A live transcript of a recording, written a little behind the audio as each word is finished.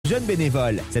jeunes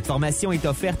bénévoles. Cette formation est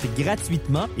offerte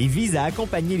gratuitement et vise à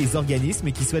accompagner les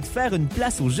organismes qui souhaitent faire une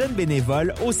place aux jeunes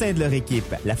bénévoles au sein de leur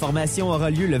équipe. La formation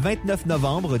aura lieu le 29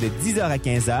 novembre de 10h à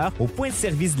 15h au point de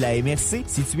service de la MRC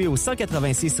situé au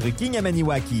 186 rue King à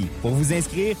Maniwaki. Pour vous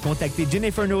inscrire, contactez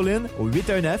Jennifer Nolan au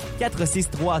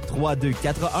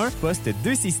 819-463-3241, poste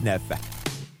 269.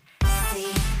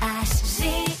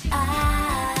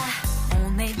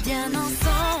 On est bien ensemble.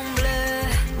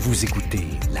 Vous écoutez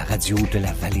la radio de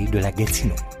la vallée de la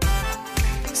Gatineau.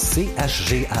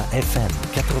 CHGA-FM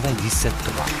 97.3.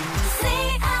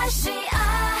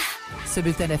 Ce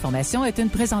bulletin d'information est une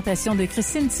présentation de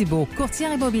Christine Thibault,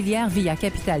 courtière immobilière via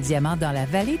Capital Diamant dans la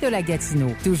vallée de la Gatineau.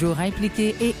 Toujours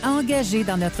impliquée et engagée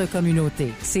dans notre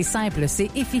communauté. C'est simple, c'est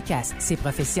efficace, c'est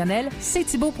professionnel, c'est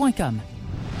Thibault.com.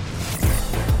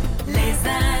 Les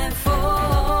infos.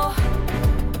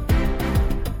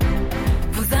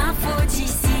 Vos infos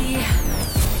d'ici.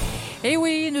 Et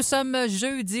oui, nous sommes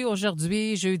jeudi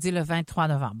aujourd'hui, jeudi le 23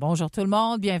 novembre. Bonjour tout le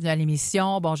monde, bienvenue à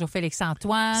l'émission. Bonjour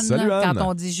Félix-Antoine. Salut Anne. Quand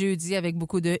on dit jeudi avec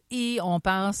beaucoup de « i », on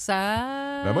pense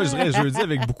à... Ben moi, je dirais jeudi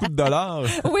avec beaucoup de dollars.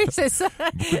 Oui, c'est ça.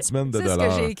 Beaucoup de semaines de c'est dollars.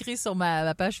 C'est ce que j'ai écrit sur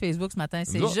ma page Facebook ce matin.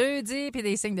 C'est jeudi, puis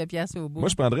des signes de pièces au bout. Moi,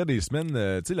 je prendrais des semaines,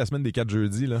 tu sais, la semaine des 4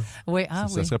 jeudis, là. Oui,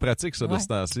 Ça serait pratique, ça, de ce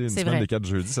temps-ci. Une c'est semaine vrai. des 4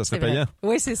 jeudis, ça serait C'est payant. Vrai.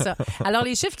 Oui, c'est ça. Alors,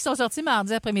 les chiffres qui sont sortis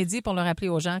mardi après-midi pour leur rappeler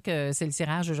aux gens que c'est le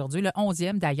tirage aujourd'hui, le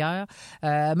 11e d'ailleurs.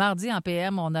 Mardi, en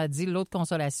PM, on a dit l'eau de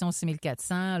consolation 6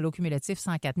 400, l'eau cumulative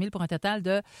 104 000 pour un total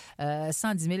de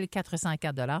 110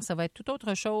 404 $. Ça va être tout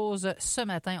autre chose ce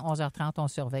matin, 11h30. On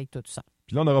surveille tout ça.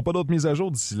 Puis là, on n'aura pas d'autres mises à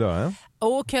jour d'ici là, hein?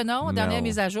 Oh que non, dernière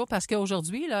mise à jour, parce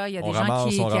qu'aujourd'hui, là, il y a des gens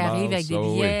qui arrivent avec des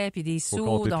billets puis des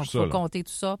sous, donc il faut compter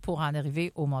tout ça pour en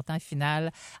arriver au montant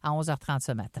final à 11h30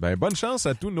 ce matin. Ben, bonne chance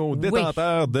à tous nos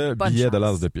détenteurs de billets de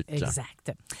l'As de pique.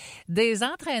 Exact. Des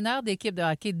entraîneurs d'équipe de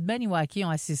hockey de Maniwaki ont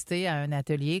assisté à un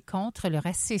atelier contre le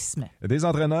racisme. Des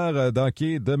entraîneurs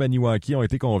d'hockey de Maniwaki ont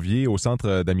été conviés au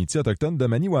Centre d'amitié autochtone de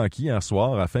Maniwaki hier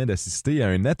soir afin d'assister à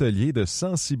un atelier de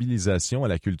sensibilisation à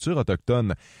la culture autochtone.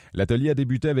 L'atelier a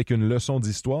débuté avec une leçon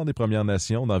d'histoire des Premières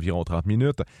Nations d'environ 30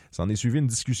 minutes. S'en est suivi une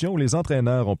discussion où les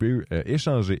entraîneurs ont pu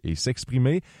échanger et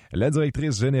s'exprimer. La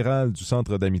directrice générale du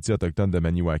Centre d'amitié autochtone de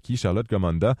Maniwaki, Charlotte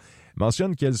Commanda,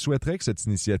 mentionne qu'elle souhaiterait que cette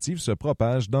initiative se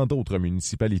propage dans d'autres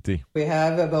municipalités.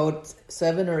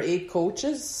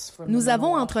 Nous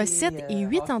avons entre 7 et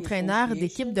 8 entraîneurs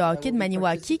d'équipes de hockey de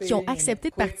Maniwaki qui ont accepté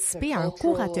de participer à un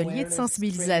court atelier de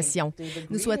sensibilisation.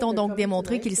 Nous souhaitons donc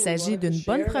démontrer qu'il s'agit d'une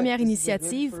bonne première initiative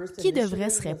qui devrait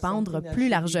se répandre plus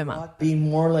largement.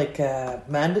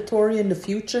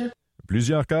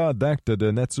 Plusieurs cas d'actes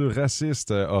de nature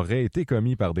raciste auraient été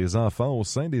commis par des enfants au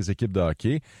sein des équipes de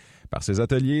hockey. Par ces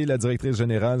ateliers, la directrice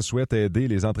générale souhaite aider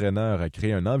les entraîneurs à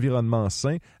créer un environnement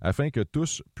sain afin que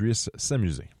tous puissent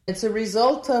s'amuser. C'est le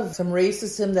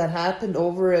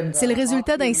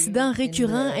résultat d'incidents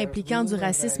récurrents impliquant du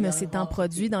racisme s'étant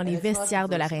produit dans les vestiaires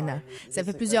de l'aréna. Ça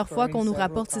fait plusieurs fois qu'on nous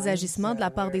rapporte ces agissements de la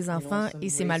part des enfants et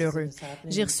c'est malheureux.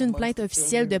 J'ai reçu une plainte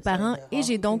officielle de parents et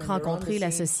j'ai donc rencontré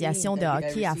l'association de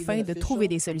hockey afin de trouver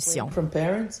des solutions.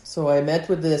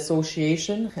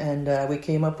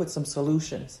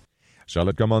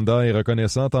 Charlotte Commanda est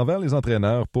reconnaissante envers les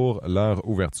entraîneurs pour leur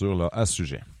ouverture à ce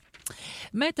sujet.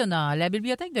 Maintenant, la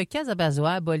bibliothèque de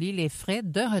Casabazois abolit les frais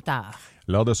de retard.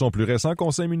 Lors de son plus récent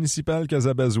conseil municipal,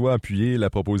 Casabazois a appuyé la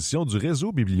proposition du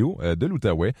réseau biblio de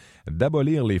l'Outaouais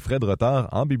d'abolir les frais de retard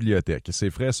en bibliothèque. Ces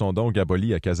frais sont donc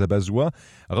abolis à Casabazois.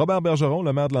 Robert Bergeron,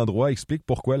 le maire de l'endroit, explique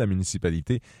pourquoi la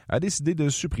municipalité a décidé de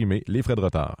supprimer les frais de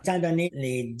retard. Étant donné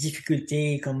les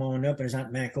difficultés comme on a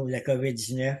présentement à cause de la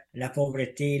COVID-19, la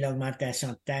pauvreté, l'augmentation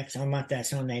de taxes,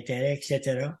 l'augmentation d'intérêts,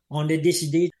 etc., on a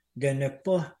décidé de ne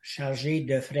pas charger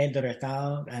de frais de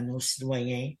retard à nos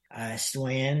citoyens,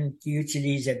 citoyennes qui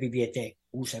utilisent la bibliothèque.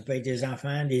 Ou ça peut être des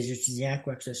enfants, des étudiants,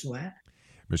 quoi que ce soit.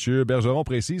 M. Bergeron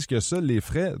précise que seuls les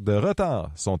frais de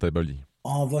retard sont abolis.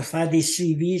 On va faire des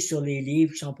suivis sur les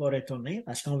livres qui ne sont pas retournés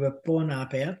parce qu'on ne veut pas en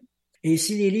perdre. Et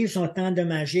si les livres sont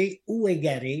endommagés ou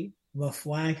égarés, il va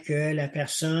falloir que la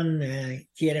personne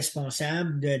qui est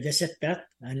responsable de cette perte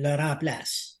le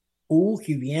remplace. Ou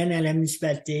qui viennent à la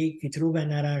municipalité, qui trouvent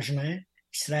un arrangement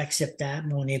qui sera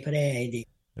acceptable, on est prêt à aider.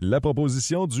 La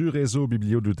proposition du réseau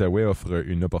biblio de l'Outaouais offre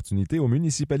une opportunité aux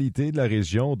municipalités de la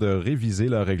région de réviser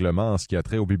leurs règlements en ce qui a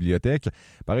trait aux bibliothèques.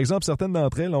 Par exemple, certaines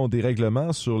d'entre elles ont des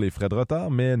règlements sur les frais de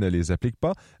retard, mais ne les appliquent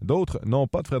pas. D'autres n'ont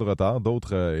pas de frais de retard.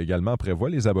 D'autres également prévoient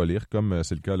les abolir, comme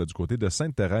c'est le cas du côté de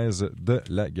Sainte-Thérèse de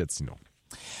la Gatineau.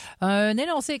 Un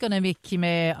énoncé économique qui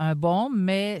met un bon,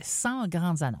 mais sans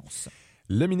grandes annonces.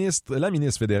 La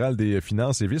ministre fédérale des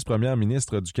Finances et vice-première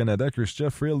ministre du Canada, Chrystia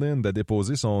Freeland, a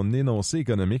déposé son énoncé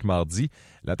économique mardi.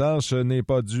 La tâche n'a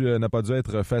pas dû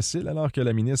être facile alors que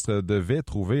la ministre devait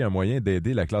trouver un moyen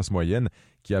d'aider la classe moyenne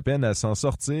qui a peine à s'en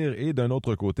sortir et d'un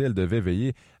autre côté, elle devait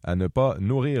veiller à ne pas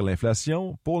nourrir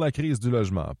l'inflation. Pour la crise du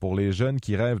logement, pour les jeunes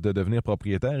qui rêvent de devenir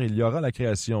propriétaires, il y aura la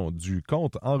création du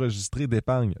compte enregistré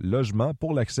d'épargne logement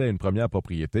pour l'accès à une première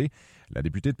propriété. La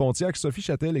députée de Pontiac, Sophie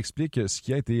Châtel, explique ce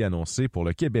qui a été annoncé pour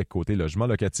le Québec côté logement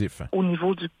locatif. Au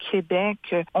niveau du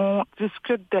Québec, on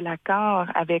discute de l'accord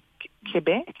avec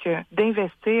Québec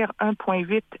d'investir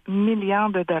 1,8 milliard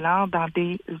de dollars dans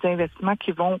des investissements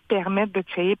qui vont permettre de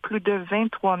créer plus de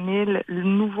 23 000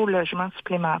 nouveaux logements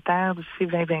supplémentaires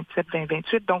d'ici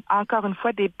 2027-2028. Donc, encore une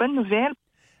fois, des bonnes nouvelles.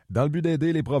 Dans le but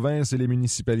d'aider les provinces et les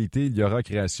municipalités, il y aura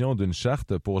création d'une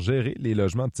charte pour gérer les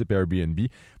logements de type Airbnb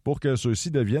pour que ceux-ci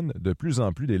deviennent de plus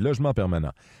en plus des logements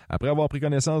permanents. Après avoir pris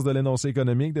connaissance de l'énoncé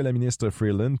économique de la ministre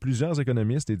Freeland, plusieurs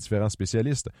économistes et différents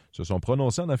spécialistes se sont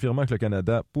prononcés en affirmant que le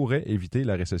Canada pourrait éviter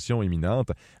la récession imminente.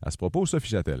 À ce propos,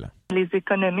 Sophie Châtel. Les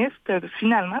économistes,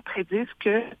 finalement, prédisent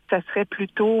que ça serait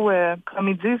plutôt, comme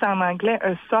ils disent en anglais,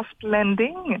 un soft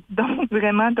landing, donc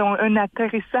vraiment un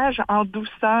atterrissage en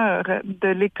douceur de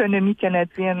l'économie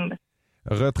canadienne.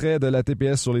 Retrait de la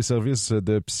TPS sur les services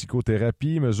de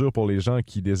psychothérapie, mesures pour les gens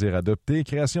qui désirent adopter,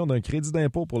 création d'un crédit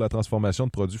d'impôt pour la transformation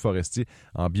de produits forestiers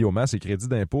en biomasse et crédit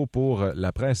d'impôt pour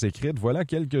la presse écrite. Voilà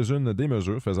quelques-unes des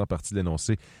mesures faisant partie de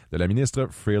l'énoncé de la ministre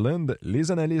Freeland.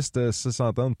 Les analystes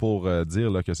s'entendent pour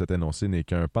dire que cet énoncé n'est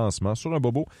qu'un pansement sur un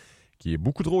bobo qui est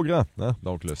beaucoup trop grand. Hein?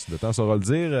 Donc, le temps saura le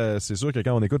dire. C'est sûr que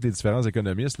quand on écoute les différents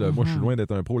économistes, moi, je suis loin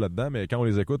d'être un pro là-dedans, mais quand on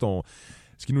les écoute,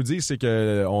 ce qu'ils nous disent, c'est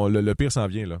que le pire s'en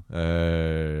vient. Là.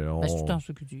 C'est tout le temps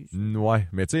ce qu'ils disent. Oui,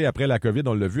 mais tu sais, après la COVID,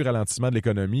 on l'a vu, ralentissement de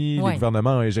l'économie, les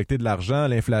gouvernements ont injecté de l'argent,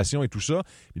 l'inflation et tout ça.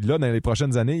 Et là, dans les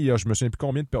prochaines années, il y a, je me souviens plus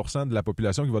combien de pourcents de la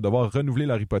population qui va devoir renouveler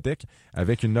leur hypothèque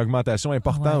avec une augmentation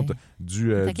importante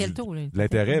de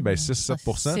l'intérêt,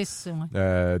 6-7 6,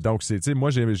 donc, moi,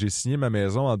 j'ai signé ma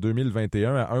maison en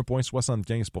 2021 à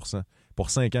 1,75 pour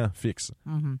 5 ans fixe.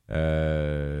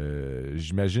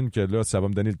 J'imagine que là, ça va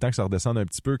me donner le temps que ça redescende un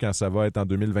petit peu quand ça va être en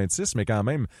 2026, mais quand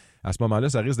même, à ce moment-là,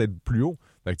 ça risque d'être plus haut.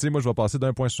 Fait que, moi, je vais passer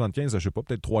d'1,75 à, je sais pas,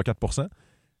 peut-être 3-4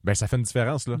 Ben, ça fait une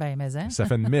différence, là. Ça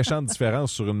fait une méchante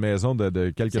différence sur une maison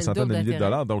de quelques centaines de milliers de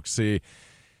dollars. Donc, c'est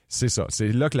ça.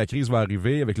 C'est là que la crise va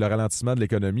arriver avec le ralentissement de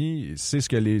l'économie. C'est ce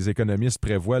que les économistes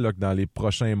prévoient, là, que dans les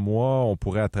prochains mois, on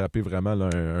pourrait attraper vraiment là,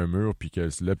 un mur puis que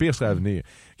le pire serait à venir.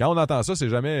 Quand on entend ça, c'est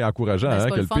jamais encourageant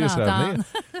que le pire serait à venir.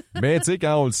 Mais tu sais,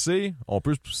 quand on le sait, on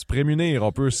peut se prémunir,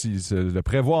 on peut le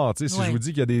prévoir. Si je vous dis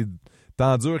qu'il y a des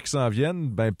temps durs qui s'en viennent,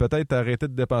 ben peut-être arrêter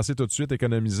de dépenser tout de suite,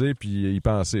 économiser puis y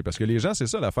penser. Parce que les gens, c'est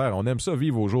ça l'affaire. On aime ça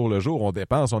vivre au jour le jour. On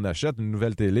dépense, on achète une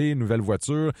nouvelle télé, une nouvelle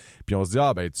voiture, puis on se dit,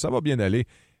 ça va bien aller.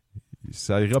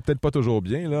 Ça ira peut-être pas toujours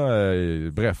bien, là.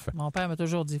 Bref. Mon père m'a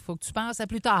toujours dit, il faut que tu penses à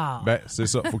plus tard. Ben, c'est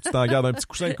ça. Faut que tu t'en gardes un petit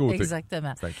coussin de côté.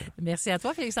 Exactement. Merci à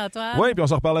toi, Félix-Antoine. Oui, puis on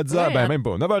se reparle à 10h. Ouais, même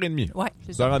pas. 9h30. Oui,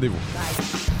 c'est un rendez-vous.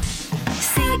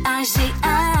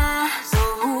 C-A-G-A.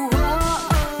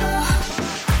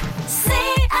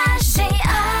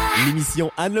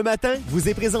 L'émission Anne le matin vous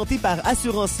est présentée par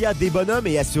Assurantia des Bonhommes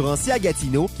et Assurantia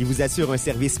Gatineau qui vous assure un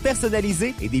service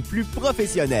personnalisé et des plus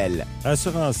professionnels.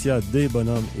 Assurantia des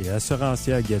Bonhommes et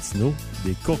Assurantia Gatineau,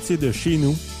 des courtiers de chez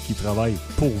nous qui travaillent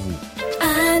pour vous.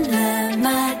 Anne le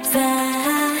matin.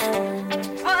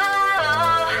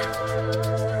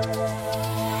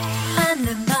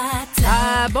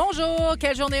 Bonjour,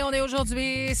 quelle journée on est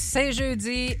aujourd'hui? C'est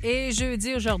jeudi et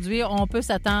jeudi aujourd'hui, on peut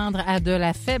s'attendre à de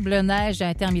la faible neige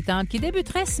intermittente qui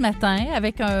débuterait ce matin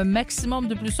avec un maximum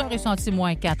de plus 1 ressenti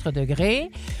moins 4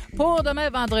 degrés. Pour demain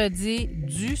vendredi,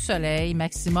 du soleil,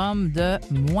 maximum de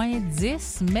moins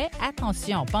 10, mais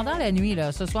attention, pendant la nuit,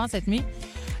 là, ce soir, cette nuit,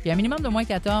 il y a un minimum de moins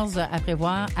 14 à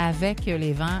prévoir avec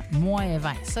les vents moins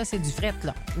 20. Ça, c'est du fret,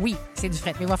 là. Oui, c'est du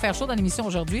fret. Mais il va faire chaud dans l'émission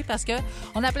aujourd'hui parce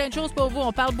qu'on a plein de choses pour vous.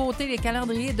 On parle beauté, les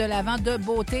calendriers de l'Avent de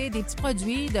beauté, des petits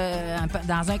produits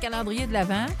dans un calendrier de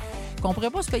l'Avent qu'on ne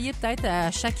pourrait pas se payer peut-être à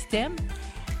chaque item.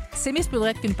 C'est Miss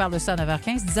Poudrette qui nous parle de ça à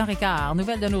 9h15, 10h15.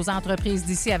 Nouvelles de nos entreprises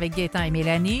d'ici avec Gaétan et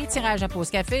Mélanie. Tirage à pause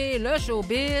café, le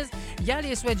showbiz. Il y a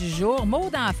les souhaits du jour. Mots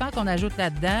d'enfant qu'on ajoute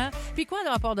là-dedans. Puis quoi, le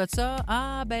rapport de ça?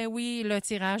 Ah, ben oui, le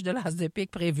tirage de l'as de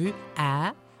pique prévu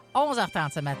à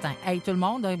 11h30 ce matin. Hey, tout le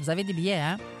monde, vous avez des billets,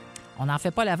 hein? On n'en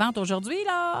fait pas la vente aujourd'hui,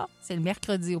 là. C'est le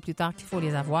mercredi au plus tard qu'il faut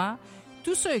les avoir.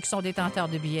 Tous ceux qui sont détenteurs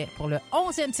de billets pour le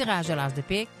 11e tirage de l'as de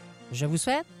pique, je vous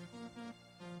souhaite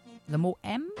le mot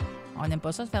M. On n'aime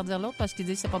pas ça se faire dire l'autre parce qu'ils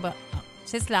disent que c'est pas bon.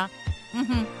 C'est cela.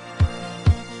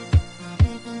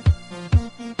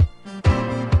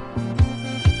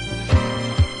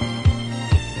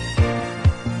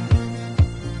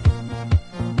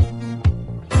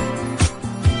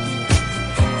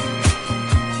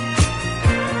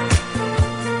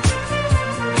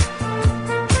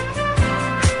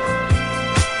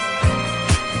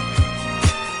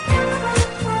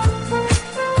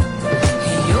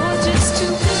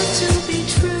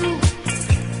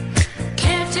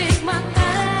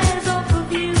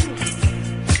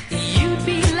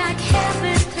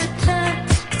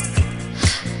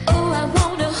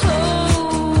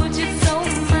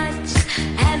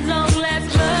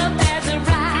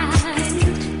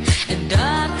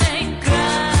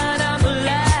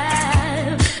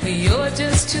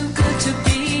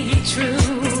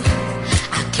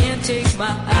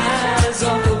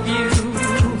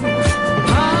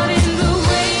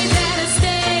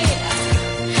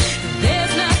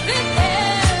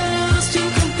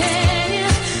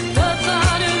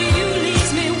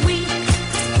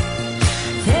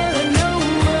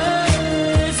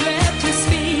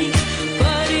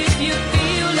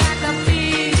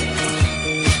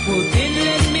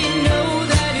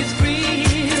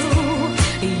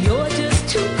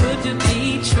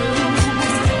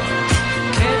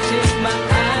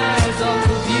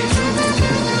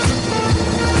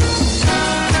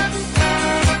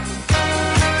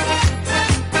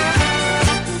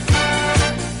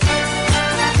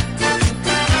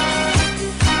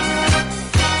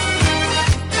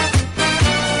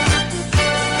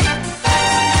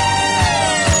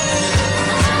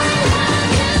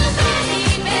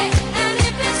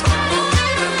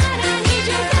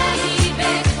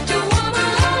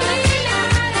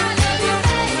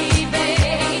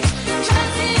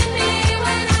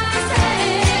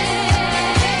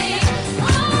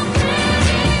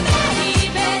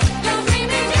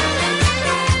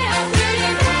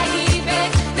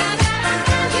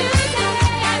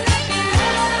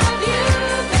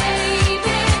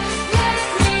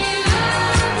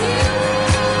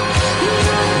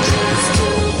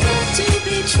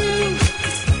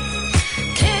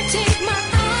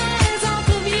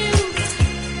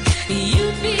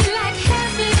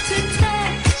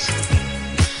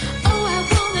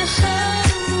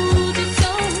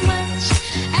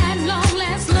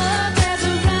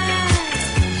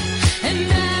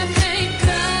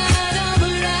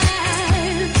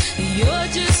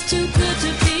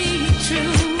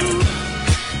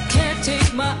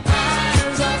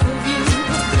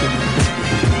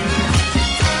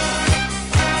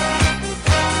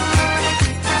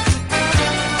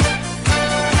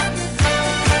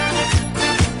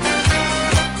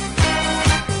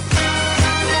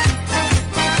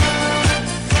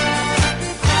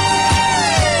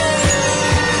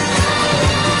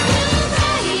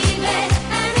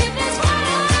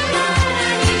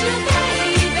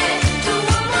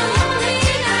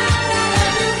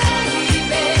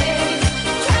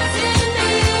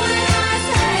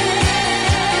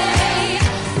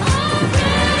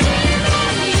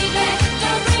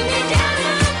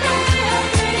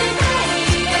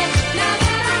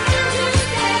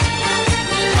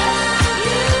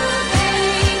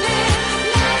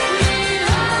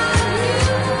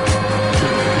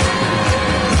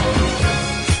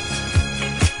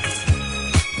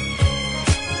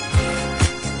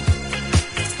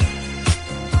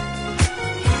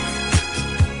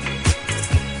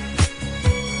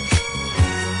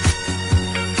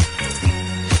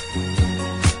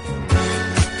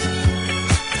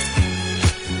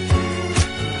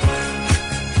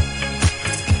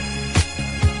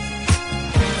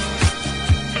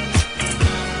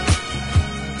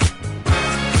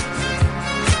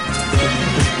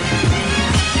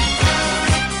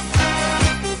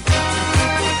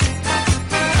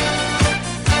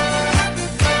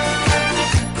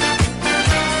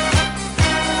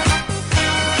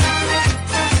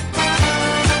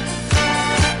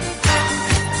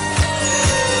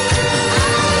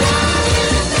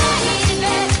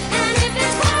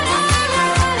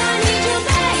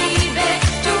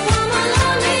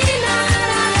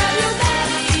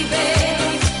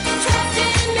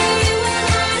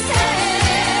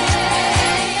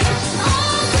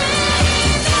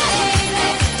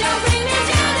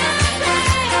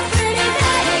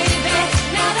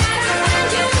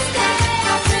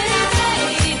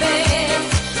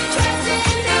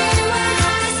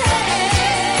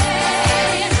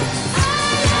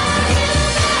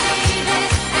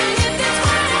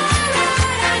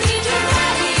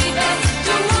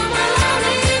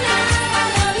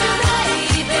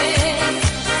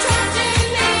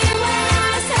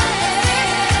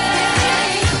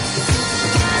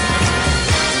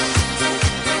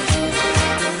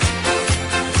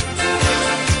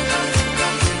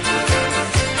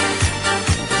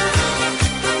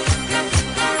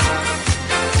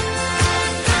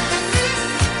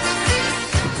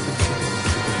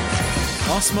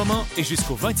 En ce moment et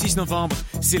jusqu'au 26 novembre,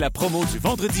 c'est la promo du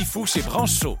Vendredi fou chez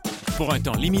Brancho. Pour un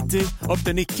temps limité,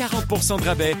 obtenez 40 % de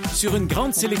rabais sur une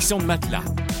grande sélection de matelas.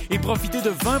 Et profitez de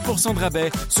 20 % de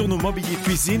rabais sur nos mobiliers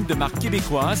cuisine de marque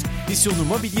québécoise et sur nos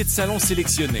mobiliers de salon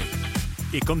sélectionnés.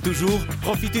 Et comme toujours,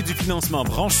 profitez du financement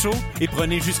Brancho et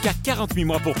prenez jusqu'à 48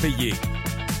 mois pour payer.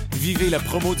 Vivez la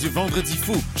promo du Vendredi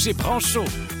fou chez Brancho.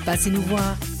 Passez nous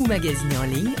voir ou magasinez en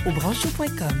ligne au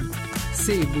brancho.com.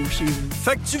 C'est beau chez vous.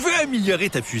 Fait que tu veux améliorer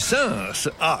ta puissance?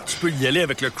 Ah, tu peux y aller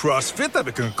avec le CrossFit,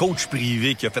 avec un coach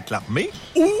privé qui a fait l'armée.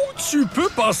 Ou tu peux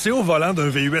passer au volant d'un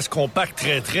VUS compact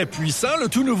très, très puissant, le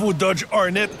tout nouveau Dodge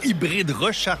Hornet hybride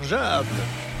rechargeable.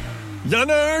 Il y en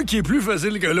a un qui est plus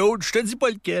facile que l'autre, je te dis pas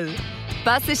lequel.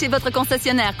 Passez chez votre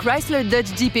concessionnaire Chrysler,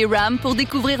 Dodge, Jeep et Ram pour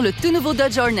découvrir le tout nouveau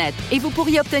Dodge Hornet. Et vous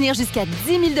pourriez obtenir jusqu'à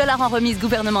 10 000 $ en remise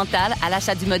gouvernementale à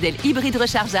l'achat du modèle hybride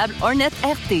rechargeable Hornet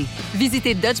RT.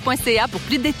 Visitez dodge.ca pour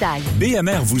plus de détails.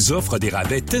 BMR vous offre des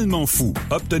rabais tellement fous.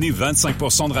 Obtenez 25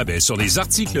 % de rabais sur les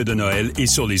articles de Noël et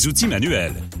sur les outils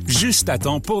manuels. Juste à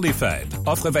temps pour les fêtes.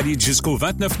 Offre valide jusqu'au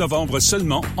 29 novembre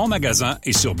seulement en magasin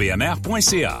et sur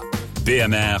bmr.ca.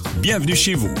 BMR, bienvenue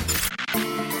chez vous.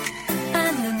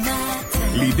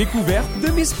 Les découvertes de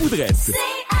Miss Poudrette.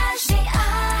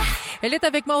 Elle est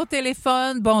avec moi au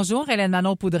téléphone. Bonjour, Hélène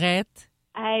Manon Poudrette.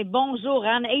 Hey, bonjour,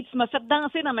 Anne. Hey, tu m'as fait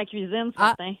danser dans ma cuisine ce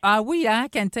matin. Ah oui, hein?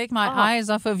 Can't take my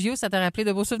eyes off of you. Ça t'a rappelé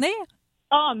de beaux souvenirs?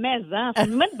 Oh, mais ça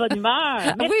nous met de bonne humeur.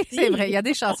 Oui, c'est vrai. Il y a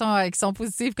des chansons qui sont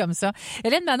positives comme ça.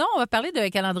 Hélène Manon, on va parler de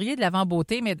calendrier de l'Avent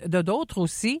beauté, mais de d'autres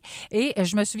aussi. Et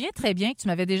je me souviens très bien que tu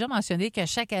m'avais déjà mentionné que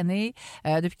chaque année,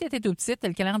 depuis que tu étais toute petite,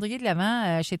 le calendrier de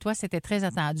l'Avent chez toi, c'était très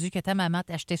attendu, que ta maman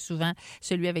t'achetait souvent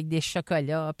celui avec des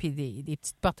chocolats puis des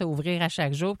petites portes à ouvrir à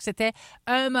chaque jour, que c'était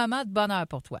un moment de bonheur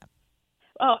pour toi.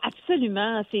 Oh,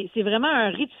 absolument. C'est vraiment un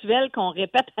rituel qu'on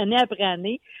répète année après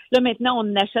année. Là, maintenant,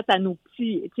 on achète à nos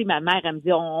petits... Tu sais, ma mère, elle me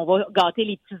dit, on va gâter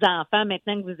les petits-enfants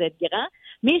maintenant que vous êtes grands.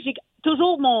 Mais j'ai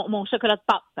toujours mon chocolat de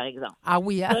pâte, par exemple. Ah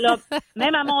oui, hein? Là,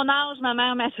 même à mon âge, ma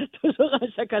mère m'achète toujours un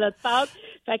chocolat de pâte.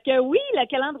 Fait que oui, le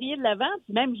calendrier de l'Avent,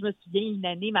 puis même, je me souviens, une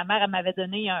année, ma mère, elle m'avait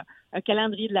donné un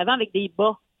calendrier de l'Avent avec des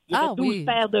bas. Il y avait 12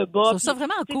 paires de bas. Je trouve ça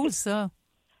vraiment cool, ça.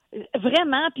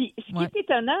 Vraiment. Puis ce qui est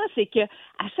étonnant, c'est que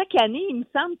à chaque année, il me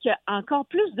semble qu'il y a encore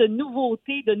plus de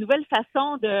nouveautés, de nouvelles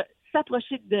façons de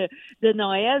s'approcher de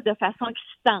Noël de façon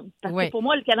excitante. Parce que pour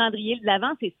moi, le calendrier de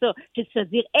l'Avent, c'est ça. C'est de se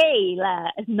dire, hey,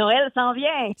 Noël s'en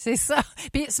vient. C'est ça.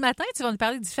 Puis ce matin, tu vas nous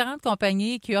parler de différentes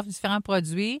compagnies qui offrent différents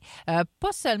produits,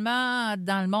 pas seulement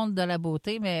dans le monde de la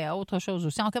beauté, mais autre chose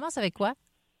aussi. On commence avec quoi?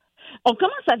 On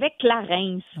commence avec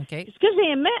Clarins. Okay. Ce que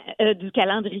j'aimais du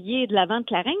calendrier de l'Avent de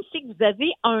Clarins, c'est que vous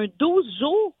avez un 12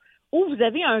 jours ou vous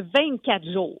avez un 24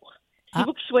 jours. C'est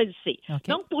vous qui choisissez.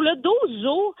 Okay. Donc, pour le 12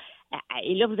 jours,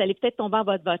 et là, vous allez peut-être tomber en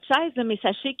bas de votre chaise, mais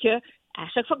sachez que à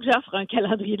chaque fois que j'offre un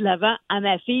calendrier de l'Avent à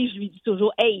ma fille, je lui dis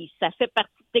toujours, hey, ça fait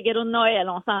partie de tes cadeaux de Noël,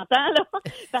 on s'entend, là?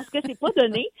 Parce que c'est pas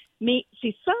donné, mais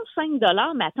c'est 105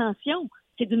 $, mais attention,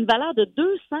 c'est d'une valeur de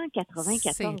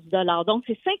 294 $. Donc,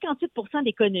 c'est 58 %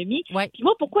 d'économie. Ouais. Puis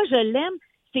moi, pourquoi je l'aime,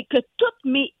 c'est que toutes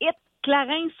mes hits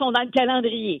Clarins sont dans le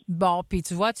calendrier. Bon, puis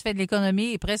tu vois, tu fais de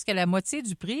l'économie et presque la moitié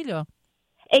du prix, là.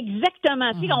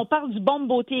 Exactement. Tu sais, on parle du Baume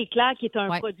Beauté Éclair, qui est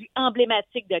un produit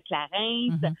emblématique de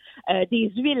Clarins, des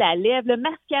huiles à lèvres, le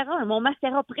mascara, mon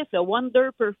mascara préf, le Wonder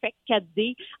Perfect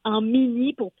 4D en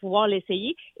mini pour pouvoir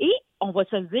l'essayer. Et, on va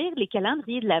se le dire, les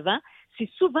calendriers de l'Avent, c'est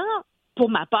souvent, pour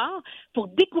ma part, pour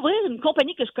découvrir une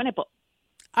compagnie que je connais pas.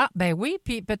 Ah, ben oui,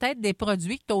 puis peut-être des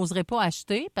produits que tu n'oserais pas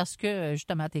acheter parce que,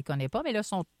 justement, tu les connais pas, mais là,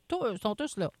 sont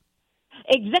tous là.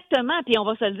 Exactement. Puis on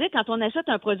va se le dire, quand on achète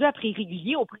un produit à prix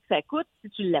régulier, au prix que ça coûte, si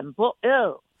tu l'aimes pas,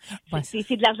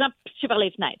 c'est de l'argent pitché par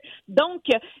les fenêtres. Donc,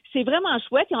 c'est vraiment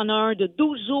chouette. Il y en a un de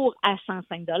 12 jours à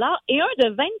 105 $ et un de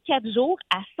 24 jours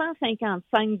à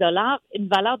 155 $, une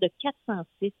valeur de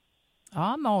 406.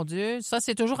 Ah, mon Dieu. Ça,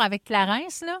 c'est toujours avec Clarins,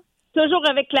 là? Toujours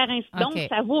avec Clarins. Donc,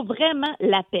 ça vaut vraiment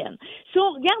la peine. Si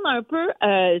on regarde un peu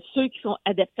ceux qui sont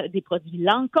adeptes des produits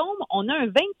Lancôme, on a un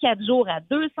 24 jours à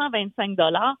 225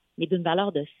 $, mais d'une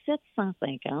valeur de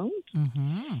 750.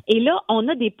 Et là, on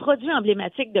a des produits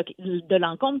emblématiques de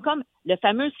Lancôme, comme le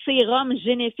fameux sérum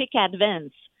Généfique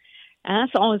Advance. Hein,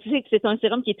 on sait que c'est un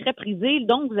sérum qui est très prisé,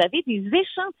 donc vous avez des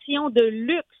échantillons de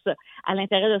luxe à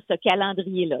l'intérieur de ce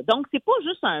calendrier-là. Donc, c'est pas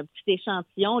juste un petit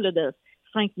échantillon là, de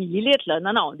 5 millilitres. Là.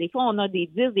 Non. Des fois, on a des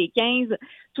 10, des 15,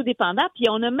 tout dépendant. Puis,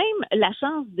 on a même la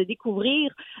chance de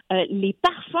découvrir les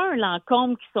parfums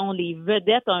Lancôme qui sont les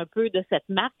vedettes un peu de cette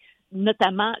marque.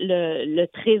 notamment le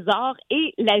Trésor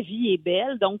et La Vie est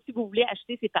belle. Donc, si vous voulez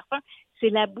acheter ces parfums, c'est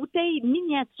la bouteille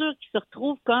miniature qui se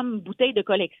retrouve comme bouteille de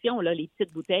collection, là, les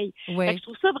petites bouteilles. Oui. Fait que je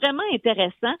trouve ça vraiment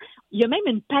intéressant. Il y a même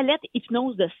une palette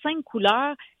hypnose de 5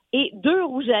 couleurs et 2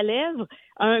 rouges à lèvres,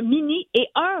 un mini et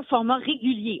un format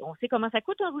régulier. On sait comment ça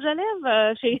coûte un rouge à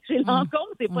lèvres chez Lancôme,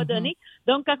 c'est pas donné.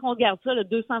 Donc, quand on regarde ça, le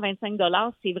 225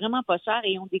 $, c'est vraiment pas cher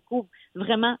et on découvre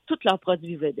vraiment tous leurs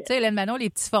produits vedettes. Tu sais, Hélène Manon, les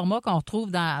petits formats qu'on retrouve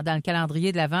dans le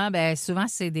calendrier de l'Avent, ben souvent,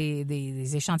 c'est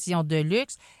des échantillons de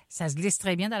luxe. Ça se glisse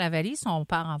très bien dans la valise si on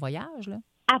part en voyage, là.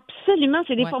 Absolument,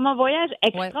 c'est des formats voyage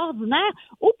extraordinaires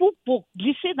ou pour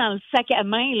glisser dans le sac à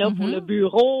main là pour le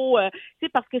bureau, tu sais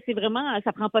parce que c'est vraiment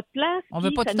ça prend pas de place. On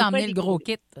veut pas tout emmener le gros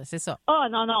kit, c'est ça. Ah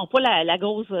non, pas la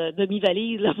grosse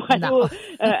demi-valise là pour aller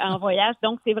en voyage,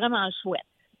 donc c'est vraiment chouette.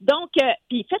 Donc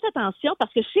puis faites attention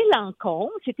parce que chez Lancôme,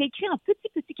 c'est écrit en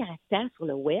petits caractères sur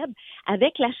le web,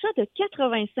 avec l'achat de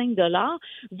 85 $,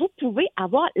 vous pouvez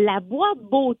avoir la boîte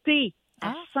beauté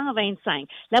à 125.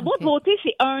 La boîte beauté,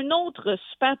 c'est un autre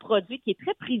super produit qui est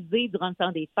très prisé durant le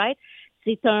temps des fêtes.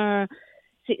 C'est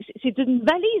une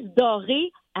valise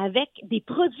dorée avec des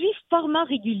produits format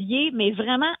régulier, mais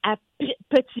vraiment à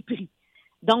petit prix.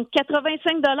 Donc,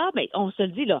 85 $, ben, on se le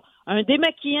dit, là, un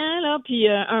démaquillant, là, puis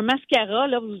un mascara,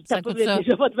 là, ça coûte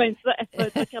déjà pas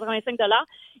de 85 $.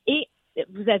 Et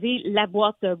vous avez la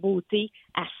boîte beauté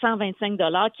à 125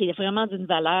 $, qui est vraiment d'une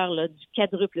valeur là, du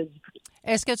quadruple du prix.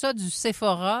 Est-ce que tu as du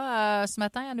Sephora ce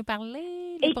matin à nous parler,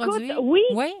 les Écoute, produits? Oui.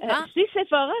 Chez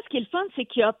Sephora, ce qui est le fun, c'est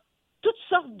qu'il y a toutes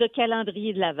sortes de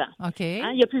calendriers de l'Avent. OK.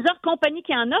 Il y a plusieurs compagnies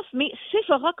qui en offrent, mais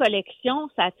Sephora Collection,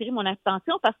 ça a attiré mon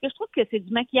attention parce que je trouve que c'est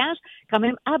du maquillage quand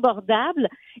même abordable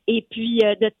et puis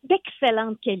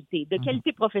d'excellente qualité, de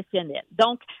qualité professionnelle.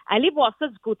 Donc, allez voir ça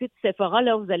du côté de Sephora,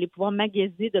 là, vous allez pouvoir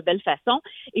magasiner de belle façon.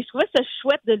 Et je trouvais ça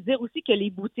chouette de dire aussi que les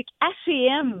boutiques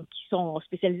H&M, qui sont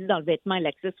spécialisées dans le vêtement et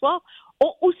l'accessoire,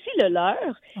 ont aussi le leur.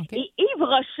 Okay. Et Yves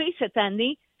Rocher, cette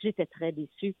année, j'étais très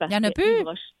déçue parce que Yves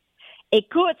Rocher...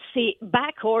 Écoute, c'est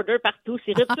back order partout,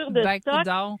 c'est rupture de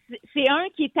stock. C'est un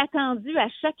qui est attendu à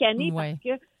chaque année parce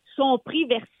que son prix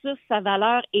versus sa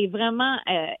valeur est vraiment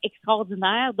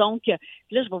extraordinaire. Donc, là,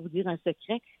 je vais vous dire un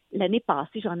secret. L'année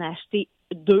passée, j'en ai acheté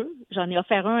 2. J'en ai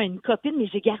offert un à une copine, mais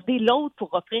j'ai gardé l'autre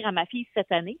pour offrir à ma fille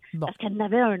cette année parce qu'elle en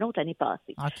avait un autre l'année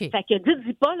passée. Okay. Fait que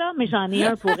dites-y pas, là, mais j'en ai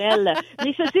un pour elle.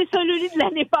 Mais ça, c'est celui de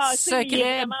l'année passée. Secret, il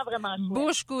est vraiment chouette.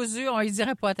 Bouche cousue, on ne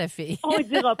dira pas à ta fille. On ne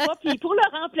dira pas. Puis pour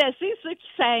le remplacer, ceux qui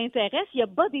ça intéresse, il y a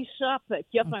Body Shop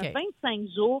qui offre un 25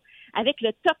 jours avec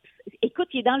le top... Écoute,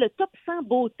 il est dans le top 100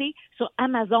 beauté sur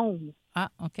Amazon. Ah,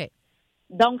 OK.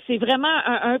 Donc, c'est vraiment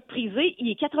un prisé. Il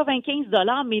est 95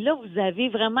 $, mais là, vous avez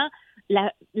vraiment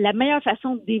la meilleure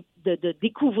façon de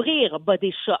découvrir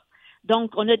Body Shop.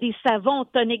 Donc, on a des savons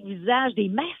toniques visage, des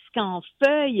masques en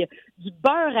feuilles, du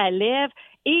beurre à lèvres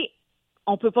et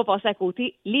on peut pas passer à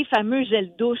côté les fameux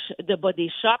gels douche de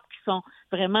Body Shop qui sont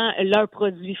vraiment leurs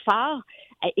produits phares.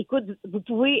 Écoute, vous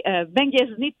pouvez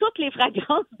magasiner toutes les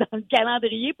fragrances dans le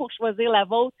calendrier pour choisir la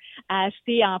vôtre à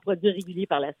acheter en produits réguliers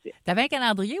par la suite. Tu avais un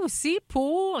calendrier aussi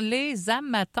pour les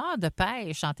amateurs de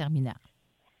pêche en terminant.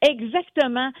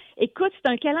 Exactement. Écoute,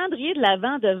 c'est un calendrier de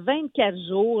l'Avent de 24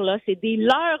 jours. Là. C'est des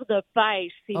leurres de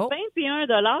pêche. C'est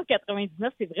 21,99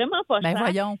 $. C'est vraiment pas cher. Ben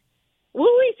voyons. Oui,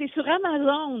 c'est sur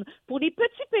Amazon. Pour les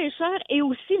petits pêcheurs et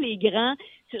aussi les grands,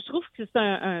 je trouve que c'est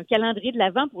un calendrier de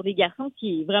l'Avent pour les garçons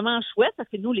qui est vraiment chouette parce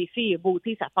que nous, les filles,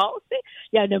 beauté, ça passe. T'sais.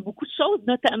 Il y en a beaucoup de choses,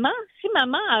 notamment si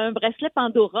maman a un bracelet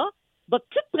Pandora, votre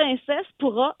petite princesse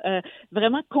pourra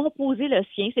vraiment composer le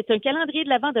sien. C'est un calendrier de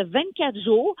l'Avent de 24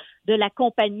 jours de la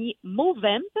compagnie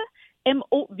Movemp.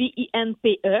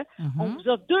 M-O-V-I-N-P-E. On vous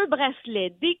offre 2 bracelets,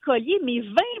 des colliers, mais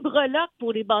 20 breloques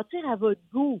pour les bâtir à votre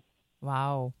goût.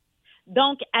 Wow!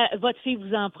 Donc, votre fille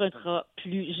vous empruntera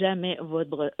plus jamais votre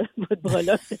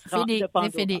breloque. C'est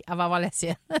fini. Elle va avoir la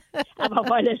sienne. Elle va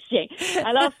avoir le sien.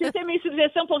 Alors, c'était mes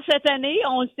suggestions pour cette année.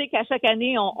 On le sait qu'à chaque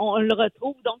année, on le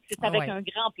retrouve. Donc, c'est avec un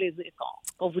grand plaisir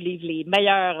qu'on vous livre les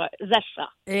meilleurs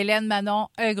achats. Hélène Manon,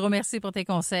 un gros merci pour tes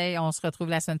conseils. On se retrouve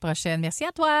la semaine prochaine. Merci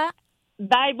à toi.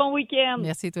 Bye, bon week-end.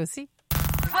 Merci toi aussi.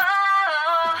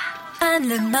 Anne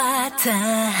le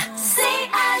matin,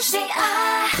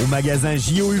 C-H-G-A. Au magasin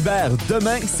J.O. Hubert,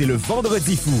 demain, c'est le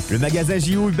vendredi fou. Le magasin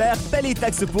J.O. Hubert paie les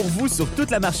taxes pour vous sur toute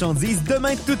la marchandise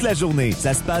demain toute la journée.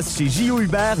 Ça se passe chez J.O.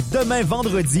 Hubert demain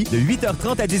vendredi de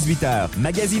 8h30 à 18h.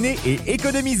 Magasinez et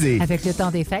économisez. Avec le temps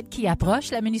des fêtes qui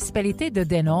approche, la municipalité de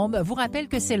Denombre vous rappelle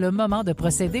que c'est le moment de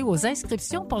procéder aux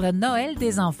inscriptions pour le Noël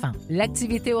des enfants.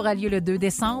 L'activité aura lieu le 2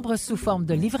 décembre sous forme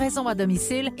de livraison à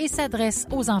domicile et s'adresse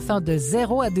aux enfants de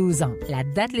 0 à 12 ans. La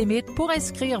date limite pour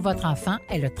inscrire votre enfant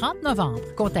est le 30 novembre.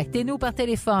 Contactez-nous par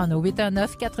téléphone au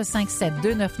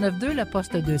 819-457-2992, le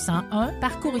poste 201,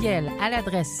 par courriel à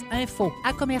l'adresse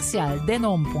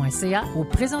info@commercialdenome.ca ou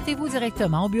présentez-vous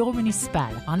directement au bureau municipal.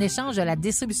 En échange de la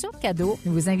distribution de cadeaux,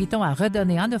 nous vous invitons à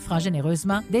redonner en offrant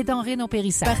généreusement des denrées non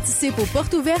périssables. Participe aux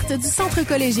portes ouvertes du Centre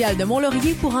collégial de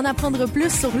Mont-Laurier pour en apprendre plus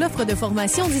sur l'offre de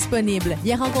formation disponible.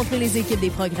 Viens rencontrer les équipes des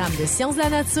programmes de sciences de la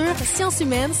nature, sciences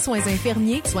humaines, soins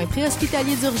infirmiers, soins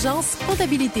préhospitaliers d'urgence,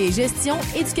 comptabilité et gestion,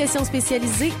 éducation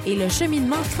spécialisée et le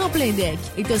cheminement Tremplin Deck.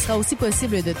 Il te sera aussi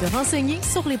possible de te renseigner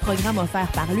sur les programmes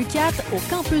offerts par l'UQAT au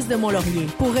campus de Mont-Laurier.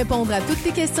 Pour répondre à toutes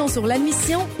tes questions sur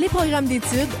l'admission, les programmes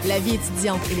d'études, la vie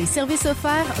étudiante et les services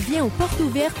offerts, viens aux portes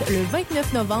ouvertes le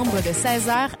 29 novembre de 16h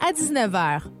à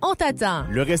 19h. On t'attend!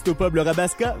 Le Resto Pub Le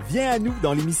Rabasca vient à nous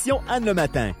dans l'émission Anne le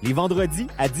matin. Les vendredis,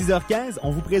 à 10h15,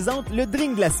 on vous présente le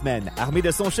drink de la semaine. Armé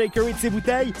de son shaker et de ses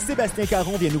bouteilles, Sébastien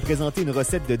Caron vient nous présenter une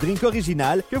recette de drink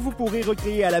originale que vous pourrez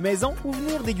recréer à la maison ou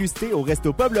venir déguster au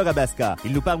Resto Pub Le Rabasca.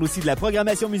 Il nous parle aussi de la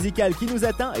programmation musicale qui nous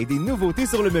attend et des nouveautés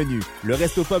sur le menu. Le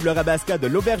Resto Pub Le Rabasca de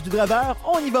l'Auberge du Draveur,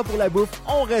 on y va pour la bouffe,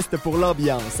 on reste pour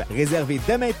l'ambiance. Réservé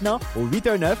dès maintenant au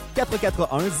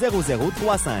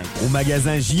 819-441-0035. Au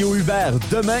magasin J.O. Hubert,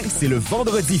 demain, c'est le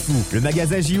vendredi fou. Le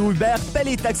magasin J.O. Hubert paie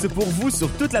les taxes pour vous sur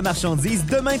toute la marchandise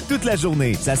demain toute la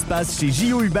journée. Ça se passe chez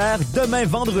J.O. Hubert demain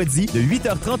vendredi de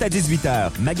 8h30 à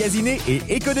 18h. Magasinez et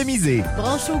économisez.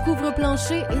 Brancho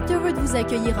Couvre-Plancher est heureux de vous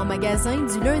accueillir en magasin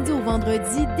du lundi au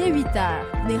vendredi dès 8h.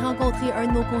 Venez rencontrer un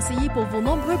de nos conseillers pour vos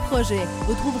nombreux projets.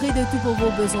 Vous trouverez de tout pour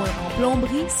vos besoins en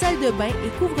plomberie, salle de bain et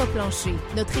couvre-plancher.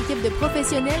 Notre équipe de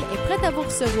professionnels est prête à vous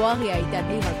recevoir et à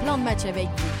établir un plan de match avec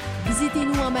vous.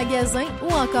 Visitez-nous en magasin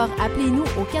ou encore appelez-nous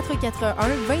au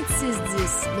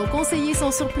 441-2610. Nos conseillers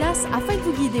sont sur place afin de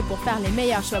vous guider pour faire les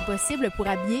meilleurs choix possibles pour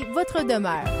habiller votre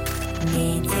demeure.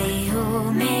 Météo,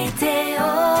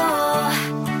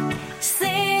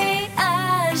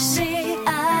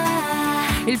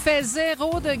 Il fait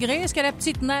 0 degrés. Est-ce que la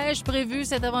petite neige prévue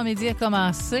cet avant-midi a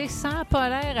commencé? Sans pas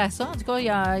l'air à ça. En tout cas, il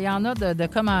y en a de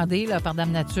commandés là, par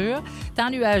Dame Nature. Temps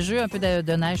nuageux, un peu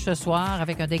de neige ce soir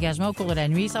avec un dégagement au cours de la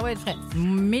nuit. Ça va être frais.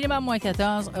 Minimum moins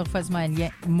 14, refroidissement alien,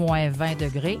 moins 20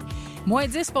 degrés. Moins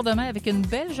 10 pour demain avec une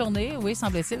belle journée. Oui,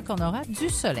 semble-t-il qu'on aura du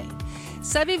soleil.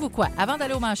 Savez-vous quoi? Avant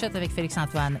d'aller aux manchettes avec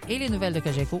Félix-Antoine et les nouvelles de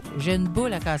Cogeco, j'ai une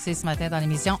boule à casser ce matin dans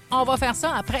l'émission. On va faire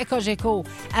ça après Cogeco.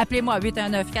 Appelez-moi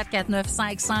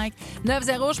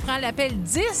 819-449-5590. Je prends l'appel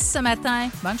 10 ce matin.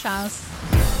 Bonne chance.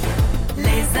 les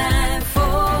infos,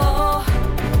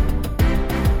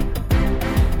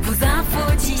 vos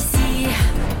infos d'ici.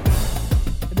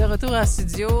 De retour en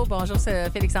studio. Bonjour,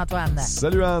 c'est Félix-Antoine.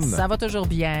 Salut Anne. Ça va toujours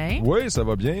bien? Oui, ça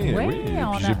va bien. Oui,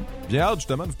 J'ai bien hâte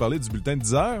justement de vous parler du bulletin de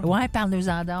 10 heures. Oui,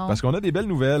 parle-nous-en donc. Parce qu'on a des belles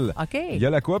nouvelles. OK. Il y a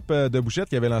la coop de Bouchette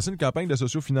qui avait lancé une campagne de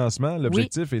sociofinancement.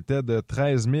 L'objectif était de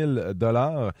 13 000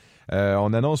 $.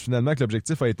 On annonce finalement que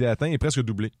l'objectif a été atteint et presque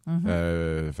doublé.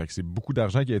 Fait que c'est beaucoup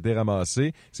d'argent qui a été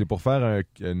ramassé. C'est pour faire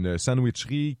une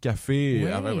sandwicherie, café.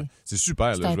 Oui. C'est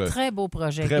super. C'est un très beau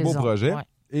projet. Très beau projet. Ouais.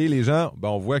 Et les gens,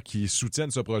 on voit qu'ils soutiennent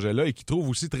ce projet-là et qu'ils trouvent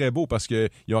aussi très beau parce qu'ils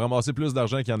ont ramassé plus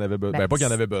d'argent qu'ils en avaient besoin. Pas qu'ils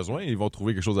en avaient besoin, ils vont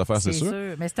trouver quelque chose à faire, c'est sûr.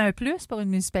 Mais c'est un plus pour une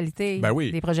municipalité,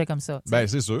 des projets comme ça.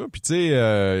 C'est sûr. Puis tu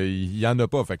sais, il y en a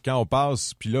pas. Fait que quand on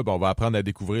passe, puis là, on va apprendre à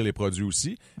découvrir les produits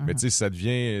aussi. Mais tu sais, ça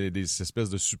devient des espèces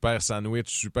de super sandwich,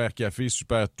 super café,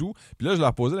 super tout. Puis là, je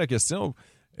leur posais la question...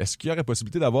 Est-ce qu'il y aurait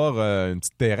possibilité d'avoir une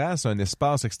petite terrasse, un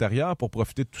espace extérieur pour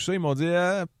profiter de tout ça? Ils m'ont dit,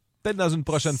 peut-être dans une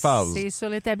prochaine phase. C'est sur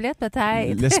les tablettes,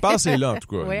 peut-être? L'espace est là, en tout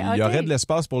cas. Oui, Il y aurait de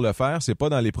l'espace pour le faire. C'est pas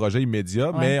dans les projets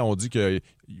immédiats, mais on dit que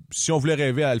si on voulait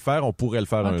rêver à le faire, on pourrait le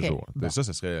faire un jour. Bon. Ça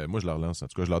serait... Moi, je leur lance. En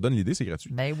tout cas, je leur donne l'idée, c'est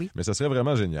gratuit. Ben oui. Mais ça serait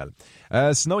vraiment génial.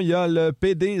 Sinon, il y a le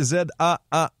PDZAAR.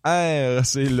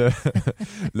 C'est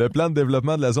le plan de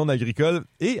développement de la zone agricole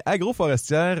et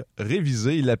agroforestière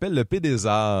révisé. Il l'appelle le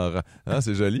PDZAR.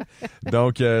 C'est joli.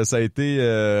 Donc, ça a été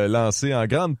lancé en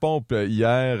grande pompe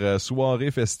hier,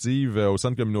 soirée festive au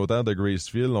centre communautaire de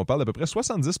Gracefield. On parle d'à peu près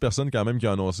 70 personnes quand même qui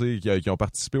ont annoncé, qui ont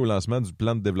participé au lancement du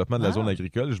plan de développement de la zone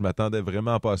agricole. Je m'attendais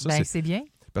vraiment pas à ça. C'est bien.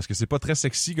 Parce que c'est pas très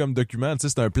sexy comme document. Tu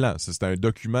sais, c'est un plan. C'est un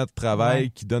document de travail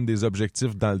qui donne des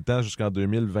objectifs dans le temps jusqu'en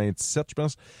 2027, je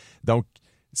pense. Donc,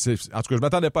 en tout cas, je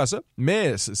m'attendais pas à ça,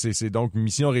 mais c'est donc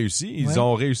mission réussie. Ils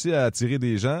ont réussi à attirer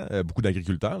des gens, beaucoup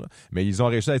d'agriculteurs, là, mais ils ont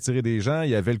réussi à attirer des gens.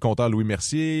 Il y avait le compteur Louis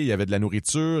Mercier, il y avait de la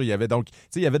nourriture, il y avait donc, tu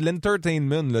sais, il y avait de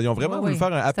l'entertainment. Là. Ils ont vraiment voulu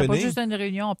faire un happening. C'était pas juste une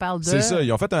réunion, on parle de... C'est ça,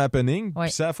 ils ont fait un happening, puis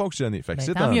ça a fonctionné. Fait que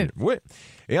c'est tant mieux. Oui.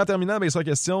 Et en terminant, il sera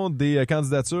question des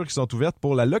candidatures qui sont ouvertes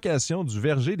pour la location du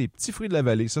verger des petits fruits de la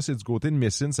vallée. Ça, c'est du côté de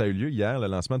Messine. Ça a eu lieu hier, le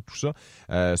lancement de tout ça.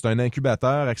 C'est un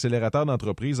incubateur, accélérateur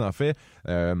d'entreprise. En fait,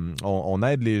 on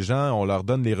aide aide les gens, on leur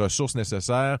donne les ressources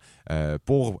nécessaires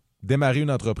pour démarrer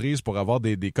une entreprise, pour avoir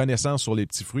des connaissances sur les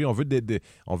petits fruits. On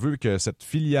veut que cette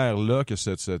filière-là, que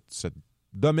ce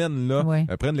domaine-là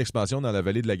prenne l'expansion dans la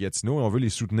vallée de la Gatineau et on veut les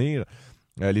soutenir.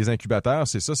 Les incubateurs,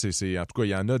 c'est ça, c'est en tout cas, il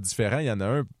y en a différents. Il y en a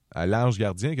un à l'Ange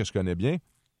Gardien que je connais bien,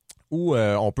 où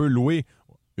on peut louer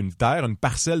une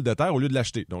parcelle de terre au lieu de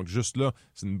l'acheter. Donc, juste là,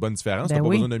 c'est une bonne différence. Tu n'as pas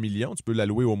besoin d'1 million, tu peux la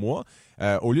louer au mois.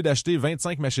 Au lieu d'acheter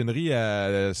 25 machineries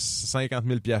à 50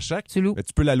 000 $ chaque, tu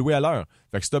peux la louer à l'heure.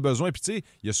 Fait que si tu as besoin, puis tu sais,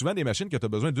 il y a souvent des machines que tu as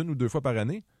besoin d'1 ou 2 fois par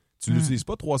année. Tu ne l'utilises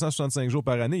pas 365 jours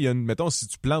par année. Mettons, si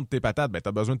tu plantes tes patates, tu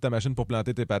as besoin de ta machine pour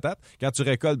planter tes patates. Quand tu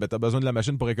récoltes, tu as besoin de la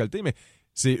machine pour récolter, mais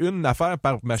c'est une affaire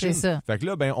par machine. C'est ça. Fait que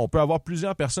là, on peut avoir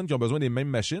plusieurs personnes qui ont besoin des mêmes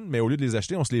machines, mais au lieu de les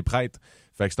acheter, on se les prête.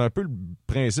 Fait que c'est un peu le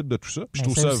principe de tout ça. Puis je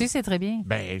trouve ça aussi, c'est très bien.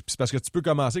 C'est parce que tu peux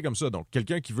commencer comme ça. Donc,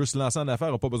 quelqu'un qui veut se lancer en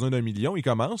affaires n'a pas besoin d'1 million, il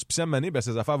commence, puis si à un moment donné,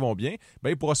 ses affaires vont bien,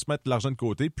 il pourra se mettre de l'argent de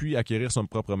côté puis acquérir son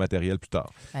propre matériel plus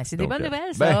tard. C'est des bonnes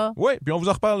nouvelles, ça. Oui, puis on vous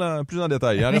en reparle plus en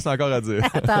détail. Il en reste encore à dire.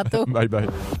 À tantôt. Bye bye.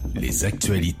 Les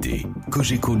actualités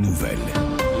Cogeco Nouvelles.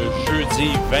 Le jeudi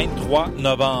 23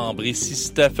 novembre, ici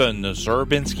Stephen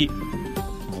Zerbinski.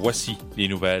 Voici les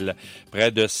nouvelles. Près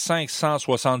de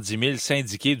 570 000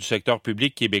 syndiqués du secteur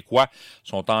public québécois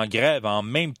sont en grève en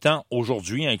même temps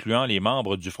aujourd'hui, incluant les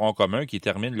membres du Front commun qui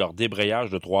terminent leur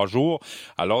débrayage de 3 jours.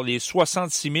 Alors, les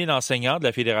 66 000 enseignants de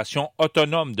la Fédération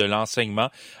autonome de l'enseignement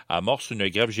amorcent une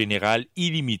grève générale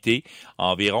illimitée.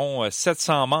 Environ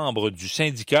 700 membres du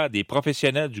syndicat des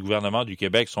professionnels du gouvernement du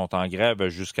Québec sont en grève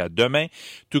jusqu'à demain,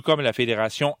 tout comme la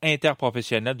Fédération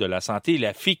interprofessionnelle de la santé,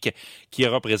 la FIC, qui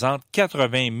représente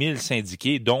 80 000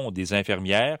 syndiqués, dont des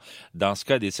infirmières. Dans ce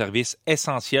cas, des services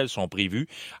essentiels sont prévus.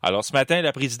 Alors, ce matin,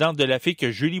 la présidente de la FIC,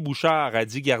 Julie Bouchard, a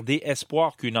dit garder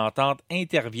espoir qu'une entente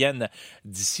intervienne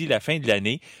d'ici la fin de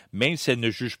l'année, même si elle ne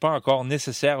juge pas encore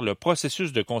nécessaire le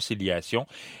processus de conciliation.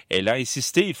 Elle a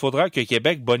insisté, il faudra que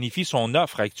Québec bonifie son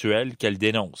offre actuelle qu'elle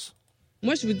dénonce.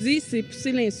 Moi, je vous dis, c'est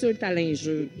pousser l'insulte à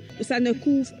l'injure. Ça ne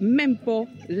couvre même pas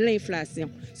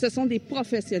l'inflation. Ce sont des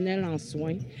professionnels en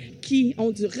soins qui ont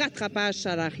du rattrapage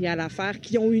salarial à faire,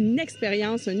 qui ont une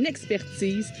expérience, une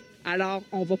expertise. Alors,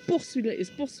 on va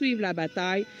poursuivre la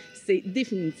bataille. C'est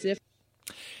définitif.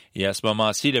 Et à ce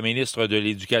moment-ci, le ministre de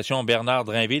l'Éducation, Bernard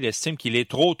Drinville, estime qu'il est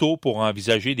trop tôt pour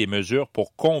envisager des mesures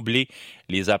pour combler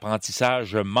les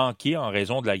apprentissages manqués en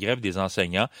raison de la grève des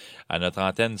enseignants. À notre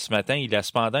antenne ce matin, il a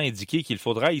cependant indiqué qu'il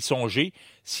faudra y songer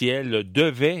si elle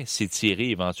devait s'étirer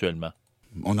éventuellement.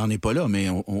 On n'en est pas là, mais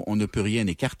on ne peut rien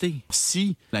écarter.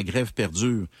 Si la grève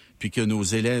perdure, puis que nos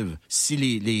élèves, si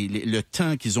le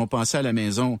temps qu'ils ont passé à la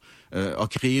maison a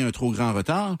créé un trop grand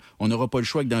retard, on n'aura pas le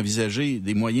choix que d'envisager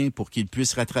des moyens pour qu'ils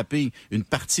puissent rattraper une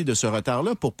partie de ce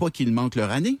retard-là pour pas qu'ils manquent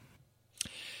leur année.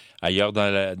 Ailleurs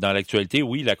dans l'actualité,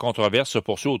 oui, la controverse se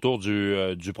poursuit autour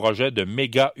du projet de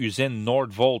méga-usine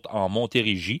Nordvolt en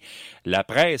Montérégie. La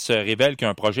presse révèle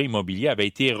qu'un projet immobilier avait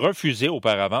été refusé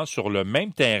auparavant sur le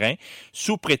même terrain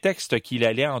sous prétexte qu'il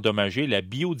allait endommager la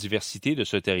biodiversité de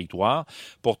ce territoire.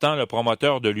 Pourtant, le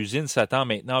promoteur de l'usine s'attend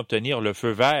maintenant à obtenir le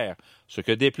feu vert, ce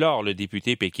que déplore le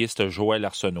député péquiste Joël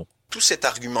Arsenault. Tout cet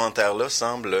argumentaire-là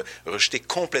semble rejeté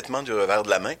complètement du revers de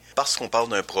la main parce qu'on parle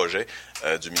d'un projet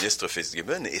du ministre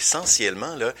Fitzgibbon.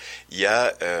 Essentiellement, là, il y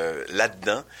a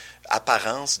là-dedans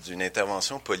apparence d'une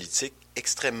intervention politique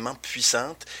extrêmement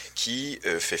puissante qui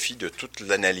fait fi de toute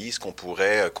l'analyse qu'on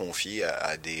pourrait confier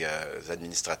à des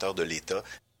administrateurs de l'État.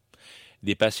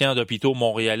 Des patients d'hôpitaux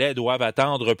montréalais doivent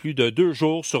attendre plus de 2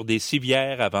 jours sur des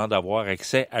civières avant d'avoir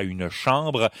accès à une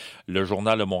chambre. Le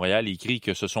Journal de Montréal écrit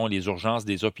que ce sont les urgences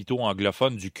des hôpitaux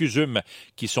anglophones du CUSUM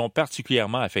qui sont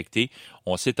particulièrement affectées.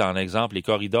 On cite en exemple les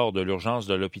corridors de l'urgence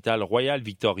de l'hôpital Royal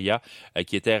Victoria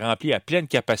qui étaient remplis à pleine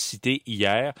capacité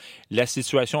hier. La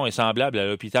situation est semblable à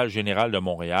l'hôpital général de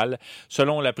Montréal.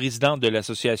 Selon la présidente de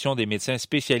l'Association des médecins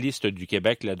spécialistes du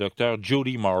Québec, la docteure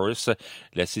Judy Morris,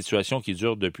 la situation qui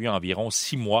dure depuis environ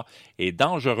 6 mois est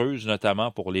dangereuse,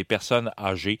 notamment pour les personnes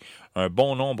âgées. Un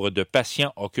bon nombre de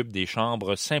patients occupent des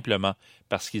chambres simplement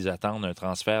parce qu'ils attendent un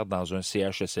transfert dans un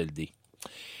CHSLD.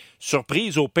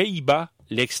 Surprise aux Pays-Bas,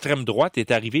 l'extrême droite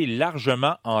est arrivée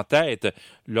largement en tête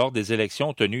lors des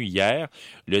élections tenues hier.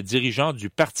 Le dirigeant du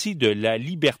Parti de la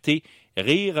Liberté,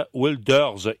 Geert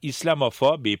Wilders,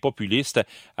 islamophobe et populiste,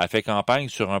 a fait campagne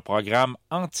sur un programme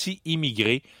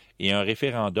anti-immigré et un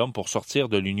référendum pour sortir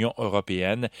de l'Union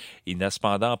européenne. Il n'a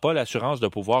cependant pas l'assurance de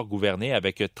pouvoir gouverner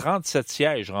avec 37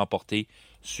 sièges remportés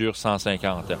sur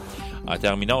 150. En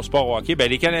terminant au sport au hockey,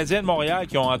 les Canadiens de Montréal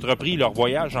qui ont entrepris leur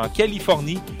voyage en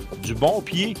Californie du bon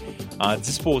pied en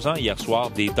disposant hier soir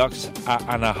des Ducks à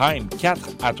Anaheim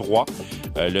 4-3.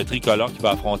 le tricolore qui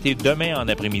va affronter demain en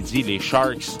après-midi les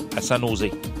Sharks à San Jose.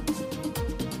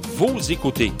 Vous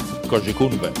écoutez Cogeco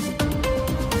Nouvelles.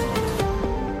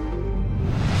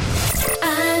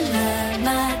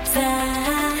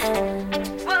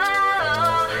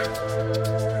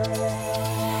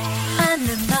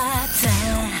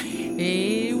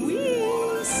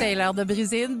 C'est l'heure de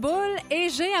briser une boule et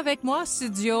j'ai avec moi en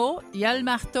studio, il y a le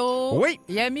marteau, oui,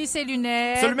 il a mis ses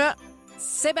lunettes. Absolument.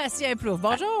 Sébastien Plouffe,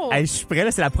 bonjour. Hey, je suis prêt,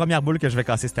 là, c'est la première boule que je vais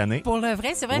casser cette année. Pour le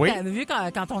vrai, c'est vrai oui. que vu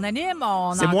quand on anime,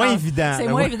 on c'est moins évident. C'est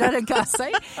moins évident de le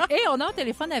casser. Et on a au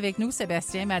téléphone avec nous,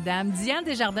 Sébastien, Madame Diane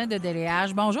Desjardins de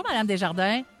Déléage. Bonjour, Madame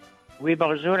Desjardins. Oui,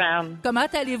 bonjour, Anne. Comment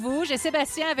allez-vous? J'ai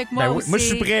Sébastien avec moi aussi. Moi, je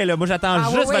suis prêt. Là. Moi, j'attends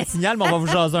juste votre signal, mais on va vous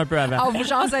jaser un peu avant. On vous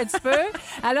jase un petit peu.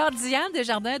 Alors, Diane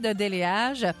Desjardins de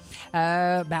Déléage,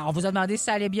 on vous a demandé si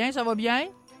ça allait bien. Ça va bien?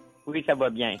 Oui, ça va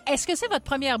bien. Est-ce que c'est votre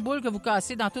première boule que vous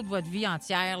cassez dans toute votre vie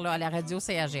entière là, à la radio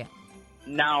CAGM?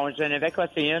 Non, je n'avais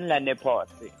cassé une l'année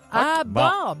passée. Ah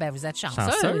bon? Ben vous êtes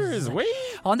chanceuse. Oui.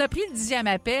 On a pris le 10e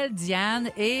appel, Diane,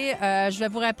 et je vais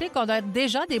vous rappeler qu'on a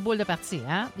déjà des boules de partie.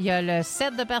 Hein? Il y a le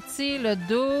 7 de partie, le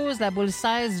 12, la boule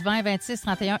 16, 20, 26,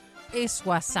 31 et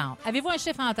 60. Avez-vous un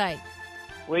chiffre en tête?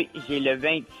 Oui, j'ai le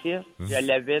 26. Je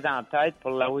l'avais dans la tête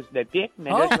pour la hausse de pique,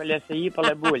 mais là, je vais l'essayer pour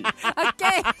la boule. OK!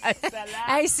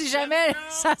 Hey, si jamais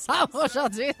ça sort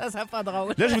aujourd'hui, ça sera pas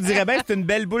drôle. Là, je vous dirais bien que c'est une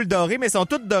belle boule dorée, mais elles sont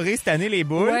toutes dorées cette année, les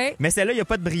boules. Oui. Mais celle-là, il n'y a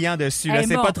pas de brillant dessus. Là.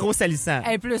 C'est pas trop salissant.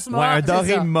 Elle est plus mort. Ouais, un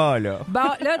doré mat, là. Bon,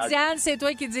 là, Diane, c'est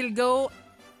toi qui dis le go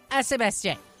à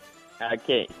Sébastien.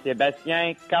 OK.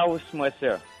 Sébastien, casse-moi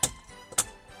ça.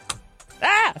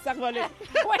 Ah! Ça revolait.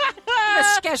 Ouais. Je me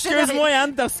suis caché Excuse-moi,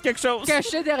 Anne, t'as reçu quelque chose.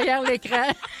 Caché derrière l'écran.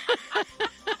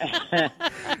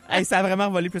 Hey, ça a vraiment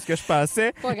revolé plus que je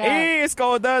pensais. Et ce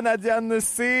qu'on donne à Diane,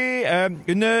 c'est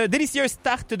une délicieuse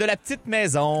tarte de la petite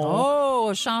maison.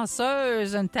 Oh,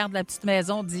 chanceuse. Une tarte de la petite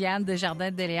maison, Diane Desjardins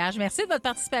de Déléage. Merci de votre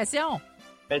participation.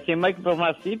 Ben, c'est moi qui vous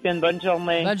remercie, puis une bonne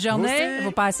journée. Bonne journée.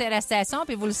 Vous passez à la station,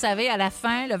 puis vous le savez, à la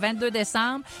fin, le 22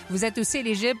 décembre, vous êtes aussi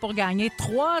éligible pour gagner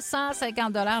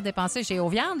 350 $ dépensés chez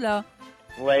Auviande, là.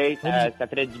 Oui, ça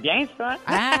ferait du bien, ça.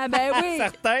 Ah, ben oui.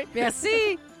 Certain.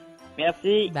 Merci.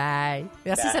 Merci. Bye.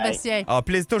 Merci, Bye. Sébastien. Ah,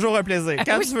 toujours un plaisir.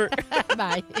 Quand tu veux.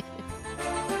 Bye.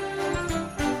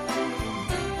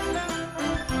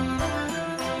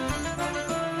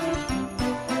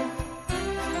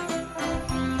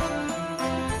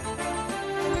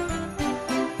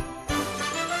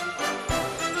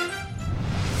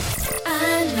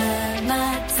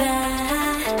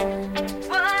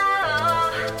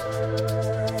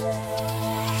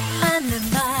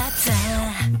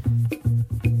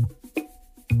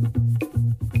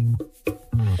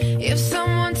 If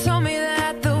someone told me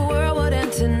that the world would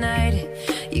end tonight,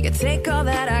 you could take all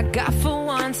that I got for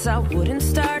once, I wouldn't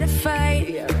start a fight.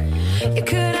 You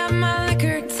could have my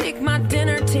liquor, take my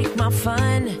dinner, take my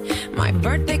fun, my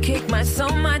birthday cake, my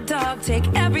soul, my dog, take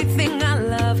everything I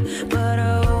love. But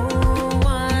oh,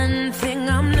 one thing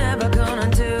I'm never gonna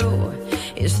do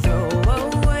is throw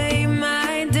away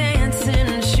my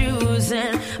dancing shoes.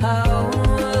 And oh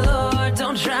Lord,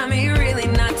 don't try me, really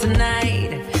not tonight.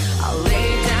 I'll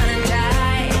lay down and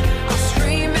die, I'll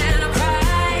scream and I'll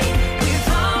cry. We've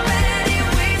already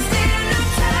wasted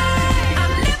enough time.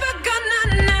 I'm never gonna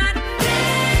not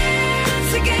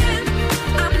dance again.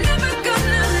 I'm never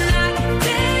gonna not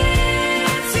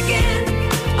dance again.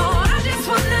 Oh, I'm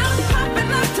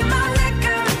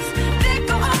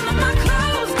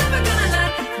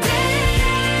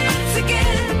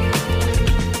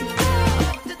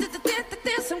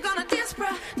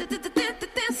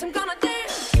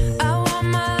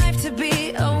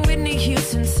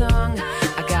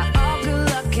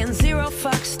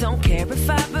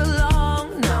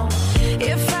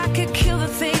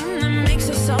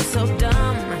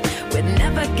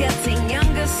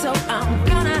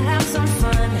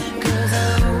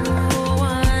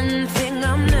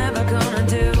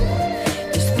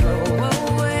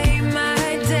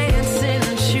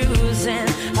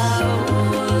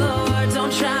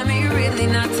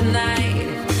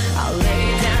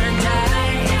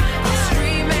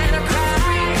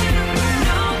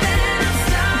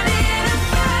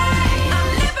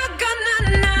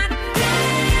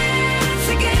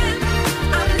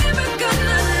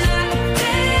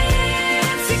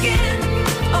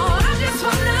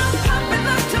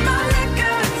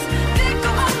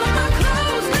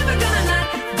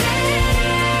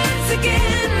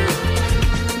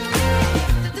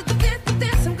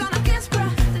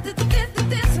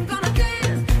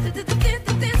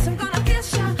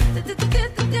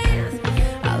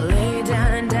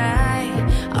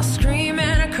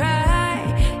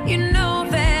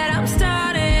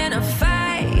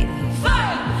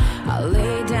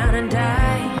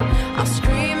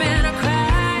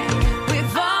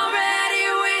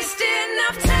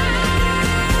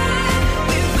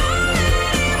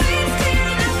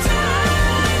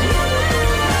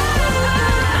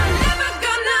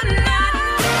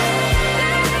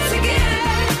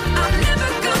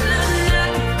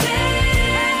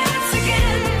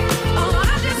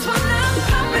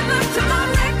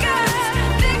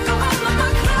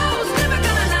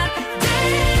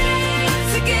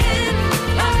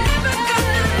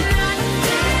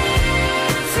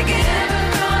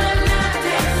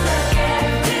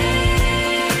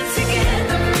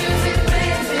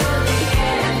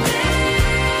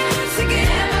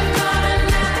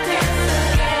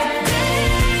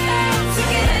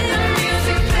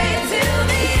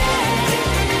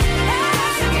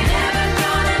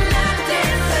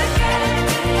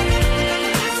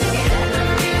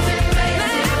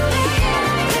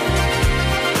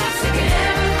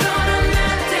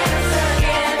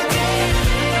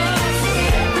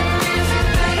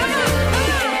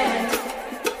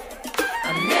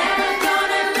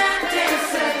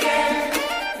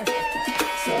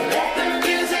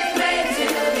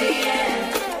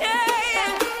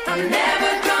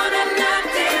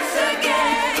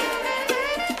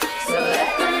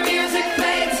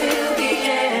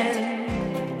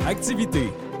activités,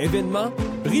 événements,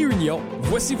 réunions,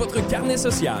 voici votre carnet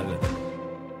social.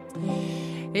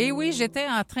 Et oui, j'étais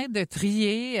en train de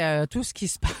trier tout ce qui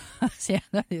se passe. Il y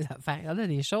en a des affaires, il y en a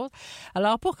des choses.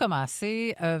 Alors, pour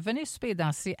commencer, venez souper et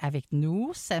danser avec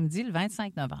nous samedi le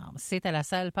 25 novembre. C'est à la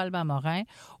salle Palma-Morin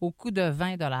au coût de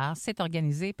 20 $. C'est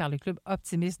organisé par le Club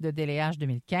Optimiste de DLH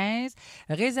 2015.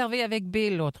 Réservé avec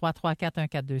Bill au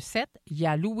 334-1427. Il y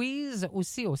a Louise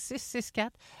aussi au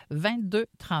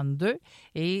 664-2232.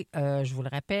 Et je vous le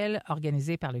rappelle,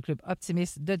 organisé par le Club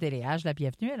Optimiste de DLH. La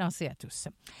bienvenue est lancée à tous.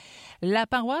 La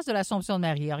paroisse de l'Assomption de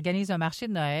Marie organise un marché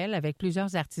de Noël avec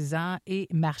plusieurs artisans et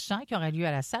marchands qui aura lieu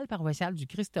à la salle paroissiale du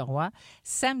Christ-Roi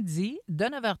samedi de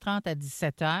 9h30 à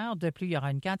 17h. De plus, il y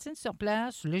aura une cantine sur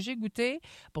place, léger goûter.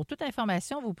 Pour toute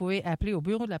information, vous pouvez appeler au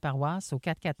bureau de la paroisse au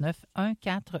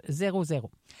 449-1400.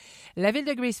 La ville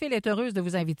de Graceville est heureuse de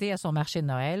vous inviter à son marché de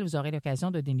Noël. Vous aurez l'occasion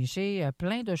de dénicher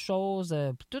plein de choses,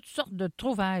 toutes sortes de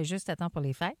trouvailles juste à temps pour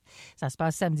les fêtes. Ça se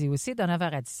passe samedi aussi de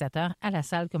 9h à 17h à la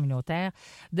salle communautaire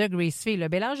de Graceville. Le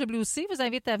Bel Âge de Blue Sea vous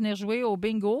invite à venir jouer au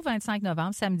bingo 25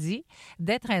 novembre, samedi,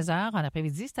 dès 13h en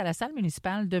après-midi. C'est à la salle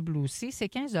municipale de Blue Sea. C'est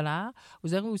 15 $.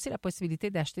 Vous aurez aussi la possibilité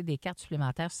d'acheter des cartes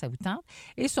supplémentaires si ça vous tente.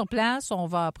 Et sur place, on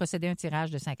va procéder à un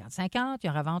tirage de 50-50. Il y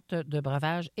aura vente de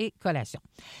breuvages et collations.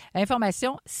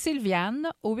 Information, Sylviane,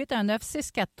 au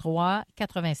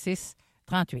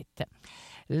 819-643-8638.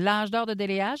 L'Âge d'or de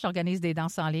DLH organise des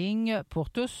danses en ligne pour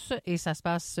tous et ça se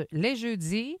passe les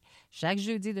jeudis, chaque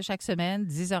jeudi de chaque semaine,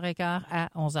 10h15 à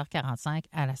 11h45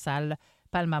 à la salle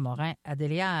Palma-Morin à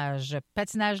DLH.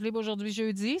 Patinage libre aujourd'hui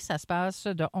jeudi, ça se passe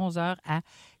de 11h à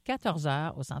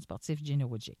 14h au centre sportif Gino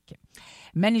Woodjick.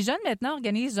 Manijeune, maintenant,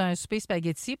 organise un souper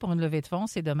spaghetti pour une levée de fonds.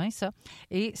 C'est demain, ça.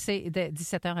 Et c'est dès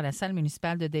 17h à la salle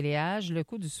municipale de DLH. Le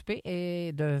coût du souper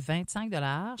est de 25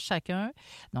 $ chacun,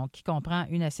 donc qui comprend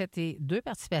une assiette et 2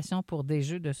 participations pour des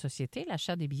jeux de société.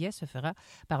 L'achat des billets se fera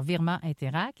par virement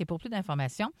Interac. Et pour plus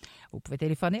d'informations, vous pouvez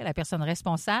téléphoner à la personne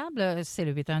responsable. C'est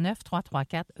le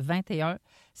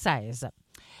 819-334-2116.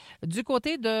 Du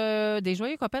côté des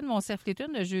Joyeux Copains de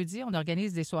Montcerf-Létune, le jeudi, on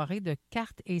organise des soirées de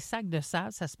cartes et sacs de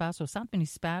sable. Ça se passe au centre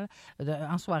municipal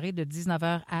en soirée de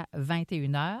 19h à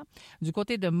 21h. Du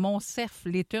côté de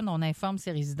Montcerf-Létune, on informe ses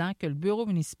résidents que le bureau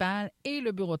municipal et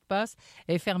le bureau de poste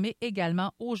est fermé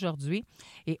également aujourd'hui.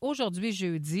 Et aujourd'hui,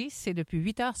 jeudi, c'est depuis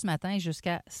 8h ce matin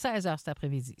jusqu'à 16h cet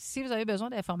après-midi. Si vous avez besoin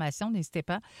d'informations, n'hésitez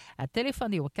pas à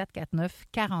téléphoner au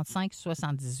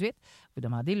 449-4578. Vous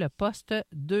demandez le poste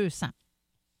 200.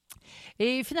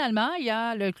 Et finalement, il y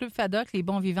a le Club FADOC Les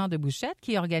Bons Vivants de Bouchette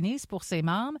qui organise pour ses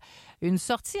membres une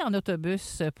sortie en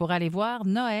autobus pour aller voir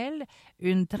Noël,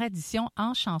 une tradition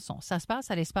en chanson. Ça se passe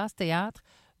à l'espace théâtre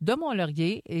de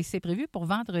Mont-Laurier et c'est prévu pour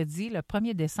vendredi, le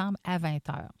 1er décembre à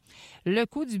 20h. Le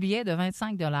coût du billet est de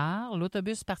 25 $.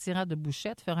 L'autobus partira de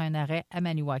Bouchette, fera un arrêt à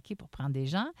Maniwaki pour prendre des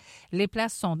gens. Les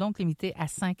places sont donc limitées à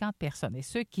 50 personnes. Et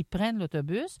ceux qui prennent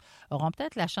l'autobus auront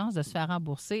peut-être la chance de se faire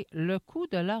rembourser le coût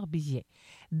de leur billet.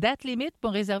 Date limite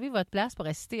pour réserver votre place pour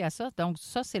assister à ça. Donc,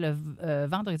 ça, c'est le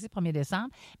vendredi 1er décembre.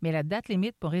 Mais la date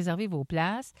limite pour réserver vos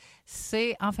places,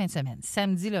 c'est en fin de semaine,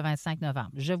 samedi le 25 novembre.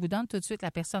 Je vous donne tout de suite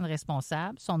la personne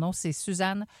responsable. Son nom, c'est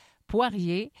Suzanne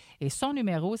Poirier et son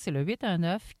numéro, c'est le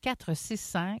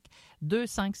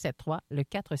 819-465-2573, le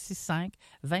 465-2573.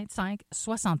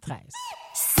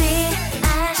 CHGA.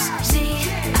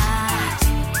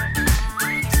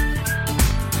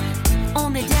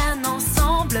 On est bien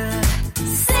ensemble.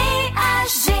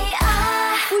 CHGA.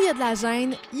 Où il y a de la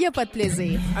gêne, il n'y a pas de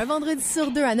plaisir. Un vendredi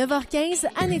sur 2 à 9h15,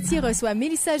 Annetti reçoit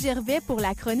Mélissa Gervais pour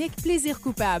la chronique Plaisir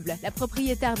coupable. La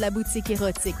propriétaire de la boutique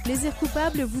érotique Plaisir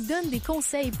coupable vous donne des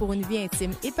conseils pour une vie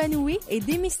intime épanouie et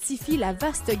démystifie la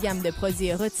vaste gamme de produits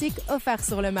érotiques offerts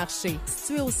sur le marché.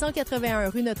 Situé au 181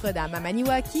 rue Notre-Dame à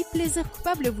Maniwaki, Plaisir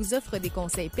coupable vous offre des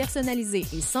conseils personnalisés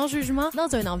et sans jugement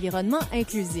dans un environnement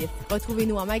inclusif.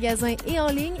 Retrouvez-nous en magasin et en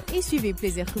ligne et suivez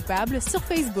Plaisir coupable sur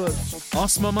Facebook. En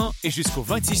ce moment et jusqu'au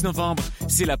 26 novembre,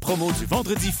 c'est la promo du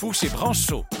Vendredi fou chez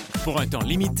Branchaud. Pour un temps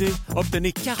limité,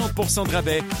 obtenez 40 % de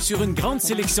rabais sur une grande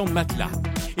sélection de matelas.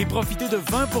 Et profitez de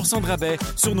 20 % de rabais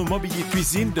sur nos mobiliers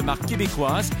cuisine de marque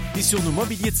québécoise et sur nos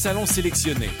mobiliers de salon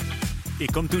sélectionnés. Et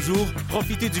comme toujours,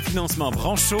 profitez du financement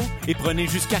Branchaud et prenez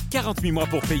jusqu'à 48 mois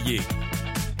pour payer.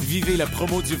 Vivez la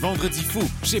promo du Vendredi fou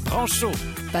chez Branchaud.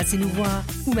 Passez nous voir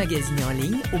ou magasinez en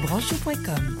ligne au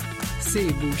branchaud.com.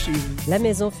 C'est beau chez vous. La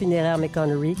Maison funéraire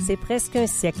McConnery, c'est presque un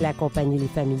siècle à accompagner les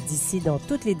familles d'ici dans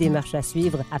toutes les démarches à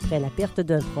suivre après la perte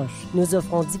d'un proche. Nous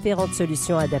offrons différentes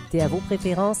solutions adaptées à vos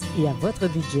préférences et à votre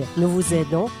budget. Nous vous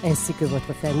aidons, ainsi que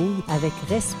votre famille, avec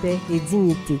respect et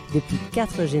dignité depuis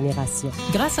 4 générations.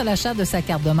 Grâce à l'achat de sa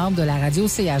carte de membre de la radio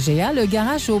CAGA, le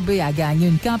Garage OB a gagné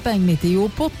une campagne météo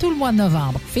pour tout le mois de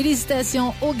novembre.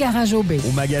 Félicitations au Garage OB.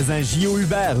 Au magasin J.O.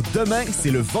 Hubert, demain,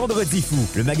 c'est le vendredi fou.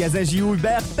 Le magasin J.O.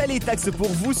 Hubert paie les taxes pour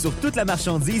vous sur toute la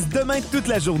marchandise demain toute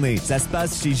la journée. Ça se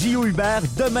passe chez J.O. Hubert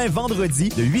demain vendredi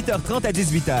de 8h30 à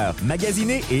 18h.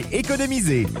 Magasinez et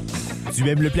économisez. Tu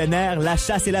aimes le plein air, la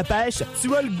chasse et la pêche?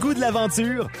 Tu as le goût de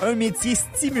l'aventure? Un métier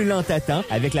stimulant t'attend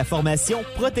avec la formation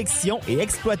Protection et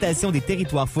exploitation des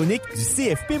territoires fauniques du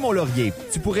CFP Mont-Laurier.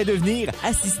 Tu pourrais devenir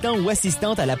assistant ou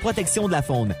assistante à la protection de la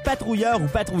faune, patrouilleur ou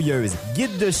patrouilleuse,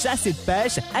 guide de chasse et de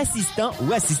pêche, assistant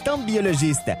ou assistante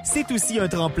biologiste. C'est aussi un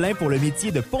tremplin pour le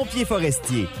métier de pompier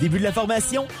forestier. Début de la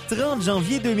formation, 30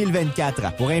 janvier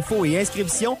 2024. Pour infos et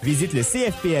inscriptions, visite le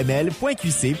cfpml.qc.ca.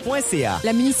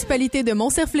 La municipalité de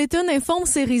Montcerf-Létun informe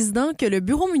ses résidents que le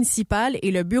bureau municipal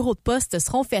et le bureau de poste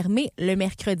seront fermés le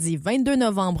mercredi 22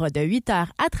 novembre de 8h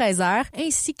à 13h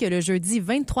ainsi que le jeudi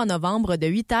 23 novembre de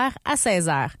 8h à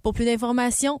 16h. Pour plus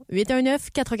d'informations,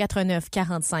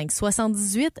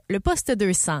 819-449-4578, le poste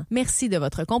 200. Merci de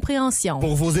votre compréhension.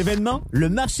 Pour vos événements, le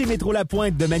marché Métro La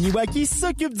Pointe de Maniwaki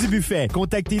s'occupe du buffet.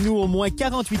 Contactez-nous au moins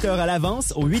 48 heures à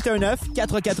l'avance au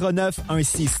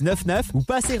 819-449-1699 ou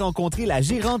passez rencontrer la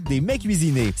gérante des mets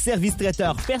cuisinés. Service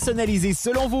traiteur personnalisé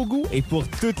selon vos goûts et pour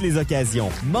toutes les occasions.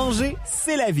 Manger,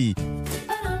 c'est la vie.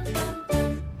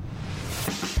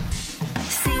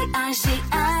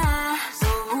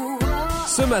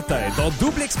 Ce matin, dans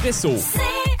Double Expresso.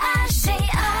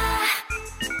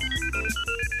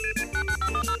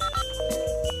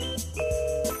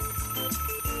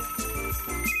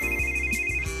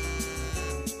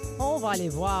 On va aller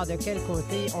voir de quel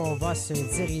côté on va se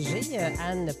diriger.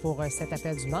 Anne, pour cet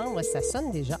appel du membre, ça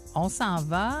sonne déjà. On s'en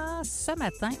va ce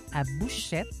matin à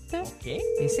Bouchette. OK.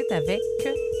 Et c'est avec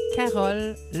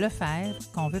Carole Lefebvre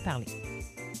qu'on veut parler.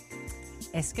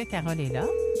 Est-ce que Carole est là?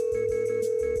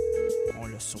 On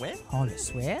le souhaite. On le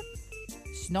souhaite.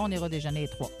 Sinon, on ira déjeuner les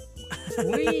 3.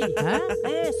 Oui. Hein?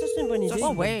 Ça, c'est une bonne idée.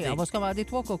 Oh, oui, on va se commander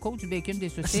 3 cocos, du bacon, des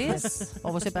saucisses.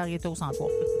 On va séparer tout en 3. Du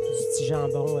petit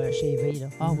jambon chez V, là.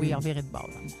 Ah oui, en virée de base.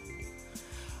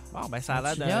 Bon, ben ça a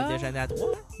l'air d'un déjeuner à 3.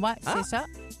 Oui, c'est ça.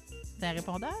 C'est un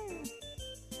répondeur?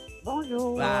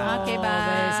 Bonjour. OK, bye.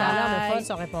 Ça a l'air de fun,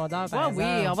 son répondeur. Oui,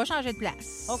 on va changer de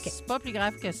place. OK. C'est pas plus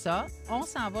grave que ça. On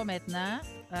s'en va maintenant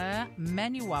à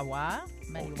Maniwawa.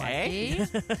 Maniwaki.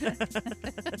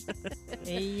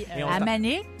 Et à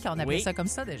Manic, on appelle ça comme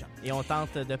ça déjà. Et on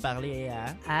tente de parler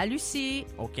à Lucie.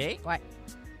 OK. Ouais.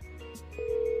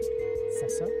 Ça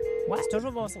sonne? Ouais. C'est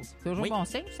toujours bon signe. Toujours bon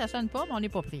signe. Ça sonne pas, mais on n'est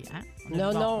pas pris. Hein?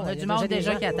 Non. On a du monde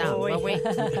déjà qui attend. Oui.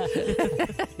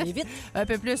 Et vite. Un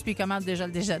peu plus, puis il commande déjà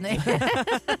le déjeuner.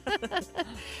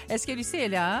 Est-ce que Lucie est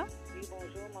là? Oui,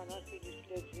 bonjour. Mon nom, c'est Lucie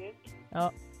Leduc.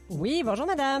 Ah. Oui, bonjour,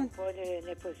 madame. Pas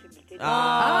la possibilité de... c'est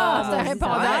un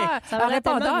répondeur. Ça un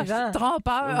répondeur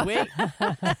trompeur. Oui.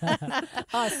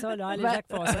 Ça, là, les gens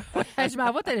qui font ça. Je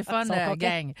m'en vais au téléphone,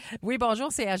 gang. Oui,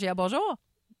 bonjour, c'est AGA. Bonjour.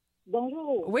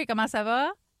 Bonjour. Oui, comment ça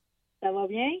va? Ça va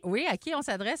bien? Oui, à qui on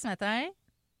s'adresse ce matin?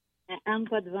 À Anne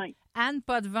Potvin. Anne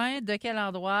Potvin, de quel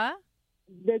endroit?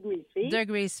 De Gracefield. De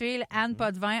Gracefield. Anne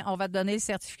Potvin, on va te donner le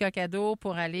certificat cadeau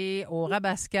pour aller au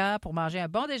Rabasca pour manger un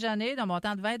bon déjeuner d'un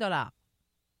montant de 20 $.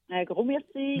 Un gros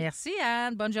merci. Merci,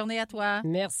 Anne. Bonne journée à toi.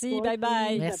 Merci.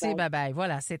 Bye-bye. Merci, bye-bye.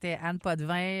 Voilà, c'était Anne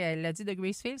Potvin. Elle l'a dit de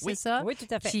Gracefield, c'est ça? Oui,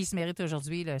 tout à fait. Qui se mérite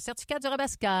aujourd'hui le certificat du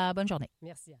Rabasca. Bonne journée.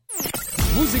 Merci, Anne.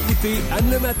 Vous écoutez Anne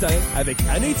le matin avec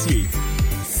Anne Etier.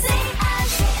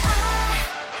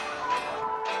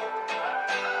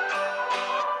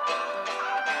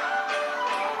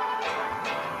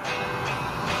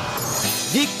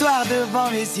 Victoire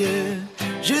devant mes yeux,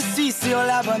 je suis sur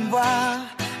la bonne voie.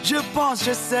 Je pense,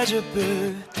 je sais, je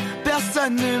peux,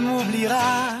 personne ne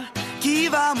m'oubliera. Qui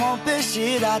va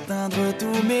m'empêcher d'atteindre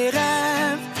tous mes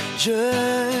rêves?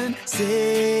 Je ne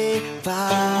sais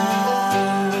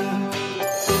pas.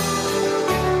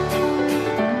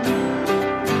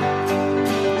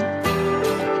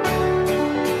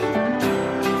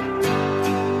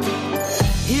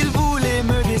 Ils voulaient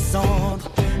me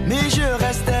descendre, mais je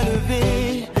restais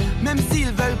levé. Même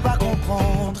s'ils veulent pas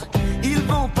comprendre, ils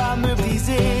vont pas me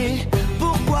briser.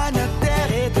 Pourquoi notre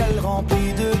terre est-elle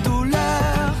remplie de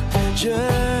douleur? Je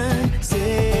ne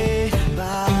sais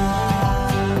pas.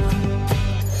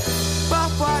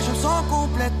 Parfois je me sens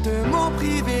complètement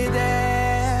privé d'air.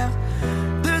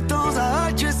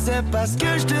 sais pas ce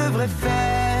que je devrais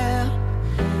faire.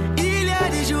 Il y a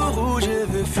des jours où je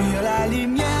veux fuir la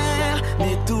lumière,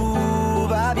 mais tout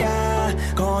va bien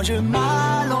quand je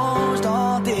m'allonge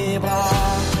dans tes bras.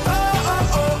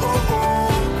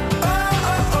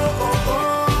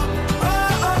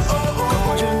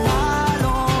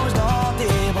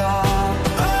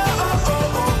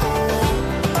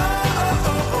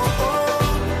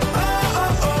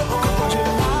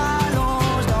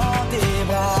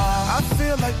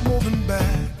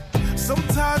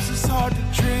 Sometimes it's hard to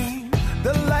dream.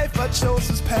 The life I chose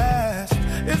is past.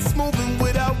 It's moving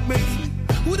without me.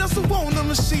 Who doesn't want a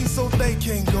machine so they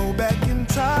can go back in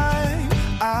time?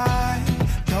 I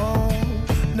don't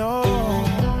know.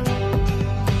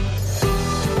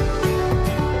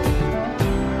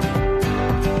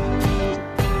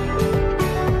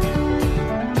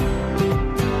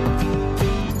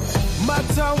 My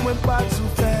time went by too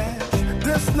fast.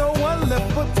 There's no one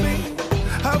left but me.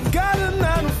 I've got a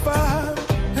 9 to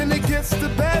 5, and it gets the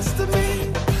best of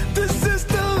me. This is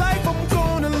the life I'm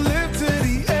gonna live to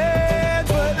the end,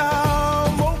 but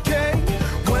I'm okay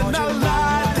when I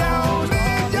lie down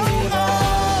in your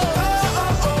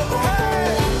arms.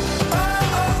 Hey.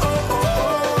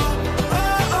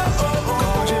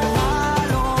 Quand je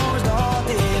m'allonge dans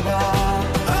tes bras.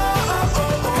 Hey.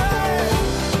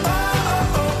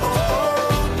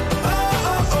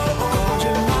 Quand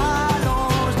je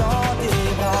m'allonge dans tes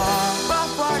bras.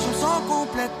 Parfois je me sens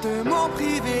complètement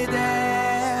privé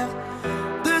d'air.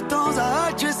 De temps à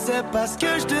autre je sais pas ce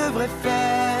que je devrais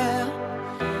faire.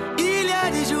 Il y a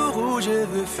des jours où je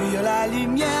veux fuir la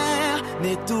lumière,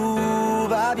 mais tout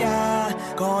va bien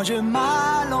quand je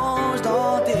m'allonge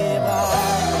dans tes bras.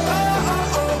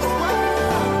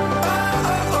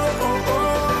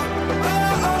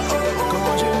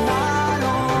 Quand je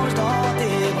m'allonge dans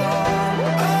tes bras.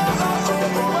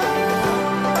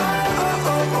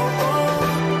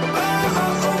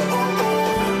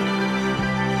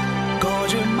 Quand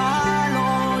je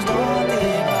m'allonge dans tes bras.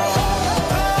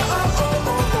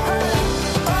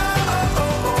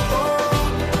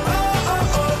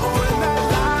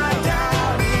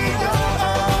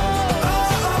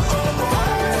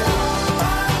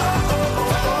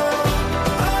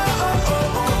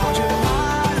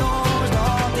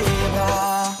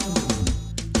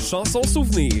 Chanson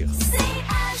souvenir.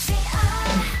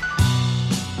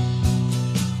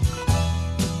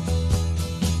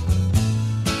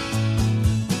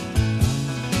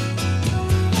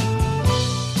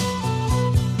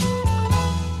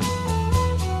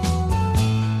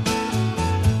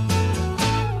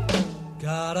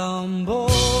 Got on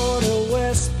board a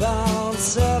westbound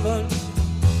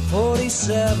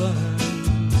 747.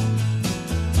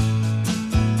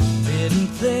 Didn't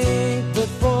think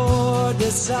before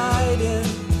deciding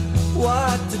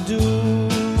what to do.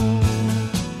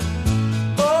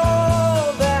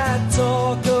 All that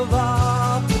talk of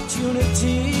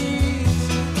opportunities,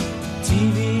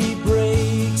 TV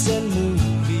breaks and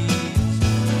movies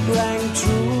rang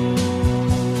true.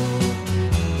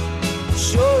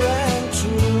 Sure and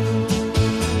true.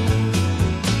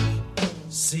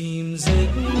 Seems it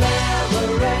never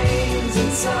rains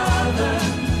in Southern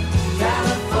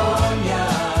California.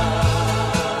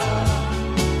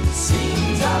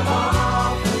 Seems I've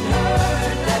often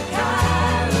heard that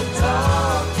kind of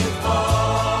talk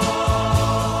before.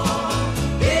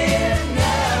 It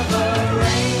never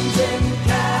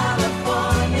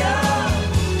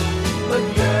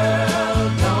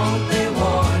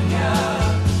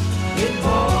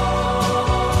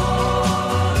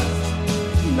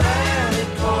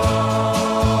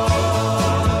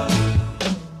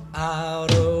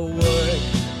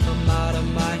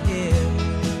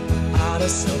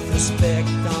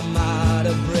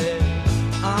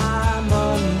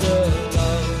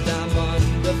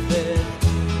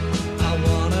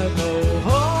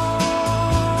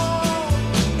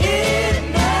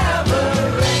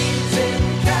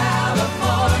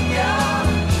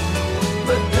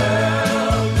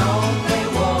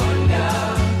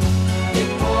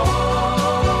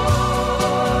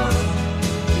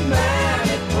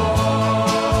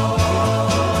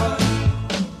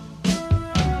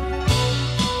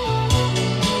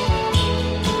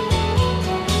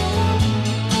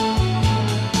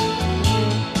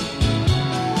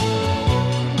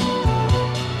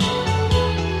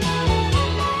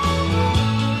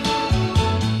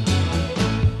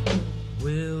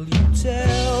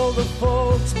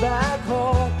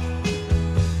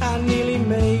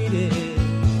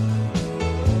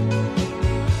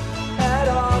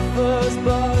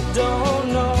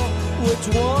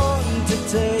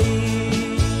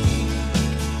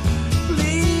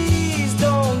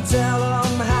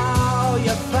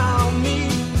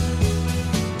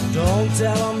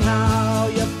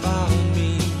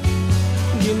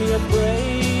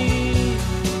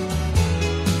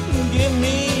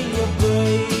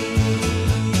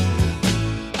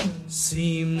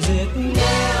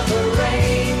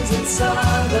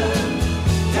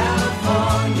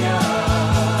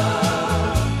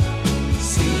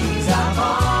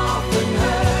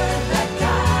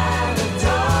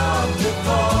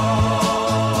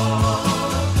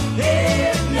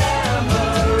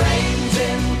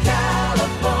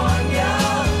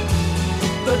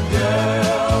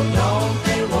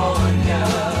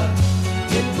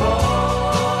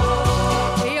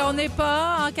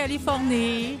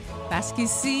Californie, parce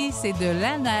qu'ici, c'est de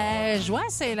la neige. Ouais,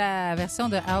 c'est la version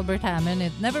de Albert Hammond.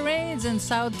 It never rains in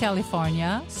Southern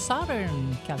California.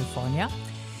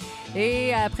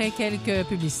 Et après quelques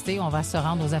publicités, on va se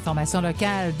rendre aux informations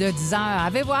locales de 10 heures.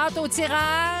 Avez-vous hâte au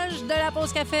tirage de la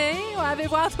pause café ou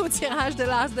avez-vous hâte au tirage de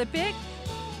l'as de pique?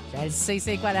 Je le sais,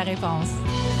 c'est quoi la réponse?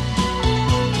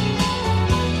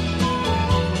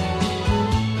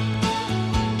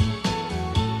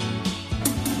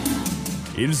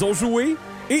 Ils ont joué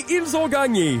et ils ont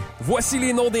gagné. Voici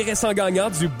les noms des récents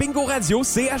gagnants du Bingo Radio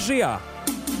CHGA.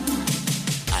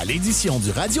 À l'édition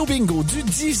du Radio Bingo du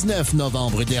 19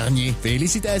 novembre dernier,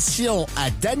 félicitations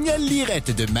à Daniel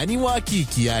Lirette de Maniwaki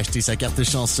qui a acheté sa carte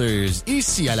chanceuse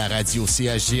ici à la radio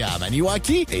CHGA à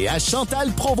Maniwaki et à Chantal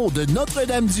Provost de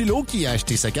Notre-Dame-du-Lot qui a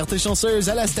acheté sa carte chanceuse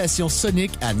à la station Sonic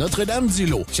à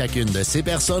Notre-Dame-du-Lot. Chacune de ces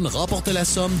personnes remporte la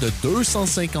somme de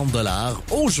 250 $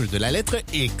 au jeu de la lettre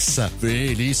X.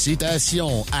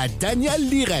 Félicitations à Daniel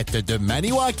Lirette de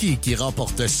Maniwaki qui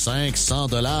remporte 500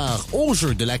 $ au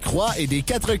jeu de la croix et des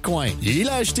 4 coins. Il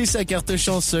a acheté sa carte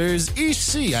chanceuse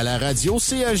ici à la radio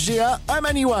CHGA à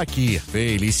Maniwaki.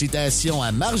 Félicitations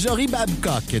à Marjorie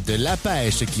Babcock de La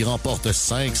Pêche qui remporte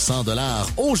 500 $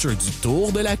 au jeu du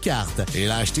tour de la carte.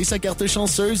 Il a acheté sa carte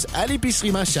chanceuse à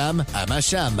l'épicerie Macham à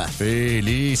Macham.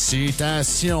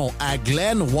 Félicitations à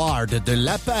Glenn Ward de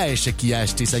La Pêche qui a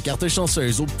acheté sa carte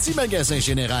chanceuse au petit magasin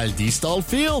général d'East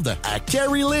Hallfield. À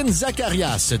Carrie Lynn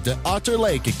Zacharias de Otter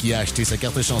Lake qui a acheté sa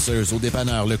carte chanceuse au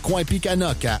dépanneur Le Coin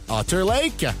Picanoc à Otter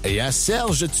Lake. Et à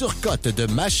Serge Turcotte de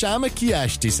Macham qui a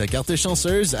acheté sa carte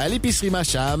chanceuse à l'épicerie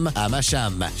Macham à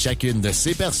Macham. Chacune de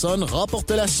ces personnes remporte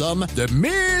la somme de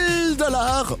 1000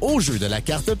 $ au jeu de la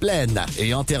carte pleine.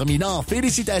 Et en terminant,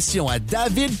 félicitations à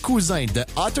David Cousin de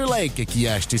Otter Lake qui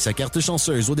a acheté sa carte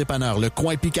chanceuse au dépanneur Le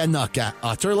Coin Picanoc à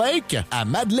Otter Lake. À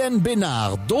Madeleine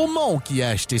Bénard d'Aumont qui a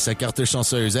acheté sa carte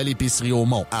chanceuse à l'épicerie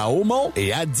Aumont à Aumont.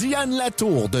 Et à Diane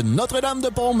Latour de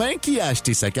Notre-Dame-de-Pontmain qui a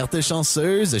acheté sa carte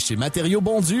chanceuse chez Matériaux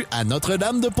Bondus à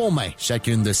Notre-Dame-de-Pontmain.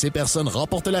 Chacune de ces personnes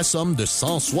remporte la somme de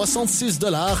 166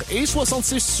 $ et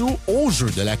 66 sous au jeu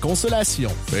de la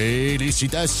consolation.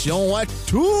 Félicitations à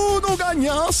tous nos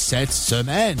gagnants cette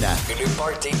semaine. Le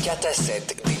Party 4 à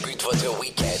 7 débute votre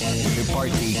week-end. Le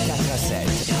Party 4 à 7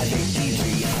 avec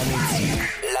DJ Amétier.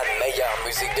 La meilleure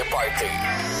musique de party.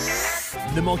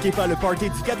 Ne manquez pas le Party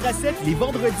du 4 à 7 les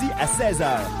vendredis à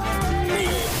 16h. Le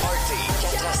Party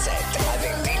 4 à 7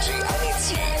 avec DJ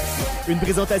Amétier. Une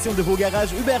présentation de vos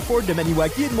garages Hubert Ford de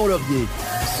Maniwaki et de Mont-Laurier.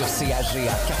 Sur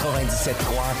CHGA 97.3,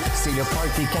 c'est le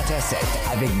Party 4 à 7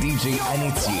 avec DJ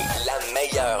Amétier. La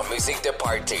meilleure musique de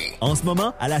party. En ce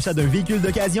moment, à l'achat d'un véhicule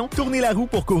d'occasion, tournez la roue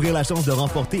pour couvrir la chance de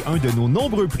remporter un de nos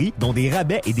nombreux prix, dont des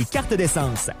rabais et des cartes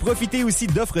d'essence. Profitez aussi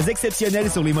d'offres exceptionnelles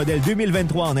sur les modèles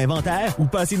 2023 en inventaire ou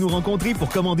passez nous rencontrer pour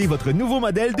commander votre nouveau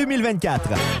modèle 2024.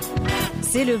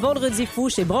 C'est le Vendredi fou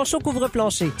chez Branchot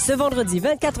Couvre-Plancher. Ce vendredi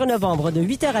 24 novembre de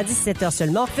 8h à 17h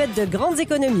seulement, faites de grandes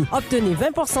économies. Obtenez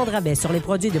 20 % de rabais sur les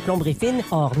produits de plomberie fine,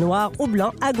 or, noir ou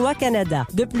blanc, Agua Canada.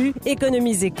 De plus,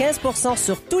 économisez 15 %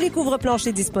 sur tous les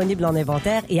couvre-planchers disponibles en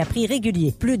inventaire et à prix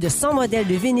régulier. Plus de 100 modèles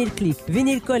de vinyle clic,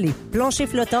 vinyle collé, plancher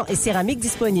flottant et céramique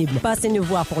disponibles. Passez nous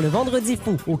voir pour le Vendredi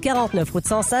fou au 49 route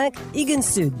 105, Higgins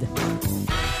Sud.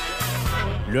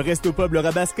 Le Resto Pub Le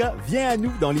Rabasca vient à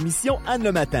nous dans l'émission Anne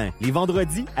le matin. Les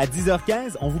vendredis, à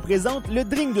 10h15, on vous présente le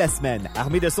drink de la semaine.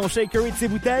 Armé de son shaker et de ses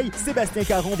bouteilles, Sébastien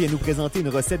Caron vient nous présenter une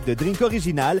recette de drink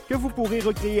originale que vous pourrez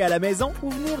recréer à la maison ou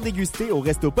venir déguster au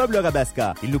Resto Pub Le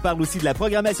Rabasca. Il nous parle aussi de la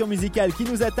programmation musicale qui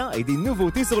nous attend et des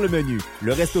nouveautés sur le menu.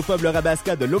 Le Resto Pub Le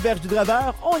Rabasca de l'Auberge du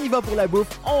Draveur, on y va pour la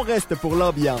bouffe, on reste pour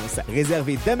l'ambiance.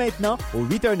 Réservé dès maintenant au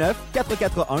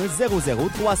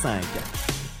 819-441-0035.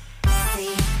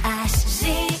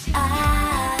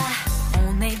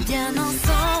 On est bien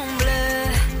ensemble.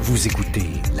 Vous écoutez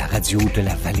la radio de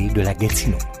la vallée de la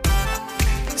Gatineau.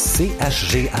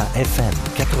 CHGA FM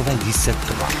 97.3.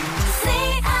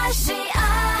 CHGA.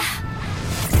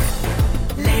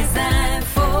 Les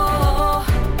infos.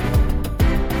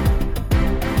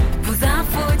 Vos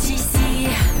infos d'ici.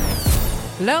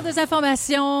 L'heure des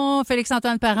informations.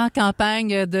 Félix-Antoine Parent,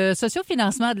 campagne de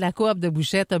sociofinancement de la coop de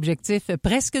Bouchette. Objectif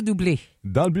presque doublé.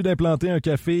 Dans le but d'implanter un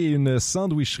café et une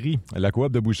sandwicherie, la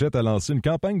coop de Bouchette a lancé une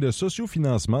campagne de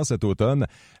sociofinancement cet automne.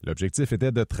 L'objectif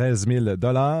était de 13 000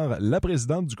 $. La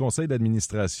présidente du conseil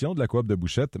d'administration de la coop de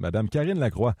Bouchette, Mme Karine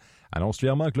Lacroix, annonce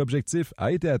fièrement que l'objectif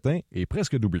a été atteint et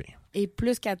presque doublé. Et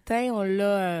plus qu'atteint, on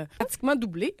l'a pratiquement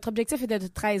doublé. Notre objectif était de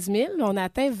 13 000. On a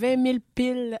atteint 20 000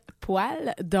 pile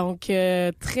poil. Donc,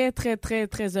 très, très, très,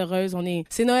 très heureuse.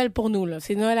 C'est Noël pour nous, là.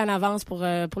 C'est Noël en avance pour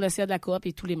le CA de la coop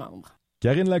et tous les membres.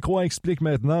 Karine Lacroix explique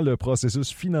maintenant le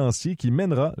processus financier qui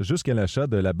mènera jusqu'à l'achat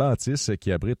de la bâtisse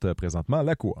qui abrite présentement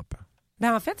la coop.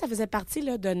 En fait, ça faisait partie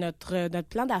là, de notre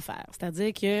plan d'affaires.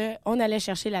 C'est-à-dire qu'on allait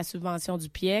chercher la subvention du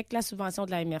PIEC, la subvention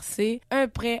de la MRC, un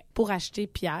prêt pour acheter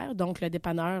Pierre, donc le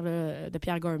dépanneur là, de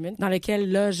Pierre Gorman, dans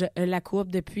lequel loge la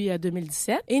coop depuis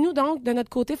 2017. Et nous, donc, de notre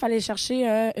côté, il fallait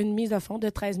chercher une mise de fonds de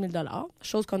 13 000 $,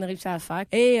 chose qu'on a réussi à faire.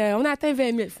 Et on a atteint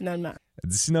 20 000 finalement.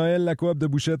 D'ici Noël, la coop de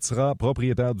Bouchette sera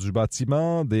propriétaire du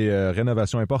bâtiment. Des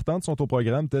rénovations importantes sont au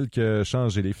programme, telles que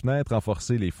changer les fenêtres,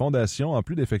 renforcer les fondations, en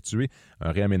plus d'effectuer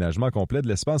un réaménagement complet de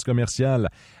l'espace commercial.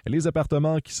 Les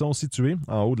appartements qui sont situés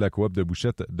en haut de la coop de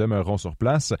Bouchette demeureront sur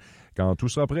place. Quand tout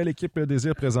sera prêt, l'équipe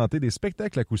désire présenter des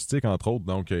spectacles acoustiques, entre autres.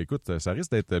 Donc, écoute, ça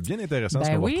risque d'être bien intéressant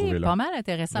ce qu'on va retrouver là. Pas mal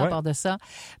intéressant à part de ça.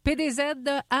 PDZ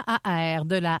AAR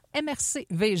de la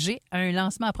MRC-VG, un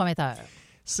lancement prometteur.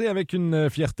 C'est avec une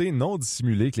fierté non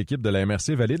dissimulée que l'équipe de la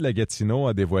MRC Vallée de la Gatineau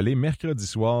a dévoilé mercredi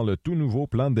soir le tout nouveau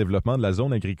plan de développement de la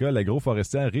zone agricole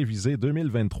agroforestière révisée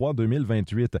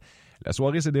 2023-2028. La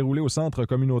soirée s'est déroulée au centre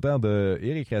communautaire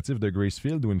et récréatif de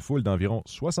Gracefield où une foule d'environ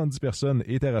 70 personnes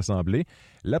était rassemblée.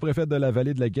 La préfète de la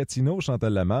Vallée de la Gatineau,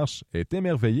 Chantal Lamarche, est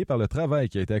émerveillée par le travail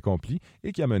qui a été accompli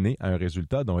et qui a mené à un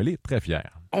résultat dont elle est très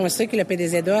fière. On sait que le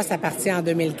PDZA, ça partit en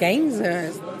 2015,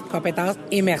 compétence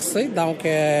MRC. Donc,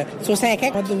 sur 5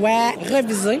 ans, on doit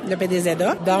reviser le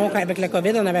PDZA. Donc, avec le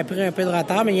COVID, on avait pris un peu de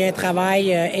retard, mais il y a un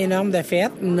travail énorme de fait.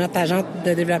 Notre agente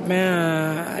de développement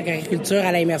en agriculture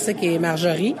à la MRC, qui est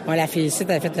Marjorie, on la félicite,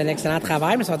 elle a fait un excellent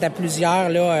travail, mais ils sont à plusieurs,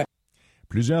 là.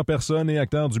 Plusieurs personnes et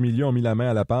acteurs du milieu ont mis la main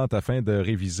à la pâte afin de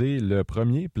réviser le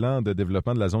premier plan de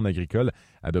développement de la zone agricole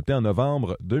adopté en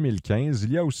novembre 2015.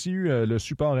 Il y a aussi eu le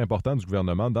support important du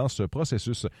gouvernement dans ce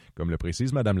processus, comme le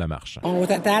précise Mme Lamarche. Au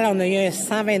total, on a eu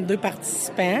 122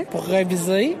 participants pour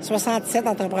réviser, 67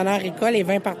 entrepreneurs agricoles et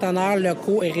 20 partenaires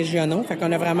locaux et régionaux. Fait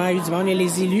qu'on a vraiment eu du monde. Il y a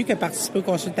les élus qui ont participé aux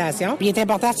consultations. Puis il est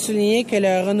important de souligner que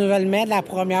le renouvellement de la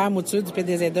première mouture du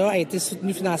PDZA a été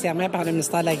soutenu financièrement par le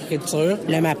ministère de l'Agriculture,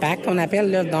 le MAPAC qu'on appelle.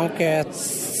 Donc,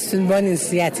 c'est une bonne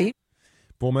initiative.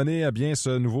 Pour mener à bien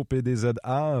ce nouveau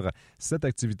PDZ-AR, cette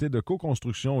activité de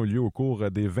co-construction a eu lieu au cours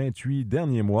des 28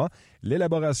 derniers mois.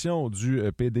 L'élaboration du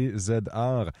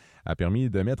PDZ-AR a permis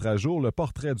de mettre à jour le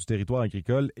portrait du territoire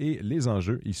agricole et les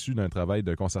enjeux issus d'un travail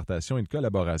de concertation et de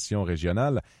collaboration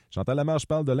régionale. Chantal Lamarche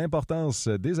parle de l'importance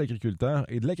des agriculteurs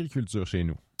et de l'agriculture chez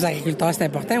nous. Les agriculteurs, c'est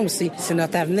important aussi. C'est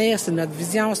notre avenir, c'est notre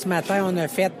vision. Ce matin, on a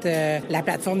fait la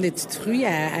plateforme des petits fruits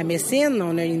à Messine.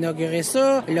 On a inauguré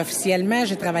ça. Là, officiellement,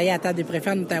 j'ai travaillé à la table des préfets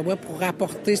en Ottawa pour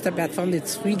rapporter cette plateforme des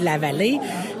petits fruits de la vallée.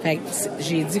 Fait que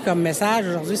j'ai dit comme message,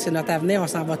 aujourd'hui, c'est notre avenir, on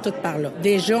s'en va tout par là.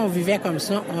 Déjà, on vivait comme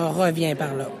ça, on revient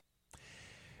par là.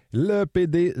 Le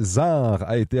PDZAR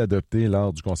a été adopté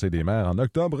lors du Conseil des maires en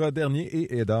octobre dernier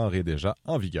et est d'ores et déjà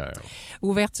en vigueur.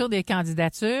 Ouverture des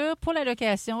candidatures pour la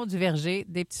location du verger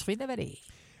des petits fruits de la vallée.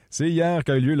 C'est hier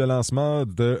qu'a eu lieu le lancement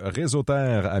de Réseau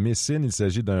Terre à Messine. Il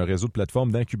s'agit d'un réseau de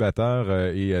plateformes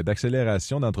d'incubateurs et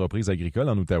d'accélération d'entreprises agricoles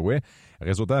en Outaouais.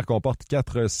 Réseau Terre comporte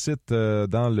 4 sites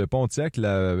dans le Pontiac,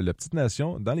 la Petite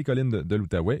Nation, dans les collines de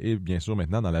l'Outaouais et bien sûr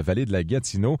maintenant dans la vallée de la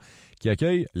Gatineau qui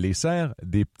accueille les serres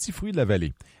des petits fruits de la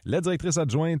vallée. La directrice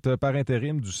adjointe par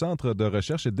intérim du Centre de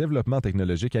recherche et développement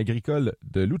technologique agricole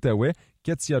de l'Outaouais,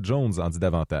 Katia Jones, en dit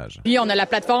davantage. Puis, on a la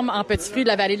plateforme en petits fruits de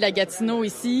la vallée de la Gatineau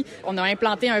ici. On a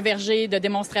implanté un verger de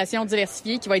démonstration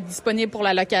diversifié qui va être disponible pour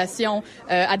la location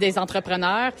à des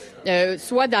entrepreneurs,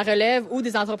 soit de la relève ou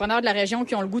des entrepreneurs de la région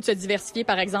qui ont le goût de se diversifier,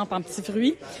 par exemple, en petits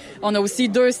fruits. On a aussi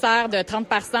 2 serres de 30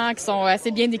 par 100 qui sont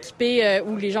assez bien équipées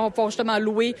où les gens vont pouvoir justement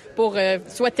louer pour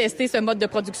soit tester ce mode de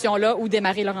production-là ou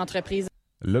démarrer leur entreprise.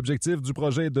 L'objectif du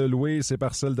projet est de louer ces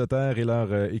parcelles de terre et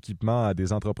leur équipement à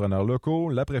des entrepreneurs locaux.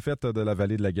 La préfète de la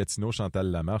vallée de la Gatineau, Chantal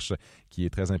Lamarche, qui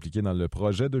est très impliquée dans le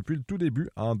projet depuis le tout début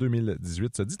en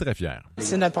 2018, se dit très fière.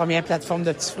 C'est notre première plateforme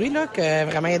de petits fruits, là, que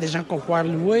vraiment il y a des gens qui vont pouvoir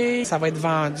louer, ça va être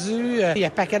vendu. Il y a un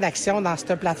paquet d'actions dans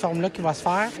cette plateforme-là qui va se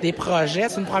faire, des projets.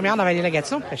 C'est une première dans la vallée de la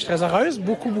Gatineau. Je suis très heureuse.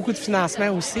 Beaucoup de financement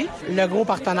aussi. Le gros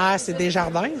partenaire, c'est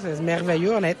Desjardins. C'est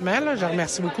merveilleux, honnêtement. Là. Je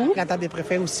remercie beaucoup. La table des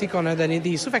préfets aussi qu'on a donné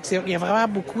des sous. Fait que il y a vraiment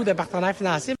beaucoup de partenaires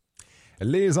financiers.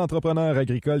 Les entrepreneurs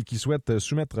agricoles qui souhaitent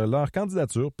soumettre leur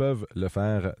candidature peuvent le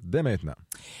faire dès maintenant.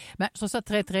 Bien, je trouve ça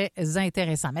très, très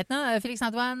intéressant. Maintenant,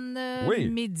 Félix-Antoine,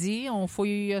 midi, on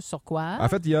fouille sur quoi? En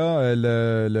fait, il y a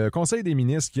le Conseil des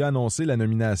ministres qui a annoncé la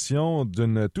nomination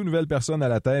d'une toute nouvelle personne à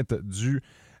la tête du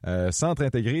Centre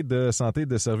intégré de santé et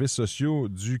de services sociaux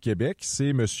du Québec. C'est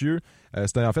M.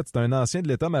 C'est un ancien de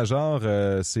l'état-major.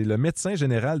 C'est le médecin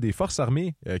général des Forces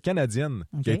armées canadiennes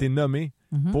qui a été nommé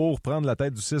pour prendre la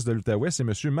tête du 6 de l'Outaouais. C'est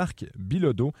M. Marc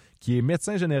Bilodeau, qui est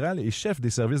médecin général et chef des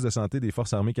services de santé des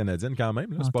Forces armées canadiennes quand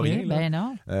même. Là, c'est pas rien. Là. Ben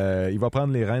non. Il va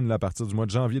prendre les rênes là, à partir du mois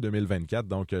de janvier 2024.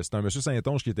 Donc, c'est un M.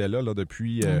 Saint-Onge qui était là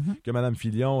depuis que Mme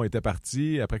Filion était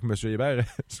partie, après que M. Hébert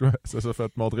ça s'est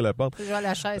fait montrer la porte. Toujours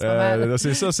la chaise, pas mal. Là,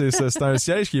 c'est ça, c'est un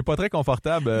siège qui n'est pas très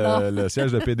confortable, le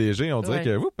siège de PDG. On dirait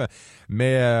que...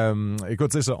 Mais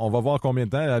écoute, c'est ça, on va voir combien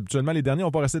de temps. Habituellement, les derniers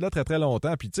n'ont pas resté là très, très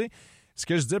longtemps. Puis, tu sais, ce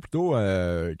que je disais plutôt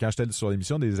quand j'étais sur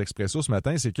l'émission des Expressos ce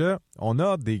matin, c'est que on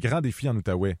a des grands défis en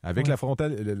Outaouais avec la frontière,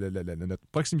 notre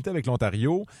proximité avec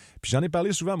l'Ontario. Puis j'en ai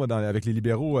parlé souvent, moi, avec les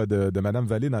libéraux de Mme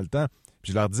Vallée dans le temps.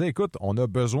 Puis je leur disais, écoute, on a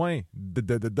besoin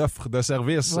d'offres de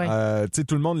services. Tu sais,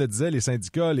 tout le monde le disait, les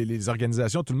syndicats, les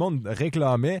organisations, tout le monde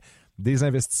réclamait des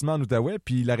investissements en Outaouais.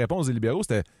 Puis la réponse des libéraux,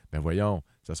 c'était, ben voyons,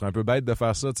 ça serait un peu bête de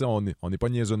faire ça. On n'est pas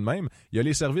niaiseux de même. Il y a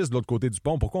les services de l'autre côté du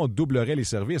pont. Pourquoi on doublerait les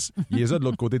services? Il y les a de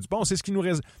l'autre côté du pont. C'est ce qui nous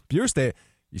reste. Puis eux,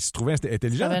 ils se trouvaient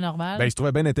intelligents. C'est normal. Ben, ils se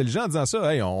trouvaient bien intelligents en disant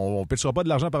ça. Hey, on ne pitchera pas de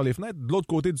l'argent par les fenêtres. De l'autre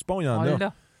côté du pont, il y en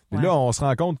a. Puis là, on se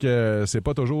rend compte que c'est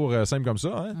pas toujours simple comme ça.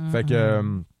 Hein?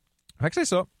 Fait que c'est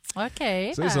ça. OK.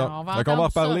 C'est ça. On va en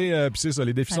reparler. Puis c'est ça,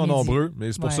 les défis sont nombreux.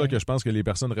 Mais c'est pour ça que je pense que les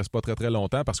personnes ne restent pas très, très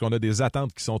longtemps parce qu'on a des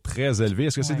attentes qui sont très élevées.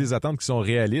 Est-ce que c'est des attentes qui sont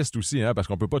réalistes aussi? Hein? Parce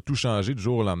qu'on ne peut pas tout changer du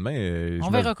jour au lendemain.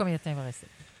 On verra combien de temps il va rester.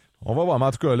 On va voir. Mais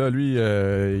en tout cas, là, lui,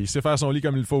 il sait faire son lit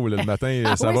comme il faut. Là, le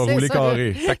matin, ça va rouler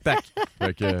carré. Tac, tac.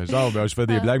 Fait que, je fais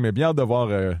des blagues, mais bien hâte de voir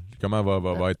comment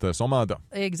va être son mandat.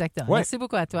 Exactement. Ouais. Merci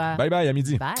beaucoup à toi. Bye bye, à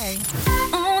midi. Bye.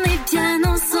 On est bien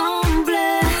ensemble.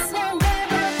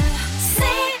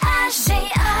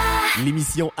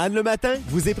 L'émission Anne le matin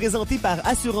vous est présentée par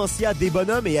Assurantia des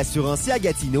Bonhommes et Assurantia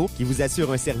Gatineau qui vous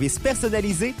assure un service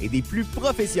personnalisé et des plus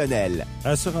professionnels.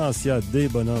 Assurantia des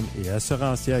Bonhommes et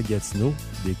Assurantia Gatineau,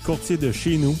 des courtiers de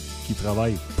chez nous qui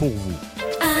travaillent pour vous.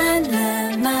 Anne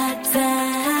le matin.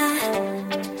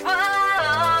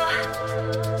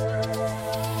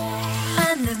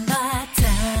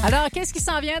 Alors, qu'est-ce qui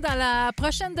s'en vient dans la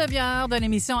prochaine demi-heure de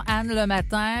l'émission Anne le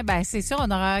matin? Ben, c'est sûr,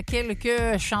 on aura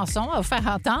quelques chansons à vous faire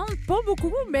entendre. Pas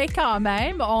beaucoup, mais quand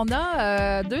même. On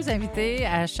a deux invités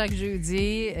à chaque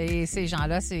jeudi et ces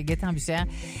gens-là, c'est Gaëtan Bussière,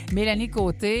 Mélanie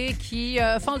Côté, qui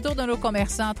font le tour de nos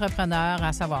commerçants, entrepreneurs,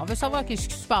 on veut savoir qu'est-ce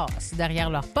qui se passe derrière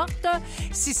leur porte,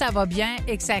 si ça va bien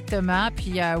exactement.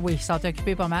 Puis oui, ils sont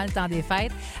occupés pas mal le temps des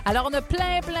fêtes. Alors, on a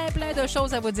plein de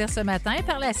choses à vous dire ce matin.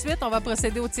 Par la suite, on va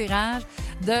procéder au tirage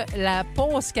de la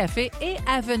pause café et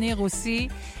à venir aussi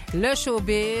le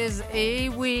showbiz. Et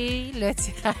oui, le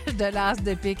tirage de l'as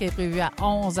de pique est prévu à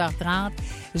 11h30.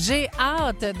 J'ai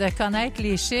hâte de connaître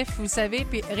les chiffres, vous savez,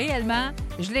 puis réellement,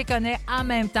 je les connais en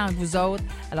même temps que vous autres.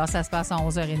 Alors, ça se passe à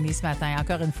 11h30 ce matin.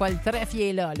 Encore une fois, le trèfle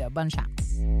est là. Bonne chance.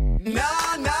 No,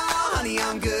 honey,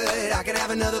 I'm good. I could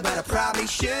have another, but I probably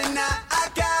should not. I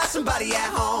got somebody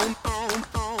at home.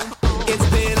 It's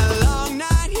been a long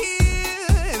night here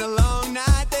and a long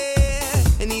night there,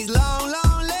 and these long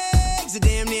legs are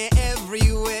damn near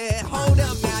everywhere. Hold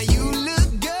up now, you look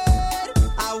good,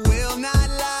 I will not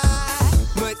lie,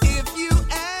 but if you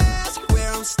ask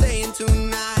where I'm staying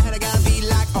tonight, I gotta be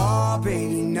like, oh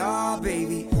baby, no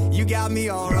baby, you got me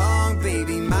all wrong,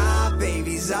 baby, my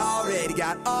baby's already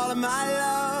got all of my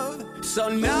love. So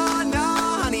no,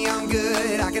 honey, I'm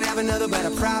good. I can have another, but I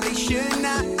probably should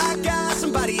not. I got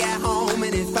somebody at home,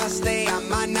 and if I stay, I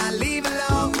might not leave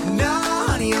alone. No,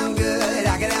 honey, I'm good.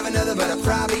 I can have another, but I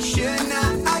probably should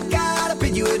not. I gotta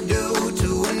bid you adieu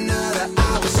to another.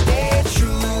 I will stay true.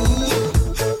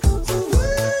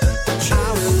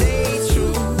 I will stay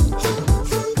true.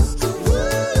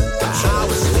 I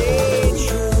will stay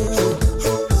true.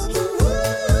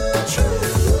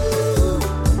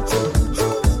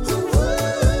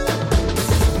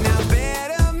 Now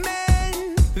better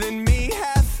men than me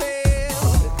have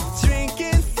failed,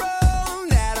 drinking from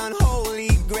that unholy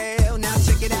grail. Now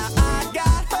check it out, I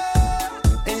got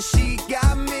her and she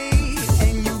got me,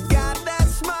 and you got that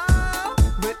smile,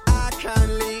 but I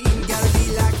can't leave. Gotta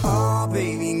be like, oh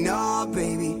baby, no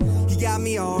baby, you got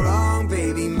me all wrong,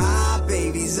 baby. My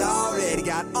baby's already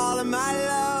got all of my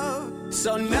love.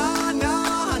 So no,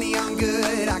 honey, I'm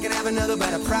good. I can have another,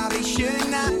 but I probably should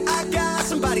not. I got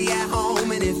somebody at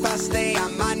home, and if I stay, I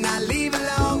might not leave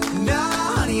alone. No,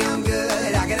 honey, I'm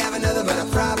good. I can have another, but I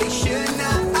probably should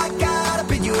not. I gotta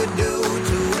bid you adieu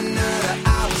to another.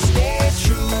 I will stay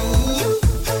true.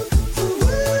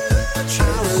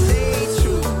 I will stay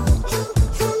true.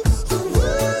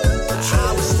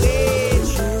 I will stay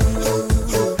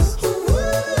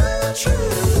true.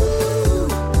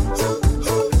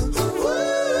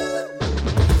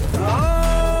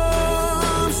 Oh,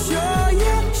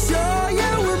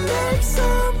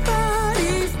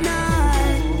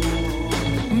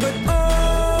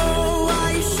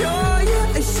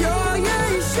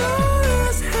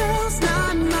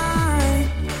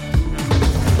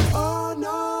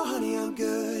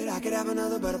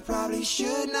 probably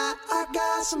should not. I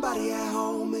got somebody at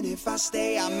home, and if I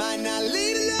stay, I might not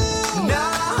leave alone.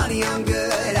 Nah, honey, I'm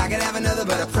good. I could have another,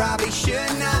 but I probably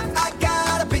should not. I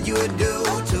gotta bid you adieu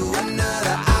to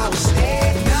another. I will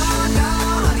stay.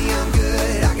 Nah, honey, I'm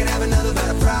good. I could have another, but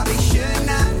I probably should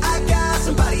not. I got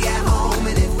somebody at home,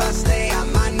 and if I stay, I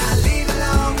might not leave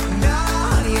alone.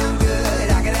 Nah, honey, I'm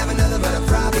good. I could have another, but I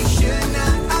probably should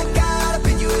not. I gotta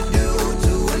bid you adieu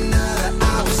to another.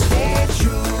 I will stay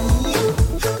true.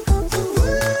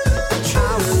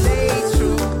 I will stay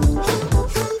true. I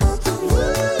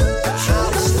will stay true. I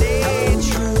will stay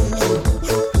true.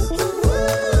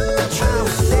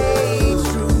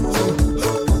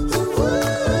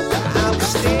 I will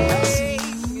stay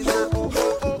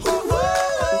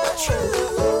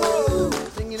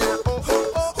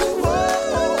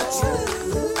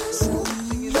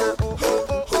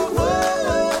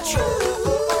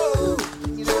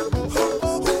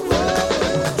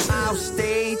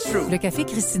Le Café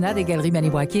Christina des Galeries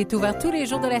Maniwaki est ouvert tous les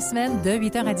jours de la semaine de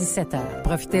 8h à 17h.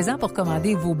 Profitez-en pour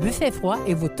commander vos buffets froids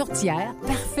et vos tourtières,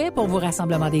 parfaits pour vos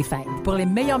rassemblements des fêtes. Pour les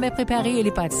meilleurs mets préparés et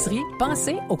les pâtisseries,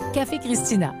 pensez au Café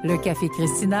Christina. Le Café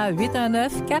Christina,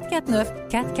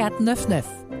 819-449-4499.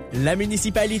 La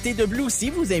municipalité de Blue-Sea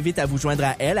vous invite à vous joindre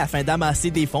à elle afin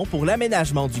d'amasser des fonds pour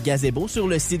l'aménagement du gazebo sur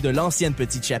le site de l'ancienne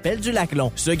Petite Chapelle du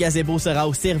Lac-Long. Ce gazebo sera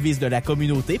au service de la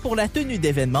communauté pour la tenue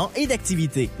d'événements et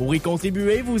d'activités. Pour y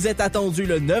contribuer, vous êtes attendu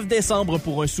le 9 décembre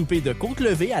pour un souper de côte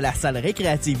levée à la salle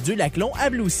récréative du Lac-Long à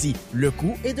Blue-Sea. Le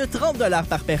coût est de 30 $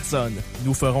 par personne.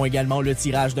 Nous ferons également le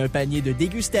tirage d'un panier de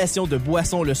dégustation de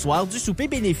boissons le soir du souper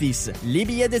bénéfice. Les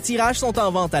billets de tirage sont en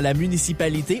vente à la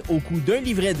municipalité au coût d'un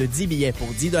livret de 10 billets pour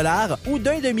 10 $ ou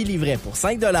d'un demi-livret pour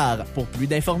 5 $. Pour plus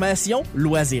d'informations,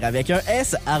 loisirs avec un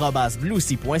S,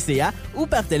 @bluesea.ca ou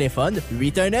par téléphone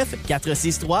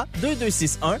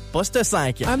 819-463-2261, poste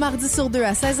 5. Un mardi sur deux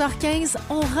à 16h15,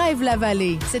 on rêve la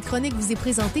vallée. Cette chronique vous est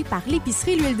présentée par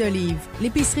l'épicerie L'Huile d'Olive.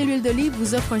 L'épicerie L'Huile d'Olive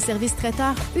vous offre un service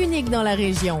traiteur unique dans la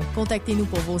région. Contactez-nous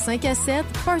pour vos 5 à 7,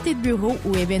 parties de bureau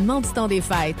ou événements du temps des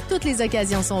fêtes. Toutes les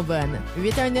occasions sont bonnes.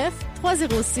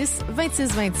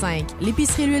 819-306-2625.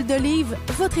 L'épicerie L'Huile d'Olive,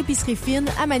 votre épicerie fine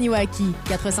à Maniwaki,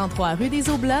 403 rue des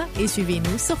Aublats et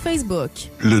suivez-nous sur Facebook.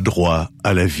 Le droit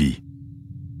à la vie.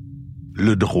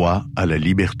 Le droit à la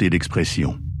liberté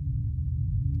d'expression.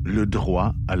 Le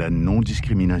droit à la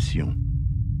non-discrimination.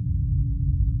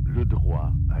 Le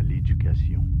droit à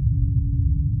l'éducation.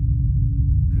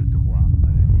 Le droit à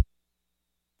la...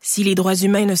 Si les droits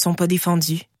humains ne sont pas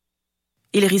défendus,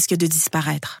 ils risquent de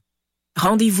disparaître.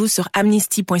 Rendez-vous sur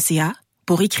amnesty.ca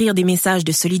pour écrire des messages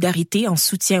de solidarité en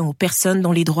soutien aux personnes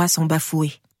dont les droits sont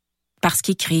bafoués. Parce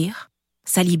qu'écrire,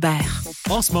 ça libère.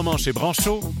 En ce moment, chez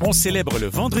Brancho, on célèbre le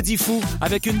Vendredi fou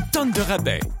avec une tonne de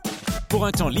rabais. Pour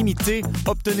un temps limité,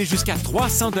 obtenez jusqu'à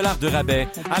 300 $ de rabais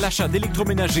à l'achat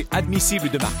d'électroménagers admissibles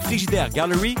de marque Frigidaire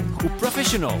Gallery ou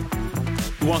Professional.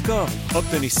 Ou encore,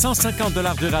 obtenez 150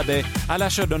 $ de rabais à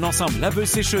l'achat d'un ensemble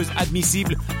laveuse-sécheuse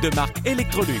admissible de marque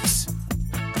Electrolux.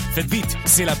 Faites vite,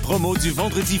 c'est la promo du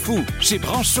Vendredi fou chez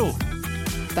Brancho.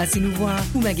 Passez nous voir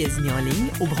ou magasinez en ligne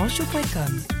au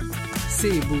brancho.com.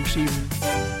 C'est beau chez vous.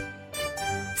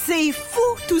 C'est fou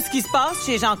tout ce qui se passe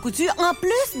chez Jean Coutu, en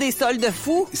plus des soldes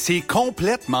fous. C'est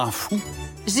complètement fou.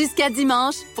 Jusqu'à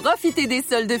dimanche, profitez des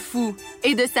soldes fous.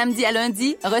 Et de samedi à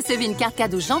lundi, recevez une carte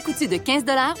cadeau Jean Coutu de 15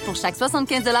 $ pour chaque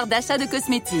 75 $ d'achat de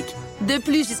cosmétiques. De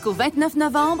plus, jusqu'au 29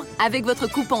 novembre, avec votre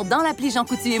coupon dans l'appli Jean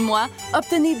Coutu et moi,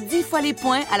 obtenez 10 fois les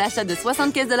points à l'achat de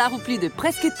 75 $ ou plus de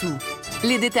presque tout.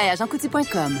 Les détails à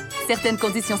jeancoutu.com. Certaines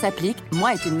conditions s'appliquent.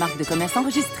 Moi est une marque de commerce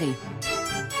enregistrée.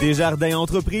 Desjardins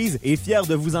Entreprises est fier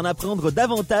de vous en apprendre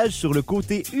davantage sur le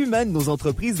côté humain de nos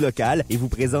entreprises locales et vous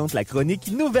présente la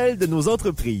chronique Nouvelles de nos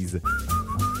entreprises.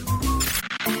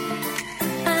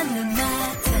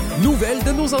 Nouvelles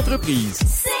de nos entreprises.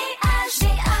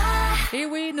 Et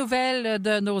oui, nouvelles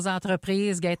de nos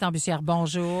entreprises. Gaëtan Bussière,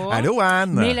 bonjour. Allô,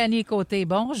 Anne. Mélanie Côté,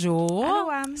 bonjour. Allô,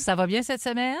 Anne. Ça va bien cette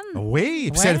semaine? Oui,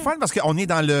 puis c'est le fun parce qu'on est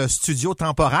dans le studio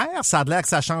temporaire. Ça a l'air que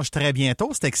ça change très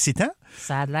bientôt. C'est excitant.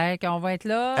 Ça a l'air qu'on va être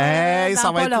là.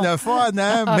 Ça va être le fun,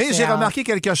 hein? Mais j'ai hâte. remarqué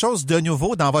quelque chose de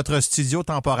nouveau dans votre studio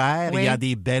temporaire. Oui. Il y a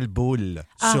des belles boules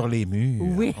sur les murs.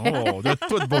 Oui. Oh, de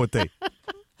toute beauté.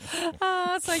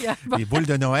 Ah, ça y est. Bon. Les boules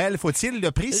de Noël, faut-il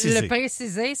le préciser? Le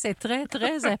préciser, c'est très,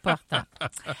 très important.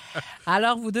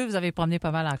 Alors, vous deux, vous avez promené pas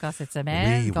mal encore cette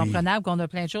semaine. Oui, Comprenable qu'on a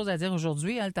plein de choses à dire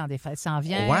aujourd'hui. Hein, le temps des fêtes s'en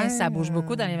vient. Ouais. Ça bouge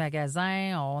beaucoup dans les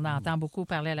magasins. On entend beaucoup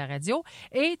parler à la radio.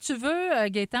 Et tu veux,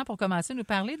 Gaëtan, pour commencer, nous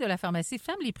parler de la pharmacie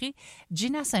Family Prix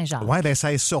Gina Saint-Jean. Oui, bien, ça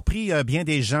a surpris bien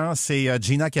des gens. C'est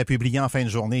Gina qui a publié en fin de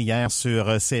journée hier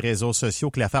sur ses réseaux sociaux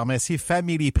que la pharmacie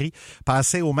Family Prix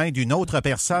passait aux mains d'une autre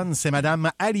personne. C'est Madame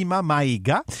Alima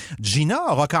Maïga. Gina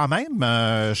aura quand même,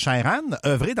 chère Anne,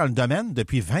 œuvré dans le domaine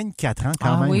depuis 24 ans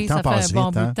quand même. Oui, le temps ça passe fait un bon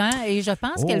vite, bout hein? de temps. Et je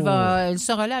pense elle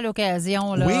sera là à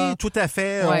l'occasion. Là. Oui, tout à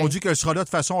fait. Ouais. On dit qu'elle sera là de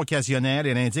façon occasionnelle.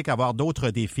 Elle indique avoir d'autres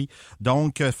défis.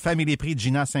 Donc, Famille Prix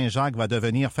Gina Saint-Jacques va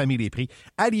devenir Famille Prix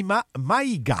Alima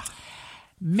Maïga.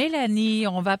 Mélanie,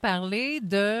 on va parler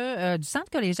du Centre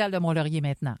collégial de Mont-Laurier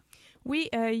maintenant. Oui,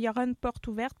 il y aura une porte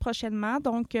ouverte prochainement.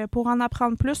 Donc, pour en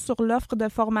apprendre plus sur l'offre de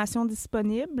formation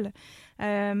disponible,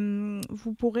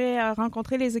 vous pourrez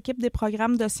rencontrer les équipes des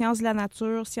programmes de sciences de la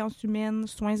nature, sciences humaines,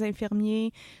 soins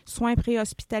infirmiers, soins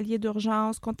préhospitaliers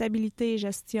d'urgence, comptabilité et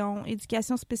gestion,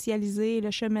 éducation spécialisée et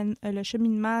le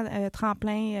cheminement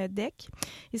tremplin DEC.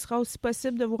 Il sera aussi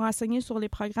possible de vous renseigner sur les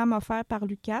programmes offerts par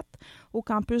l'UQAT au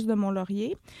campus de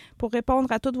Mont-Laurier. Pour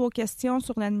répondre à toutes vos questions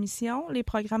sur l'admission, les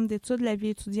programmes d'études, la vie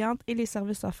étudiante et les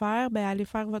services offerts, allez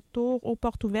faire votre tour aux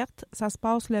portes ouvertes. Ça se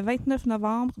passe le 29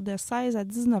 novembre de 16 à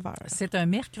 19 h. C'est un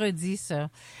mercredi, ça.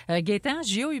 Gaétan,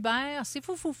 Gio Hubert, c'est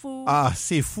fou. Ah,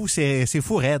 c'est fou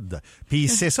raide. Puis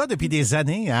c'est ça depuis des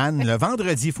années, Anne. Le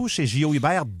vendredi fou chez Gio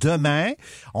Hubert, demain,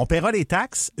 on paiera les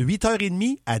taxes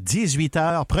 8h30 à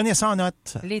 18h. Prenez ça en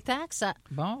note. Les taxes,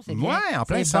 bon, c'est bien. Oui, en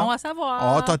plein c'est ça. bon à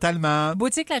savoir. Oh, totalement.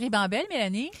 Boutique La Ribambelle,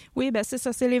 Mélanie? Oui, c'est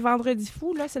ça. C'est les vendredis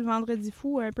fous. Là, c'est le vendredi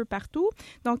fou un peu partout.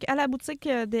 Donc, à la boutique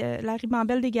de La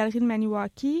Ribambelle des Galeries de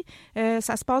Maniwaki,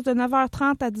 ça se passe de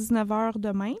 9h30 à 19h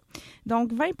demain.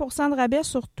 Donc, 20 de rabais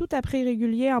sur tout à prix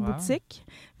régulier en boutique,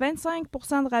 25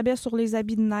 de rabais sur les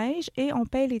habits de neige et on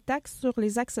paye les taxes sur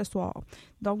les accessoires.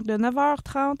 Donc, de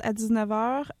 9h30 à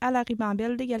 19h à La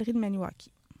Ribambelle des Galeries de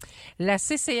Maniwaki. La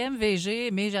CCMVG,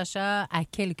 mes achats à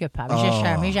quelque part.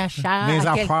 Mes achats mes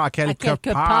affaires à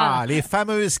quelque part. Les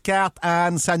fameuses cartes,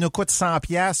 Anne, ça nous coûte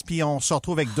 100$, puis on se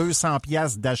retrouve avec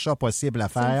 200$ d'achat possible à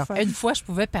faire. Une fois, je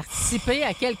pouvais participer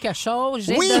à quelque chose.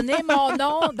 J'ai donné mon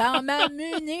nom dans ma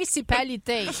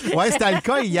municipalité. Oui, c'était le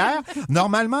cas hier.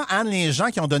 Normalement, Anne, les gens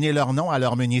qui ont donné leur nom à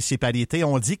leur municipalité,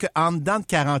 on dit qu'en dedans de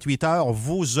 48 heures,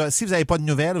 si vous n'avez pas de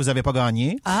nouvelles, vous n'avez pas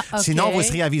gagné. Ah, okay. Sinon, vous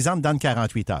serez avisant dedans de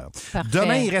 48 heures. Parfait.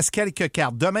 Demain, il reste quelques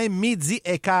cartes. Demain, midi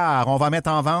et quart, on va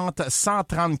mettre en vente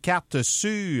 130 cartes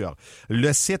sur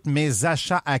le site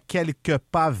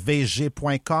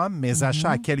mesachats-à-quelques-pas-vg.com,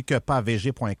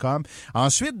 mesachats-à-quelques-pas-vg.com.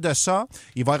 Ensuite de ça,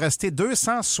 il va rester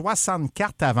 260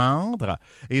 cartes à vendre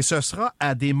et ce sera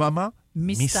à des moments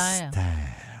mystères.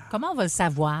 Comment on va le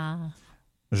savoir?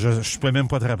 Je ne peux même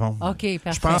pas te répondre. OK,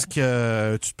 parfait. Je pense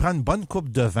que tu te prends une bonne coupe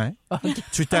de vin,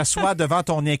 tu t'assois devant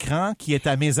ton écran qui est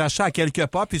à mes achats à quelques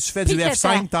pas, puis tu fais du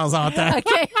F5 de temps en temps. OK.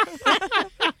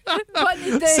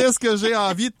 Bonne idée. C'est ce que j'ai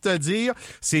envie de te dire.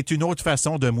 C'est une autre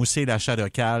façon de mousser l'achat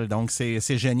local. Donc,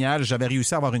 c'est génial. J'avais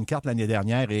réussi à avoir une carte l'année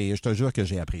dernière et je te jure que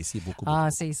j'ai apprécié beaucoup. Ah,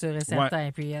 c'est sûr et certain.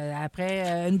 Ouais. Puis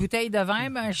après, une bouteille de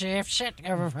vin, j'ai F7.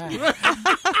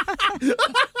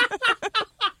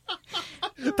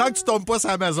 Tant que tu tombes pas sur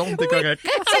Amazon, t'es correct.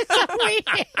 C'est ça, oui.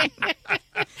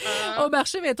 Au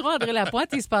marché métro André-Lapointe,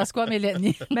 il se passe quoi,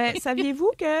 Mélanie?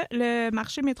 Saviez-vous que le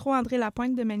marché métro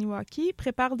André-Lapointe de Maniwaki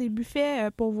prépare des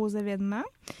buffets pour vos événements?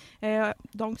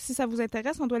 Donc, si ça vous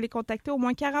intéresse, on doit les contacter au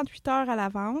moins 48 heures à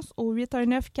l'avance au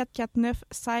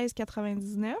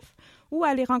 819-449-1699 ou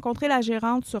aller rencontrer la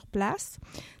gérante sur place.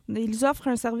 Ils offrent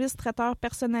un service traiteur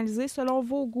personnalisé selon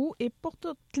vos goûts et pour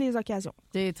toutes les occasions.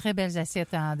 Des très belles assiettes,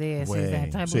 c'est un très beau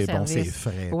c'est service. Bon, c'est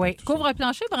frais. Oui.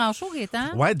 Couvre-plancher, Branchot, Gaétan?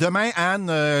 Oui, demain,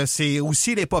 Anne, c'est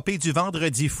aussi l'épopée du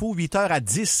vendredi fou, 8h à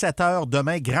 17h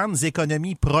demain. Grandes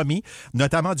économies promis,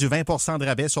 notamment du 20 de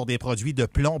rabais sur des produits de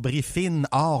plomberie fine,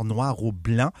 or, noir ou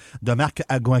blanc, de marque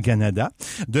Agua Canada.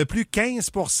 De plus,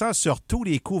 15 sur tous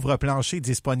les couvre-planchers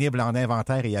disponibles en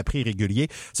inventaire et à prix régulier.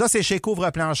 Ça, c'est chez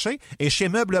Couvre-plancher et chez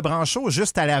Meubles Branchot,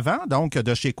 juste à l'avant, donc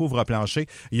de chez Couvre-plancher.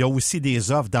 Il y a aussi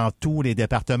des offres dans tous les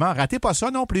départements. Ratez pas ça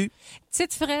non plus.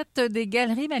 Tite Frette des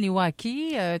Galeries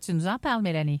Maniwaki, tu nous en parles,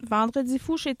 Mélanie? Vendredi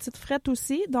fou chez Tite Frette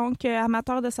aussi. Donc,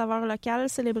 amateurs de saveurs locales,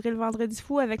 célébrer le Vendredi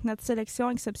fou avec notre sélection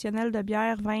exceptionnelle de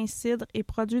bières, vins, cidres et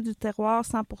produits du terroir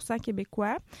 100%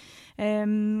 québécois.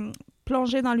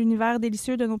 Plongez dans l'univers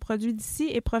délicieux de nos produits d'ici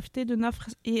et profitez d'une offre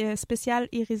spéciale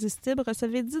irrésistible.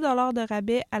 Recevez 10 $ de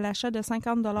rabais à l'achat de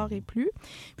 50 $ et plus.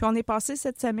 Puis on est passé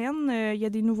cette semaine, il y a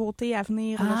des nouveautés à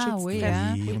venir chez oui,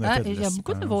 hein? Il y a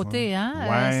beaucoup de nouveautés. Hein?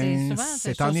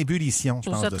 C'est en ébullition,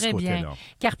 je pense, de ce côté-là.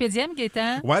 Carpe Diem,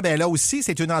 Gaétan? Oui, bien là aussi,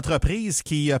 c'est une entreprise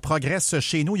qui progresse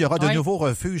chez nous. Il y aura de nouveaux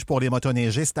refuges pour les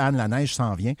motoneigistes. Anne, la neige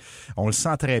s'en vient. On le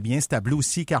sent très bien. C'est à Blue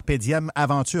Sea, Carpe Diem.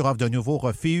 Aventure offre de nouveaux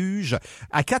refuges.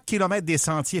 À 4 km fête des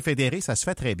sentiers fédérés, ça se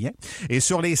fait très bien. Et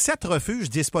sur les 7 refuges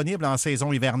disponibles en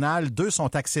saison hivernale, 2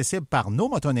 sont accessibles par nos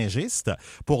motoneigistes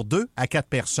pour 2 à 4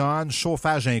 personnes,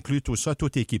 chauffage inclus, tout ça,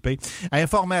 tout équipé.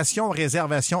 Information,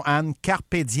 réservation, Anne,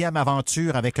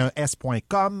 carpediemaventure avec un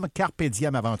S.com,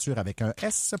 carpediemaventure avec un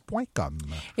S.com.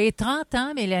 Et 30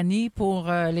 ans, Mélanie,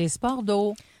 pour les sports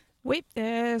d'eau. Oui,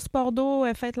 Sport d'eau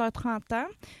fête leurs 30 ans.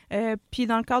 Puis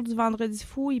dans le cadre du Vendredi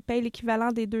fou, ils payent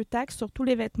l'équivalent des 2 taxes sur tous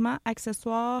les vêtements,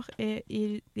 accessoires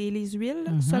et les huiles,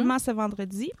 seulement ce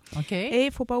vendredi. OK. Et il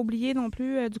ne faut pas oublier non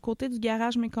plus, du côté du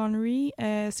garage McConnery,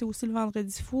 c'est aussi le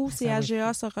Vendredi fou.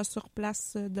 CAGA sera sur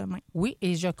place demain. Oui,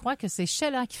 et je crois que c'est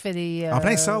Sheila qui fait des... en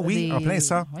plein ça, oui, en plein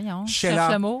ça. Voyons,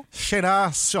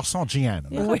 Sheila sur son GM.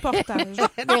 Des reportages.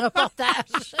 Des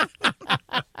reportages.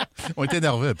 On était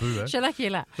nerveux un peu. Hein? Sheila qui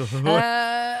est là.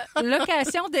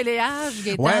 Location d'éléage,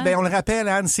 Gaétan. Oui, bien, on le rappelle,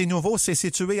 Anne, c'est nouveau. C'est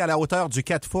situé à la hauteur du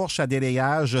 4 Fourches à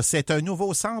Déléage. C'est un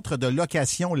nouveau centre de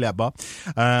location là-bas.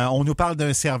 On nous parle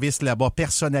d'un service là-bas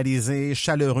personnalisé,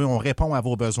 chaleureux. On répond à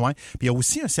vos besoins. Puis il y a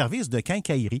aussi un service de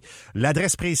quincaillerie.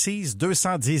 L'adresse précise,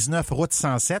 219 route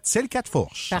 107. C'est le 4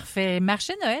 Fourches. Parfait.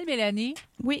 Marché de Noël, Mélanie?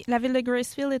 Oui, la ville de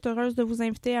Gracefield est heureuse de vous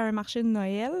inviter à un marché de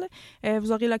Noël.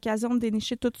 Vous aurez l'occasion de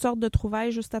dénicher toutes sortes de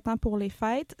trouvailles juste à temps pour les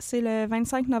fêtes. C'est le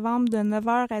 25 novembre de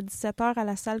 9h à 17h à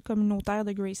la salle communautaire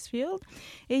de Gracefield.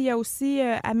 Et il y a aussi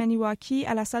à Maniwaki,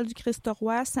 à la salle du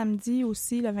Christ-Roi, samedi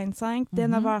aussi, le 25, dès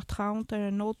 9h30,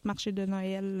 un autre marché de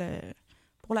Noël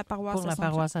pour la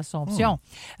paroisse Assomption.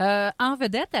 En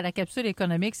vedette à la capsule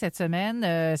économique cette semaine,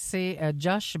 c'est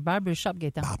Josh Barbershop,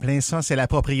 Gaétan. En plein ça, c'est la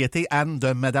propriété, Anne,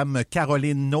 de Mme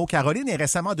Caroline No. Caroline est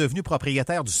récemment devenue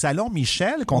propriétaire du Salon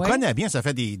Michel, qu'on connaît bien, ça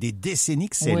fait des décennies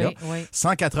que c'est là. Oui.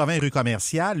 180 rue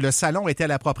Commerciale. Le salon était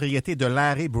la propriété de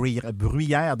Larry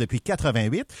Bruyère depuis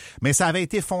 88, mais ça avait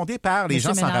été fondé par, les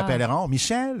gens s'en rappelleront,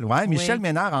 Michel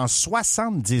Ménard en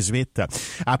 78.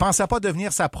 Elle pensait pas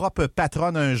devenir sa propre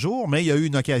patronne un jour, mais il y a eu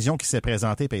une occasion qui s'est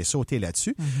présentée et elle a sauté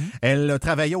là-dessus. Elle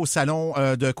travaillait au salon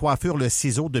de coiffure Le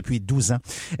Ciseau depuis 12 ans.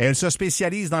 Elle se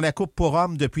spécialise dans la coupe pour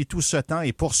hommes depuis tout ce temps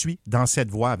et poursuit dans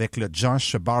cette voie avec le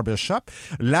Josh Barbershop.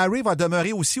 Larry va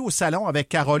demeurer aussi au salon avec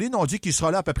Caroline. On dit qu'il sera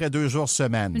là à peu près 2 jours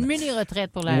semaine. Une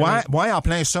mini-retraite pour Larry. Oui, en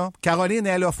plein ça. Caroline,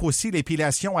 elle offre aussi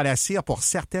l'épilation à la cire pour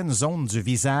certaines zones du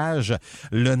visage,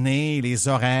 le nez, les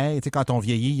oreilles. Tu sais, quand on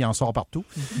vieillit, il en sort partout.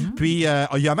 Puis,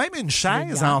 il y a même une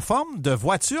chaise en forme de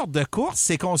voiture de course.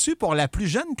 C'est conçu pour la plus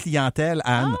jeune clientèle,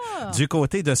 Anne, du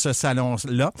côté de ce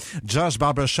salon-là. Josh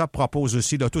Barbershop propose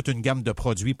aussi là, toute une gamme de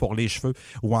produits pour les cheveux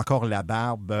ou encore la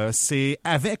barbe. C'est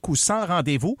avec ou sans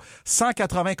rendez-vous,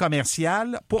 180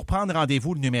 commercial. Pour prendre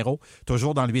rendez-vous, le numéro,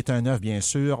 toujours dans le 819, bien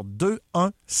sûr,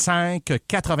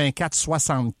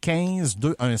 215-8475,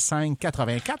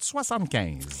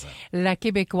 215-8475. La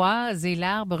Québécoise et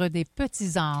l'Arbre des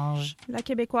Petits Anges. La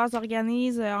Québécoise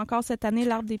organise encore cette année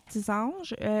l'Arbre des Petits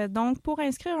Anges. Donc, pour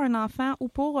inscrire un enfant ou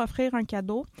pour offrir un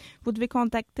cadeau, vous devez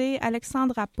contacter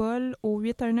Alexandra Paul au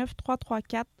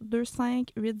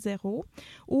 819-334-2580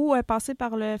 ou passer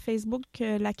par le Facebook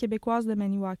La Québécoise de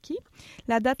Maniwaki.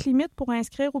 La date limite pour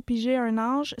inscrire ou piger un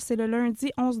ange, c'est le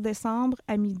lundi 11 décembre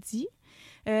à midi.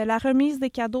 La remise des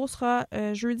cadeaux sera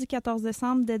jeudi 14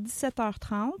 décembre dès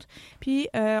 17h30. Puis,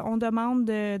 on demande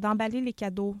d'emballer les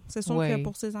cadeaux. C'est sûr que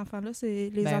pour ces enfants-là, c'est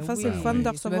le fun de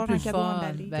recevoir un cadeau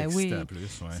emballé.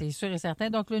 C'est sûr et certain.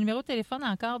 Donc, le numéro de téléphone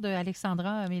encore de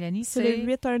Alexandra, Mélanie, c'est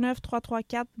le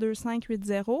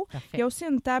 819-334-2580. Il y a aussi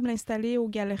une table installée aux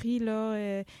galeries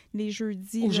là, les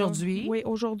jeudis. Aujourd'hui? Oui,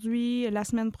 aujourd'hui, la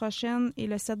semaine prochaine et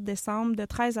le 7 décembre de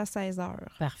 13 à 16 heures.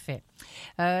 Parfait.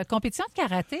 Compétition de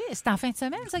karaté, c'est en fin de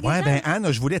semaine? Oui, bien, Anne,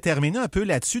 je voulais terminer un peu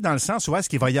là-dessus, dans le sens où est-ce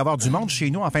qu'il va y avoir du monde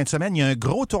chez nous en fin de semaine. Il y a un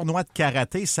gros tournoi de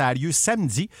karaté. Ça a lieu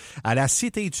samedi à la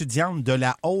Cité étudiante de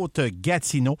la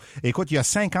Haute-Gatineau. Écoute, il y a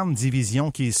 50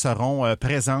 divisions qui seront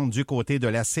présentes du côté de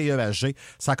la CEHG.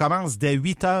 Ça commence dès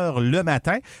 8 heures le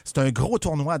matin. C'est un gros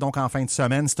tournoi, donc, en fin de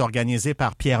semaine. C'est organisé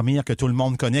par Pierre Mire, que tout le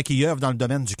monde connaît, qui œuvre dans le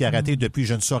domaine du karaté depuis,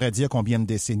 je ne saurais dire combien de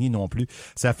décennies non plus.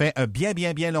 Ça fait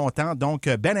bien longtemps. Donc,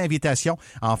 belle invitation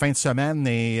en fin de semaine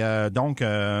et donc,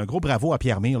 un gros bravo à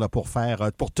Pierre Mire là, pour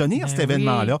tenir cet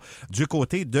événement-là du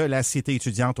côté de la Cité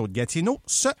étudiante Haute-Gatineau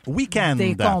ce week-end.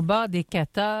 Des combats, des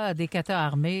katas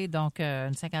armés, donc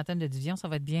une cinquantaine de divisions, ça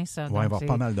va être bien ça. Oui, il va y avoir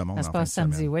pas mal de monde. Ça se passe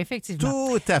samedi, oui, effectivement.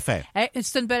 Tout à fait.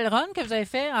 C'est une belle run que vous avez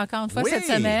fait encore une fois cette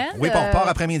semaine. Oui, on repart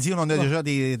après-midi, on a déjà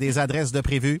des adresses de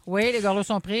prévues. Oui, les gorlots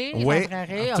sont pris, oui.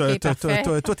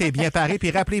 Tout est bien paré. Puis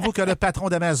rappelez-vous que le patron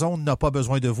d'Amazon n'a pas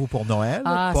besoin de vous pour Noël.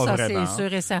 Ah, pas ça, vraiment. c'est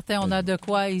sûr et certain. On a de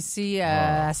quoi ici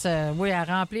à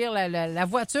remplir la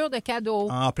voiture de cadeaux.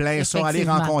 En plein ça, aller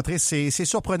rencontrer, c'est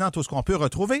surprenant tout ce qu'on peut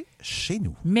retrouver chez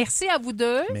nous. Merci à vous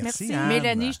deux. Merci. Anne.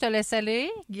 Mélanie, je te laisse aller.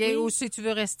 Ou si tu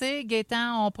veux rester,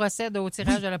 Gaétan, on procède au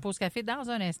tirage de la pause café dans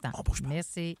un instant.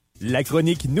 Merci. La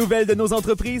chronique Nouvelle de nos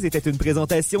entreprises était une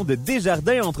présentation de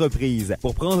Desjardins Entreprises.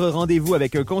 Pour prendre rendez-vous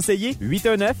avec un conseiller,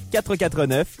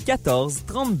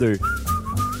 819-449-1432.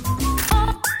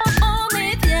 On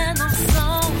est bien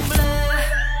ensemble.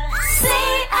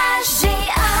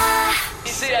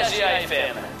 CAGA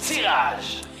FM.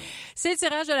 Tirage. C'est le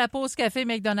tirage de la pause café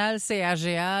McDonald's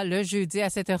CAGA le jeudi à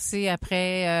cette heure-ci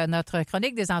après notre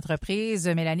chronique des entreprises.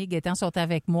 Mélanie, Gaétan sont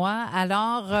avec moi.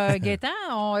 Alors,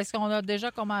 Gaétan, est-ce qu'on a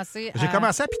déjà commencé à... J'ai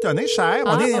commencé à pitonner, cher.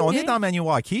 On est dans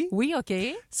Maniwaki. Oui, OK.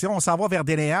 Si on s'en va vers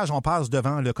Déléage, on passe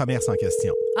devant le commerce en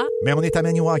question. Mais on est à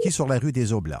Maniwaki sur la rue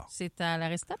des Oblats. C'est à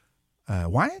l'Aristop?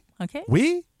 Ouais. OK.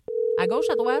 Oui. À gauche,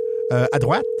 à droite? À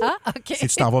droite. OK. Si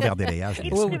tu t'en vas vers Déléage.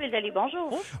 Bonjour.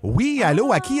 Oui,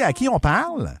 allô, à qui on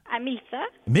parle? À Mélissa.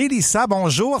 Mélissa,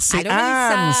 bonjour. C'est Allô,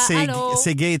 Anne, Mélissa. Allô.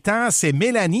 c'est Gaétan, c'est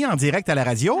Mélanie en direct à la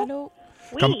radio. Allô.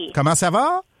 Oui. Comment ça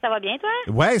va? Ça va bien, toi?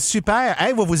 Ouais, super.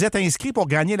 Hey, vous vous êtes inscrit pour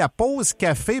gagner la pause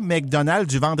café McDonald's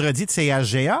du vendredi de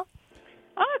CHGA?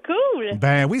 Ah, cool!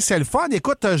 Ben oui, c'est le fun.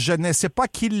 Écoute, je ne sais pas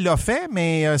qui l'a fait,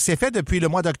 mais c'est fait depuis le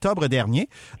mois d'octobre dernier.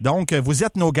 Donc, vous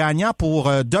êtes nos gagnants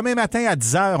pour demain matin à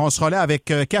 10h. On sera là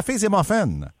avec cafés et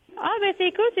muffins. Ah, ben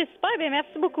c'est cool, c'est super. Ben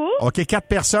merci beaucoup. OK, 4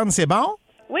 personnes, c'est bon?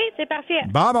 Oui, c'est parfait.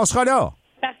 Bon, ben on sera là.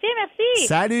 Parfait, merci.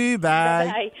 Salut, bye.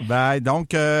 Bye. Bye.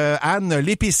 Donc, Anne,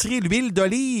 l'épicerie, l'huile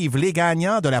d'olive, les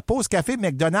gagnants de la pause café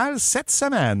McDonald's cette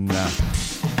semaine.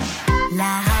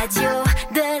 La radio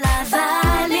de la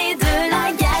vallée de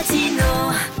la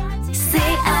Gatineau.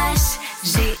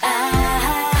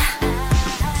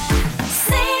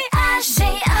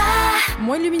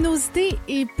 Moins de luminosité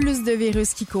et plus de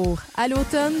virus qui courent. À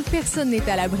l'automne, personne n'est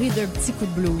à l'abri d'un petit coup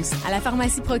de blues. À la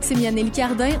pharmacie Proxime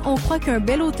Cardin, on croit qu'un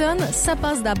bel automne, ça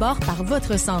passe d'abord par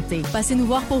votre santé. Passez nous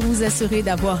voir pour vous assurer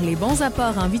d'avoir les bons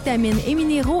apports en vitamines et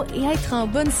minéraux et être en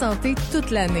bonne santé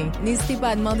toute l'année. N'hésitez pas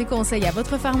à demander conseil à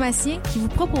votre pharmacien qui vous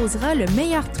proposera le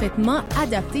meilleur traitement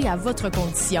adapté à votre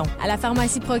condition. À la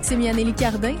pharmacie Proxime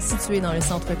Cardin, située dans le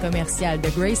centre commercial de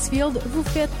Gracefield, vous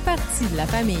faites partie de la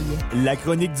famille. La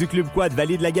chronique du Club Quad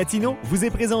Vallée de la Gatineau vous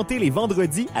est présentée les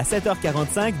vendredis à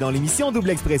 7h45 dans l'émission Double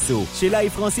Expresso. Sheila et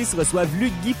Francis reçoivent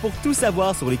Luc Guy pour tout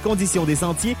savoir sur les conditions des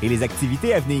sentiers et les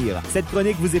activités à venir. Cette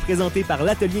chronique vous est présentée par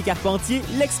l'Atelier Carpentier,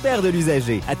 l'expert de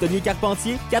l'usager. Atelier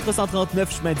Carpentier,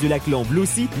 439 chemin du Lac-Long,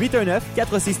 Bloussy,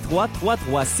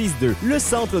 819-463-3362. Le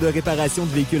centre de réparation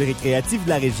de véhicules récréatifs de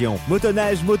la région.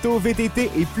 Motonnage, moto,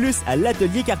 VTT et plus à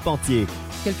l'Atelier Carpentier.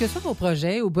 Quels que soient vos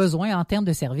projets ou besoins en termes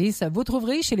de services, vous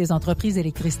trouverez chez les entreprises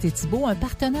Électricité Thibault un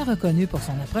partenaire reconnu pour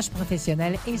son approche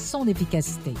professionnelle et son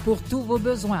efficacité. Pour tous vos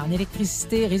besoins en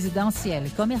électricité résidentielle,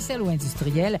 commerciale ou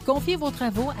industrielle, confiez vos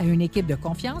travaux à une équipe de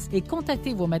confiance et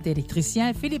contactez vos maîtres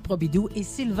électriciens Philippe Robidoux et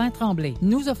Sylvain Tremblay.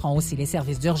 Nous offrons aussi les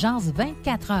services d'urgence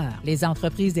 24 heures. Les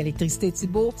entreprises d'Électricité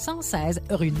Thibault, 116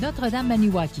 rue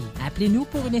Notre-Dame-Maniwaki. Appelez-nous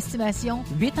pour une estimation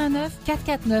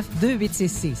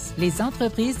 819-449-2866. Les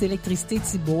entreprises d'Électricité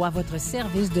Thibault à votre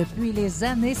service depuis les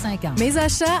années 50. Mes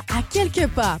achats à quelques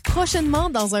pas, prochainement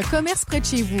dans un commerce près de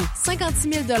chez vous.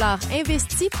 56 000 $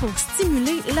 investis pour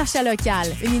stimuler l'achat local.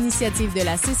 Une initiative de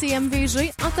la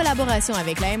CCMVG en collaboration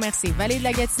avec la MRC Vallée de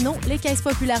la Gatineau, les Caisses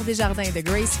populaires des Jardins de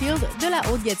Gracefield, de la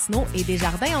Haute-Gatineau et des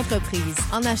Jardins Entreprises.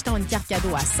 En achetant une carte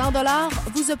cadeau à 100 $,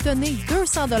 vous obtenez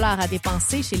 200 $ à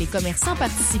dépenser chez les commerçants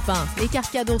participants. Les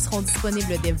cartes cadeaux seront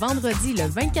disponibles dès vendredi le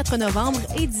 24 novembre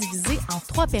et divisées en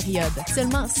 3 périodes.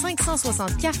 Seulement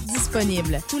 560 cartes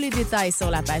disponibles. Tous les détails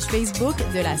sur la page Facebook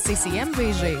de la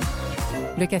CCMVG.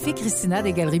 Le Café Christina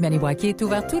des Galeries Maniwaki est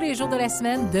ouvert tous les jours de la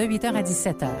semaine de 8h à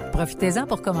 17h. Profitez-en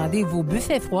pour commander vos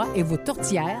buffets froids et vos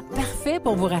tourtières, parfaits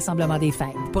pour vos rassemblements des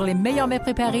fêtes. Pour les meilleurs mets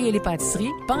préparés et les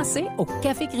pâtisseries, pensez au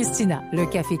Café Christina. Le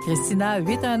Café Christina,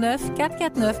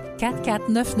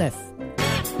 819-449-4499.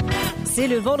 C'est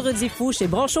le Vendredi fou chez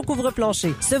Branchot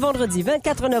Couvre-Plancher. Ce vendredi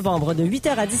 24 novembre de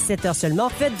 8h à 17h seulement,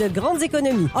 faites de grandes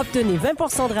économies. Obtenez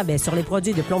 20% de rabais sur les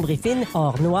produits de plomberie fine,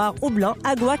 or, noir ou blanc,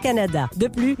 Agua Canada. De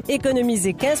plus,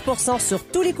 économisez 15% sur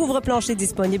tous les couvre-planchers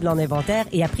disponibles en inventaire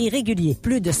et à prix régulier.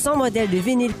 Plus de 100 modèles de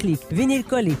vinyle clic, vinyle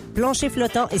collé, plancher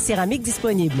flottant et céramique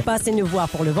disponibles. Passez nous voir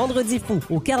pour le Vendredi fou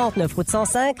au 49 route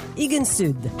 105, Higgins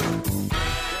Sud.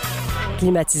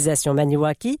 Climatisation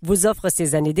Maniwaki vous offre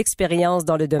ses années d'expérience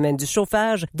dans le domaine du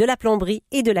chauffage, de la plomberie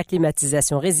et de la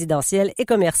climatisation résidentielle et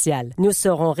commerciale. Nous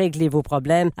saurons régler vos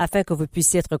problèmes afin que vous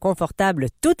puissiez être confortable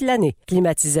toute l'année.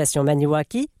 Climatisation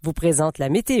Maniwaki vous présente la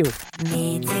météo.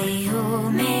 Météo.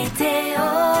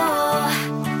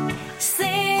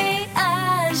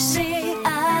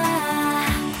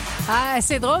 Ah,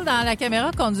 c'est drôle, dans la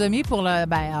caméra qu'on nous a mis pour le...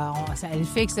 elle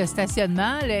fixe le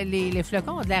stationnement. Les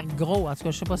flocons ont de l'air gros. En tout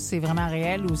cas, je sais pas si c'est vraiment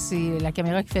réel ou si c'est la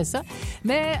caméra qui fait ça.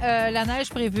 Mais la neige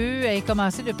prévue est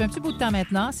commencée depuis un petit bout de temps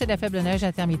maintenant. C'est de la faible neige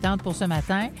intermittente pour ce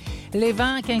matin. Les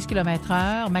vents, 15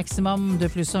 km/h. Maximum de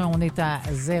plus 1, on est à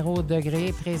 0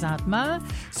 degré présentement.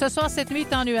 Ce soir, cette nuit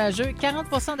est en nuageux. 40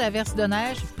 % d'averses de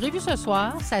neige prévues ce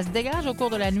soir. Ça se dégage au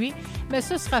cours de la nuit, mais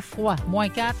ce sera froid. Moins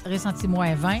 4, ressenti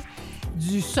moins 20.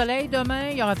 Du soleil demain,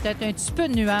 il y aura peut-être un petit peu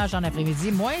de nuages en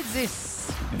après-midi, moins 10.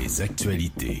 Les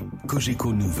actualités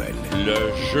Cogeco Nouvelles. Le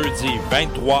jeudi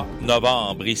 23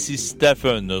 novembre, ici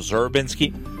Stephen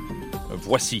Zerbinski.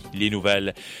 Voici les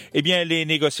nouvelles. Eh bien, les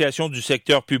négociations du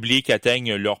secteur public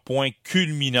atteignent leur point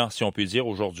culminant, si on peut dire,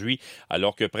 aujourd'hui,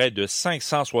 alors que près de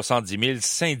 570 000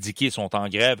 syndiqués sont en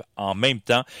grève en même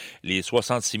temps. Les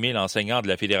 66 000 enseignants de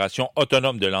la Fédération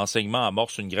autonome de l'enseignement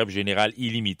amorcent une grève générale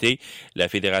illimitée. La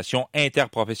Fédération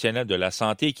interprofessionnelle de la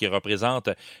santé, qui représente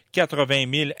 80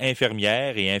 000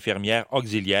 infirmières et infirmières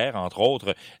auxiliaires, entre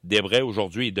autres, débraient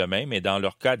aujourd'hui et demain, mais dans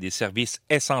leur cas, des services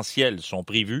essentiels sont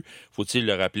prévus, faut-il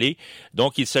le rappeler.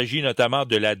 Donc, il s'agit notamment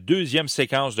de la deuxième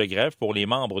séquence de grève pour les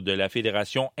membres de la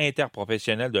Fédération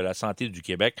interprofessionnelle de la santé du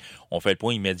Québec. On fait le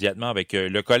point immédiatement avec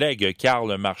le collègue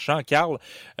Carl Marchand. Carl,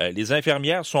 les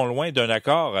infirmières sont loin d'un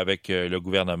accord avec le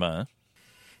gouvernement, hein?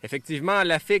 Effectivement,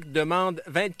 la FIC demande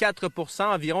 24 %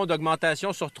 environ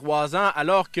d'augmentation sur 3 ans,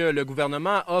 alors que le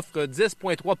gouvernement offre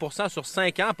 10,3 % sur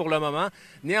 5 ans pour le moment.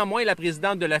 Néanmoins, la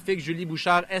présidente de la FIC, Julie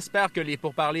Bouchard, espère que les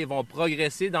pourparlers vont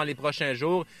progresser dans les prochains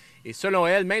jours. Et selon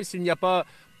elle, même s'il n'y a pas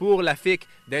pour la FIC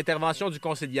d'intervention du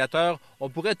conciliateur, on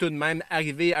pourrait tout de même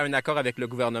arriver à un accord avec le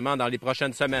gouvernement dans les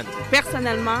prochaines semaines.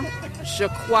 Personnellement, je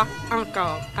crois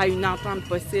encore à une entente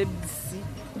possible d'ici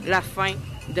la fin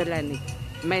de l'année.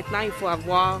 Maintenant, il faut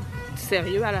avoir du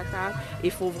sérieux à la table. Il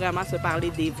faut vraiment se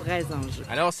parler des vrais enjeux.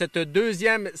 Alors, cette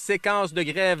deuxième séquence de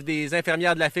grève des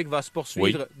infirmières de la FIC va se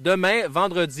poursuivre demain,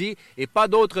 vendredi, et pas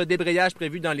d'autres débrayages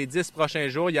prévus dans les 10 prochains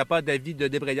jours. Il n'y a pas d'avis de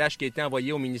débrayage qui a été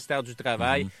envoyé au ministère du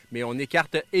Travail, mais on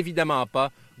n'écarte évidemment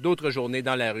pas d'autres journées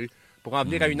dans la rue pour en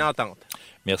venir à une entente.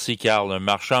 Merci, Carl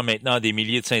Marchand. Maintenant, des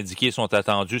milliers de syndiqués sont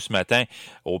attendus ce matin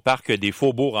au Parc des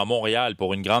Faubourgs à Montréal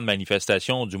pour une grande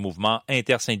manifestation du mouvement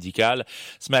intersyndical.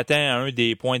 Ce matin, à un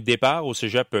des points de départ au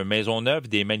cégep Maisonneuve,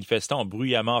 des manifestants ont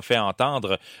bruyamment fait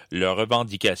entendre leurs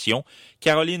revendications.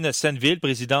 Caroline Senneville,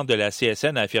 présidente de la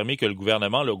CSN, a affirmé que le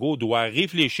gouvernement Legault doit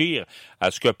réfléchir à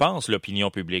ce que pense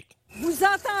l'opinion publique. Vous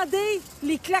entendez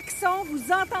les klaxons,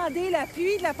 vous entendez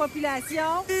l'appui de la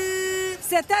population.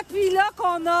 Cet appui-là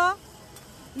qu'on a,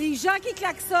 les gens qui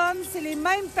klaxonnent, c'est les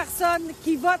mêmes personnes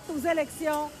qui votent aux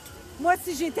élections. Moi,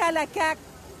 si j'étais à la CAQ,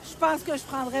 je pense que je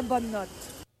prendrais bonne note.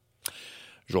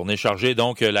 Journée chargée,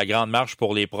 donc, la grande marche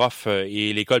pour les profs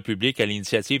et l'école publique à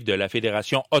l'initiative de la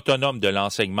Fédération autonome de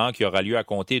l'enseignement qui aura lieu à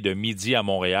compter de midi à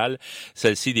Montréal.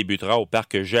 Celle-ci débutera au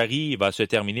parc Jarry et va se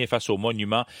terminer face au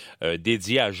monument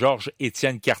dédié à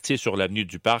Georges-Étienne Cartier sur l'avenue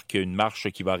du Parc. Une marche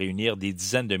qui va réunir des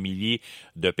dizaines de milliers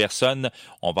de personnes.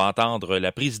 On va entendre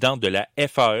la présidente de la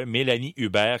FAE, Mélanie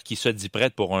Hubert, qui se dit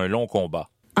prête pour un long combat.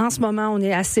 En ce moment, on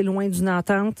est assez loin d'une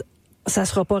entente. Ça ne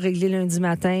sera pas réglé lundi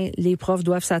matin. Les profs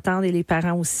doivent s'attendre et les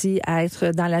parents aussi à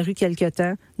être dans la rue quelque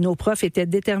temps. Nos profs étaient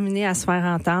déterminés à se faire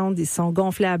entendre. Ils sont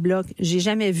gonflés à bloc. J'ai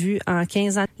jamais vu en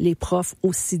 15 ans les profs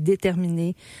aussi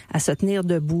déterminés à se tenir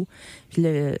debout. Puis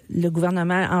le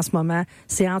gouvernement, en ce moment,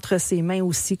 c'est entre ses mains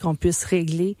aussi qu'on puisse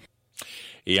régler.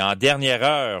 Et en dernière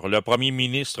heure, le premier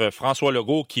ministre François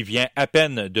Legault qui vient à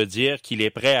peine de dire qu'il est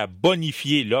prêt à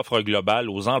bonifier l'offre globale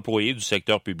aux employés du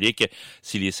secteur public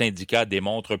si les syndicats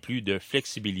démontrent plus de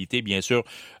flexibilité, bien sûr,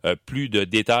 plus de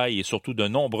détails et surtout de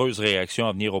nombreuses réactions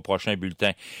à venir au prochain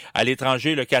bulletin. À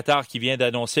l'étranger, le Qatar qui vient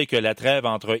d'annoncer que la trêve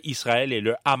entre Israël et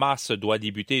le Hamas doit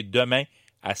débuter demain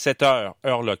à 7 heures,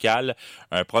 heure locale.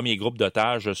 Un premier groupe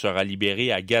d'otages sera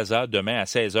libéré à Gaza demain à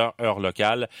 16 heures, heure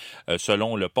locale.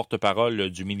 Selon le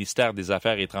porte-parole du ministère des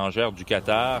Affaires étrangères du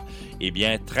Qatar, eh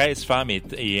bien, 13 femmes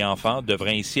et enfants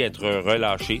devraient ainsi être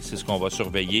relâchés. C'est ce qu'on va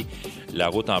surveiller. La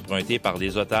route empruntée par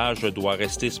les otages doit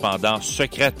rester cependant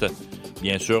secrète,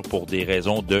 bien sûr, pour des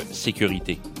raisons de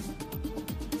sécurité.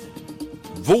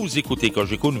 Vous écoutez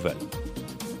Cogeco Nouvelles.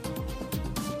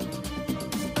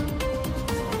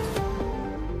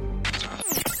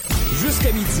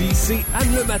 Jusqu'à midi, c'est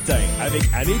Anne le matin avec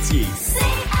Anne Etier.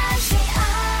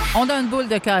 On a une boule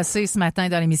de cassé ce matin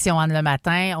dans l'émission Anne le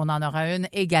matin. On en aura une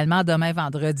également demain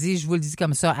vendredi. Je vous le dis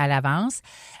comme ça à l'avance.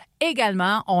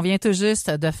 Également, on vient tout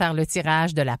juste de faire le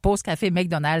tirage de la pause café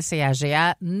McDonald's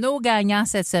CAGA. Nos gagnants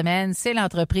cette semaine, c'est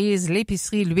l'entreprise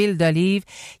L'épicerie L'Huile d'Olive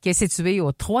qui est située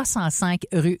au 305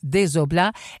 rue des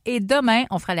Oblats. Et demain,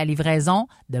 on fera la livraison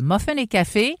de muffins et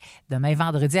café, demain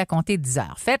vendredi à compter de 10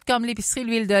 heures. Faites comme l'Épicerie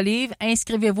L'Huile d'Olive,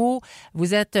 inscrivez-vous.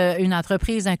 Vous êtes une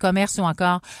entreprise, un commerce ou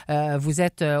encore vous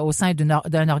êtes au sein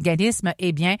d'un organisme,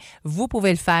 eh bien, vous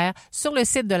pouvez le faire sur le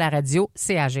site de la radio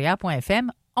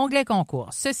caga.fm. Onglet concours.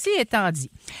 Ceci étant dit,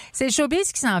 c'est le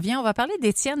showbiz qui s'en vient. On va parler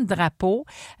d'Étienne Drapeau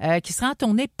qui sera en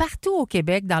tournée partout au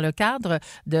Québec dans le cadre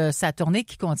de sa tournée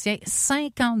qui contient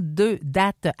 52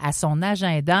 dates à son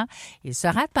agenda. Il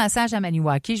sera de passage à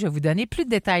Maniwaki. Je vais vous donner plus de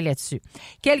détails là-dessus.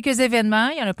 Quelques événements.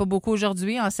 Il n'y en a pas beaucoup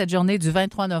aujourd'hui en cette journée du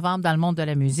 23 novembre dans le monde de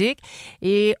la musique.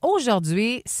 Et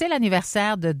aujourd'hui, c'est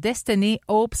l'anniversaire de Destiny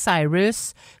Hope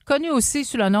Cyrus, connue aussi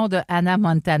sous le nom de Hannah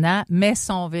Montana, mais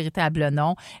son véritable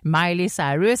nom, Miley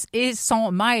Cyrus. Et son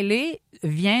Miley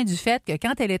vient du fait que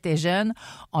quand elle était jeune,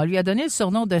 on lui a donné le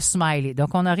surnom de Smiley. Donc,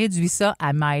 on a réduit ça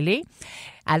à Miley.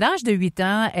 À l'âge de 8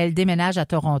 ans, elle déménage à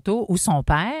Toronto où son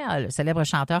père, le célèbre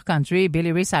chanteur country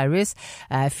Billy Ray Cyrus,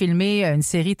 a filmé une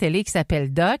série télé qui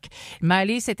s'appelle Doc.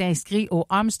 Miley s'est inscrite au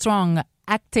Armstrong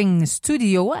Acting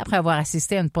Studio après avoir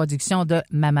assisté à une production de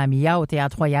Mamma Mia au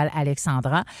Théâtre Royal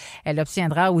Alexandra. Elle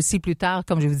obtiendra aussi plus tard,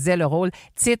 comme je vous disais, le rôle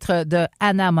titre de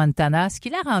Hannah Montana, ce qui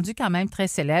l'a rendue quand même très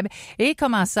célèbre et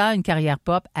commença une carrière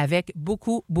pop avec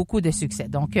beaucoup de succès.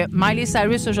 Donc, Miley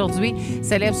Cyrus aujourd'hui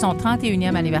célèbre son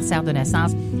 31e anniversaire de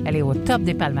naissance. Elle est au top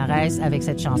des palmarès avec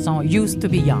cette chanson Used to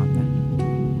be Young.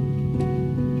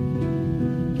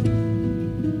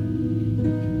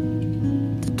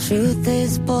 Truth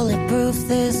is bulletproof,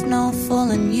 there's no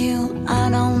fooling you. I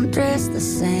don't dress the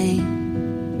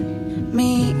same.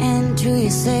 Me and who you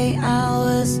say I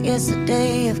was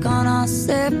yesterday have gone our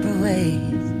separate ways.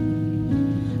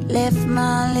 Left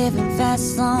my living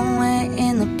fast somewhere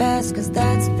in the past, 'cause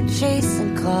that's for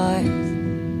chasing cars.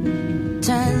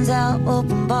 Turns out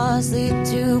open bars lead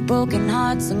to broken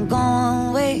hearts. I'm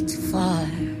going way too far.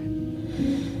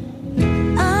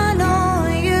 I know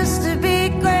it used to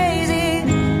be crazy.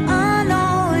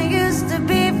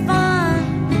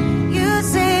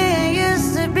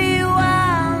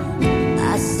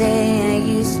 I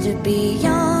used to be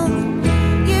young.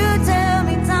 You tell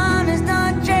me time has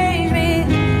not changed me.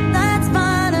 That's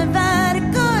fine, I've had a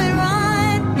good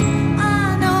run.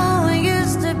 I know I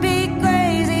used to be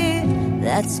crazy.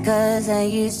 That's 'cause I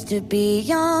used to be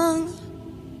young.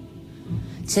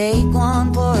 Take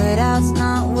one, pour it out. It's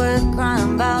not worth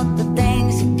crying about the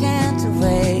things you can't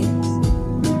erase.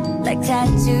 Like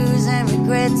tattoos and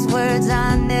regrets, words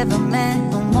I never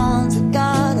meant, the ones that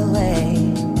got away.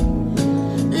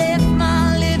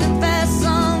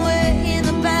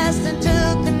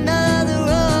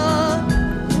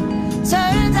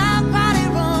 Turns out crowded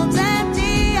rooms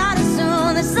empty out of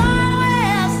soon. There's somewhere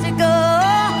else to go.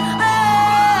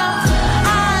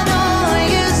 I know I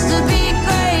used to be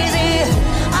crazy.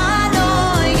 I know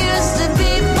I used to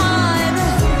be fun.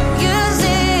 You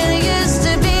say I used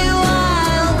to be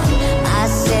wild. I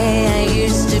say I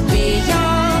used to be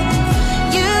young.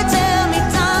 You tell me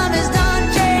time has done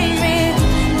changed me.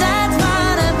 That's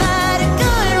fine, I've had a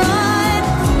good run.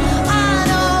 I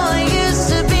know I used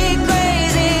to be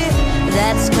crazy.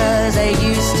 That's 'cause I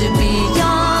used to be young.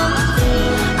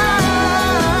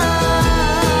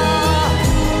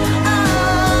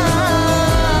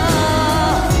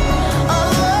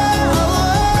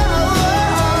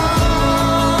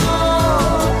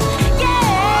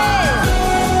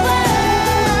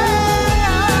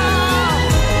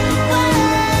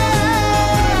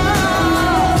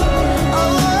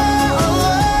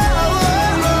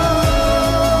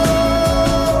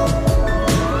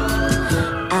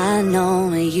 I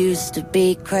know I used to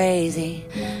be crazy,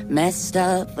 messed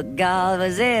up, but God,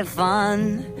 was it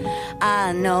fun?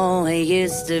 I know I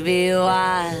used to be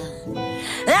wild.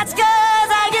 That's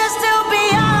 'cause I used to be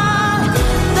young.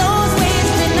 Those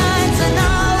wasted nights are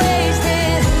not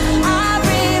wasted. I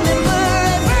remember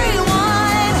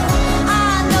everyone.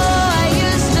 I know I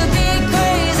used to be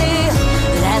crazy.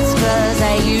 That's 'cause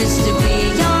I used to be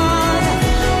young.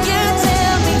 You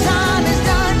tell me time has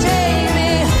done changed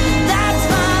me. That's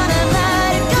fine, I've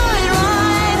had a good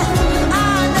run.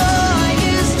 I know I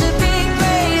used to be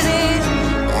crazy.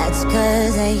 That's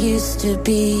 'cause I used to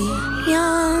be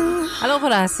young. Alors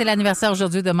voilà, c'est l'anniversaire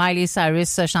aujourd'hui de Miley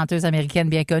Cyrus, chanteuse américaine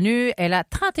bien connue. Elle a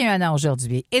 31 ans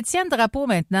aujourd'hui. Étienne Drapeau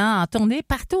maintenant en tournée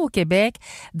partout au Québec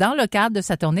dans le cadre de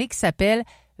sa tournée qui s'appelle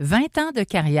 20 ans de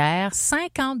carrière,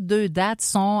 52 dates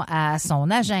sont à son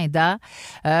agenda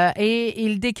et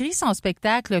il décrit son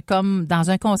spectacle comme dans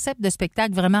un concept de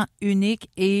spectacle vraiment unique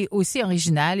et aussi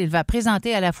original. Il va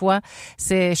présenter à la fois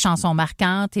ses chansons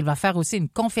marquantes, il va faire aussi une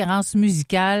conférence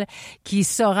musicale qui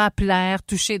saura plaire,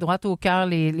 toucher droit au cœur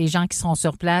les gens qui seront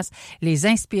sur place, les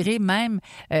inspirer même,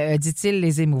 dit-il,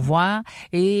 les émouvoir.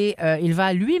 Et il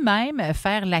va lui-même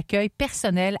faire l'accueil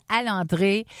personnel à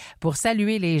l'entrée pour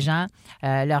saluer les gens,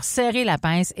 leur serrer la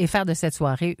pince et faire de cette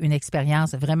soirée une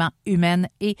expérience vraiment humaine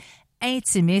et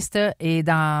intimiste et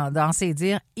dans ses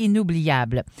dires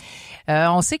inoubliable.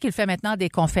 On sait qu'il fait maintenant des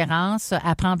conférences,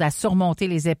 apprendre à surmonter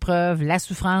les épreuves, la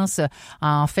souffrance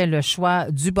en fait le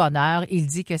choix du bonheur. Il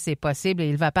dit que c'est possible et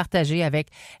il va partager avec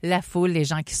la foule, les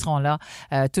gens qui seront là,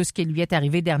 tout ce qui lui est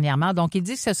arrivé dernièrement. Donc, il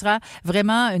dit que ce sera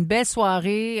vraiment une belle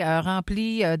soirée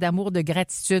remplie d'amour, de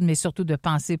gratitude, mais surtout de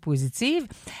pensées positives.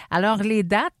 Alors, les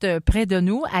dates près de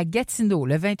nous, à Gatineau,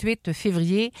 le 28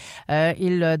 février,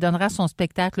 il donnera son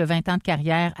spectacle 20 ans de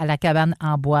carrière à la cabane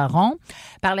en bois rond.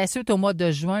 Par la suite, au mois de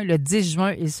juin, le 10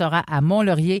 juin, il sera à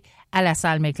Mont-Laurier à la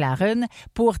salle McLaren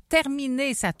pour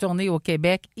terminer sa tournée au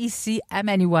Québec, ici à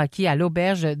Maniwaki, à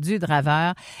l'Auberge du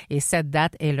Draveur. Et cette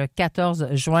date est le 14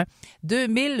 juin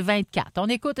 2024. On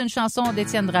écoute une chanson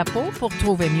d'Étienne Drapeau pour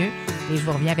trouver mieux et je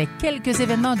vous reviens avec quelques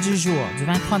événements du jour, du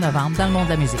 23 novembre, dans le monde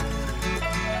de la musique.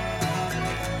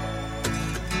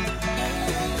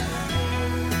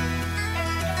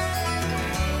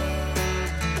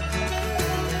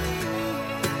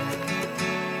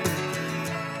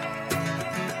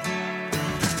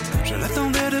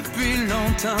 Depuis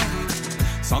longtemps,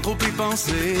 sans trop y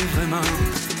penser vraiment.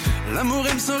 L'amour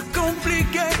aime se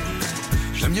compliquer,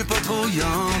 j'aime mieux pas trop y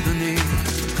en donner.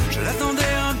 Je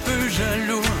l'attendais un peu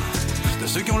jaloux de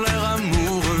ceux qui ont l'air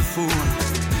amoureux fous.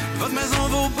 Votre maison,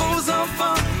 vos beaux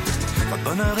enfants, votre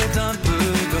bonheur est un peu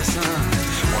gossant.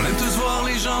 On aime tous voir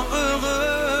les gens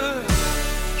heureux,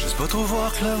 j'ose pas trop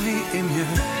voir que leur vie est mieux.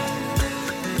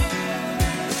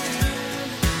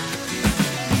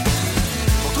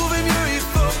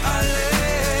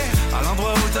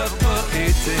 T'as pas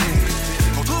été.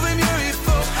 Pour trouver mieux, il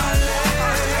faut aller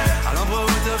à l'endroit où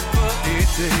t'as pas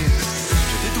été.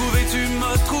 Je t'ai trouvé, tu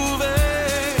m'as trouvé.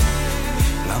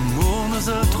 L'amour nous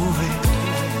a trouvés.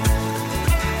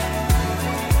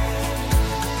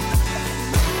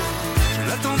 Je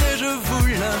l'attendais, je vous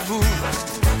l'avoue,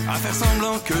 à faire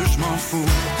semblant que je m'en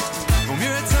fous. Vaut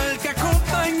mieux être seul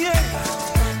qu'accompagné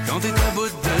quand t'es à bout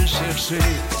de le chercher.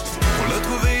 Pour le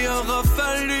trouver, il aura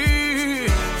fallu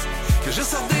que je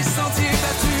sorte des sentiers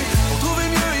battus. Pour trouver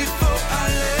mieux, il faut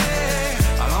aller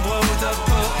à l'endroit où t'as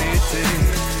pas été.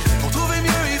 Pour trouver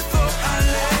mieux, il faut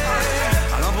aller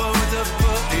à l'endroit où t'as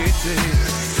pas été.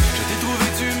 Je t'ai trouvé,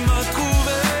 tu m'as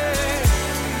trouvé.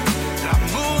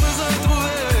 L'amour nous a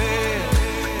trouvés.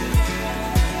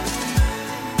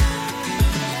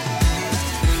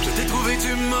 Je t'ai trouvé,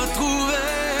 tu m'as trouvé.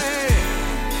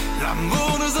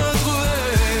 L'amour nous a trouvés.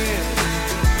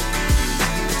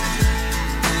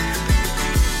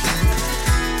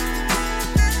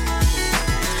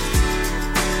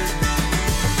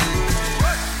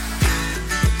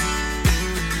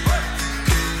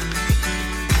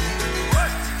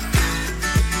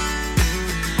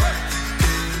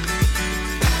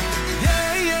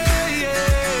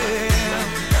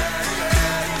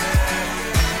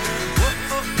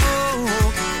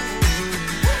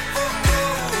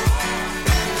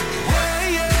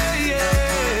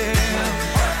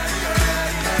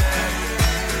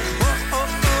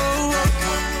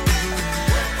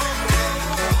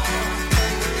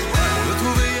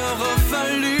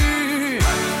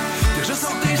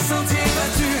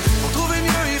 Pour trouver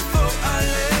mieux, il faut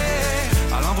aller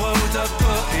à l'endroit où t'as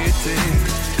pas été.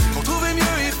 Pour trouver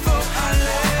mieux, il faut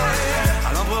aller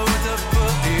à l'endroit où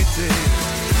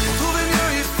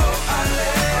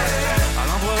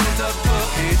t'as pas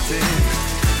été.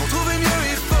 Pour trouver mieux,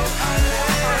 il faut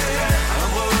aller à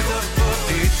l'endroit où t'as pas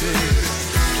été.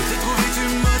 Je t'ai trouvé, tu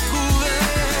m'as trouvé.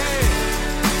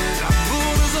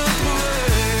 L'amour nous a trouvés.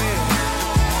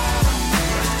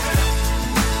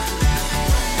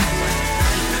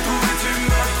 Je t'ai trouvé, tu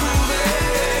m'as trouvé.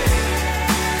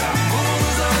 L'amour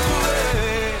nous a trouvés.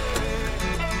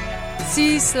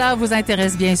 cela vous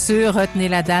intéresse bien sûr, retenez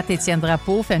la date. Étienne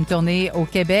Drapeau fait une tournée au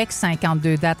Québec,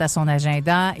 52 dates à son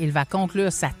agenda. Il va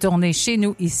conclure sa tournée chez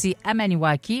nous ici à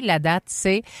Maniwaki. La date,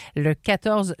 c'est le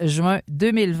 14 juin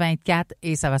 2024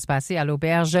 et ça va se passer à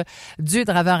l'auberge du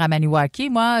Draveur à Maniwaki.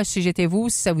 Moi, si j'étais vous,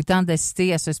 si ça vous tente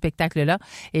d'assister à ce spectacle-là,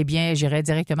 eh bien, j'irai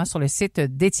directement sur le site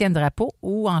d'Étienne Drapeau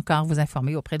ou encore vous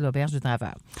informer auprès de l'auberge du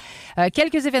Draveur.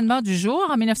 Quelques événements du jour.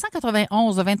 En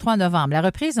 1991, le 23 novembre, la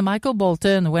reprise de Michael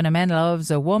Bolton, When a Man Loves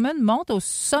a Woman, monte au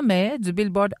sommet du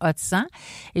Billboard Hot 100.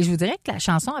 Et je vous dirais que la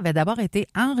chanson avait d'abord été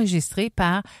enregistrée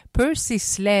par Percy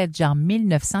Sledge en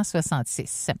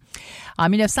 1966. En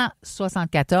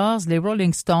 1974, les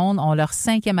Rolling Stones ont leur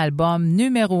 5e album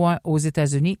numéro 1 aux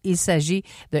États-Unis. Il s'agit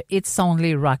de It's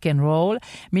Only Rock'n'Roll.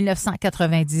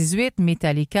 1998,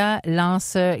 Metallica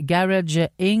lance Garage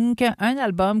Inc., un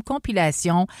album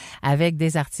compilation avec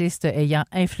des artistes ayant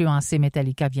influencé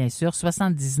Metallica, bien sûr.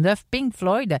 79, Pink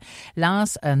Floyd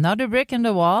lance Another Brick in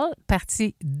the Wall,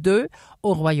 partie 2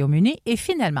 au Royaume-Uni. Et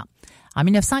finalement, en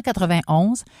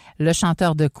 1991, le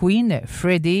chanteur de Queen,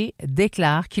 Freddie,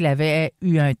 déclare qu'il avait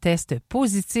eu un test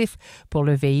positif pour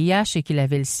le VIH et qu'il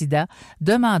avait le sida,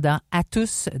 demandant à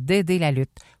tous d'aider la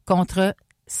lutte contre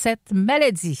cette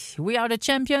maladie. We are the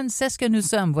champions, c'est ce que nous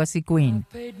sommes. Voici Queen.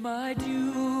 I've paid my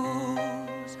dues,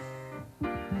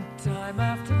 time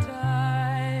after time.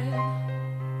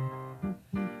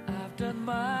 I've done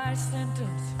my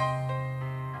sentence,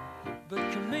 but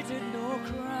committed no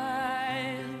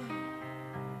crime.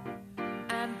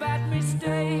 And bad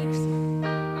mistakes,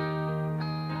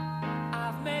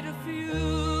 I've made a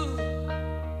few.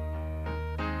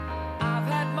 I've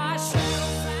had my share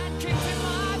of bad kicks in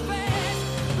my face,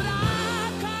 but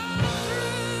I've come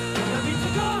through. I need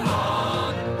to go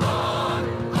on, on,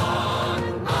 on,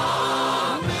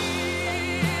 on. We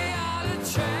are the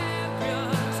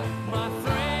champions, my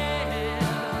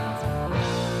friends,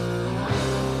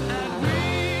 and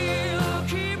we'll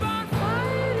keep on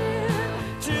fighting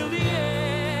till the end.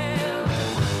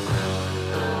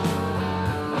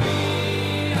 We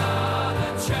are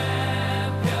the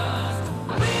champions.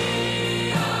 We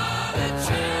are the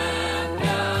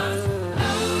champions.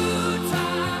 No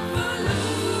time for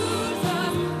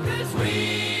losers, 'cause we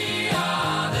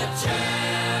are the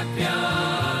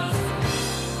champions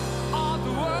of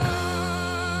the world.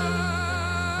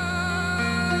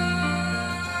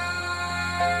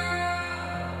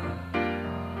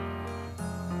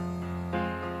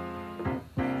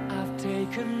 I've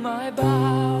taken my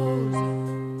bows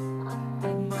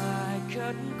and my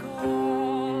curtain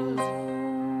calls.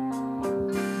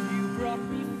 You brought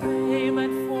me fame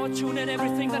and fortune and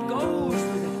everything that goes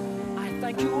with it. I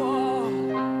thank you all,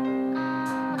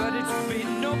 but it's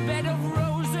been no bed of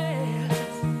roses,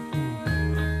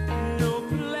 no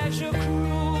pleasure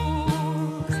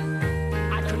cruise.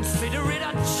 I consider it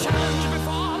a challenge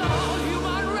before the whole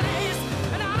human race,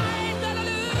 and I ain't gonna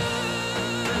lose.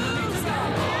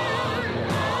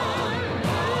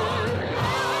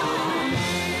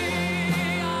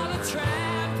 We are the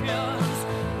champions,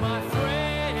 my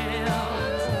friends,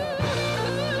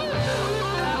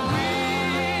 and we'll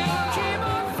keep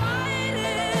on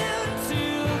fighting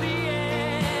till the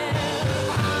end.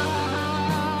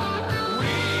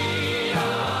 We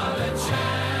are the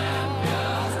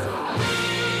champions. We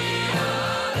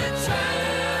are the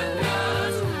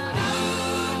champions. No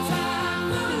time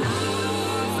for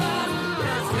losers,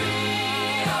 'cause we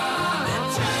are the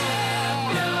champions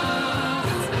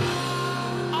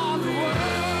of the world.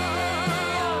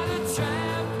 The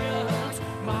champions,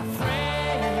 my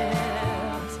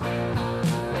friends,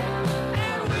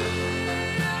 and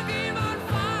we'll keep on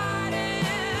fighting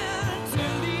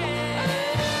till the end.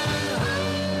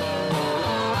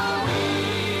 We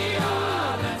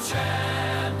are the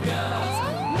champions.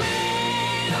 We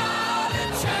are the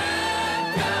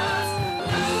champions.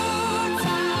 No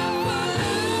time for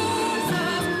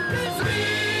losers, 'cause we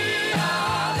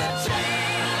are the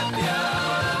champions.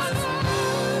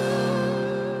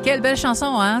 Quelle belle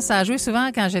chanson, hein? Ça a joué souvent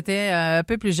quand j'étais un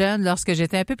peu plus jeune, lorsque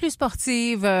j'étais un peu plus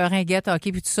sportive, ringuette,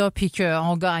 hockey, puis tout ça, puis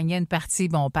qu'on gagnait une partie.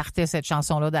 Bon, on partait cette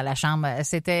chanson-là dans la chambre.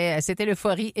 C'était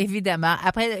l'euphorie, évidemment.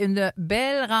 Après une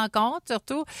belle rencontre,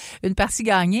 surtout une partie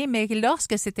gagnée, mais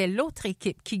lorsque c'était l'autre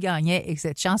équipe qui gagnait et que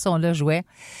cette chanson-là jouait,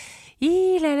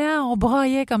 on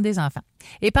broyait comme des enfants.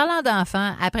 Et parlant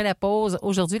d'enfants, après la pause,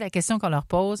 aujourd'hui, la question qu'on leur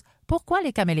pose, pourquoi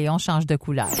les caméléons changent de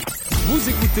couleur? Vous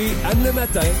écoutez Anne le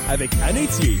matin avec Anne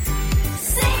Etier.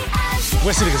 CHGA.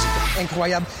 Voici le résultat.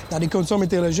 Incroyable. Dans des conditions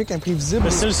météorologiques imprévisibles.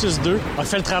 Le Celsius 2 a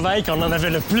fait le travail qu'on en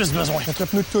avait le plus besoin. Notre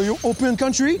pneu Toyo Open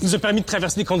Country nous a permis de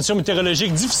traverser des conditions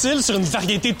météorologiques difficiles sur une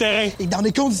variété de terrains. Et dans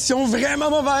des conditions vraiment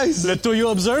mauvaises. Le Toyo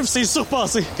Observe s'est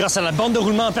surpassé grâce à la bande de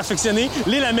roulement perfectionnée,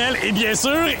 les lamelles et bien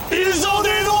sûr, ils ont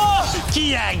des doigts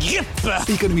qui agrippent.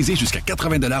 Économisez jusqu'à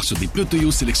 80$ sur des pneus Toyo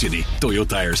sélectionnés. Toyo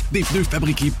Tires, des pneus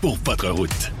fabriqués pour votre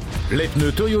route. Les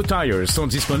pneus Toyo Tires sont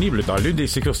disponibles dans l'une des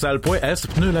succursales Point Est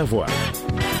Pneus Lavoie.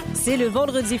 C'est le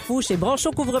vendredi fou chez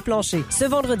Branchot Couvre-Plancher. Ce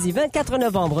vendredi 24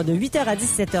 novembre de 8h à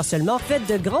 17h seulement, faites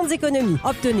de grandes économies.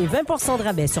 Obtenez 20% de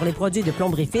rabais sur les produits de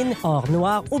plomberie fine, or,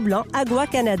 noir ou blanc, Agua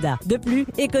Canada. De plus,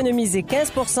 économisez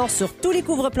 15% sur tous les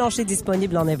couvre-planchers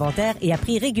disponibles en inventaire et à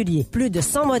prix régulier. Plus de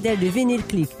 100 modèles de vinyle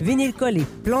clic, vinyle collé,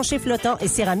 plancher flottant et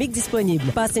céramique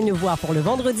disponibles. Passez nous voir pour le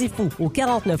vendredi fou au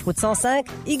 49 route 105,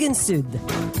 Higgins Sud.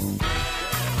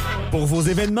 Pour vos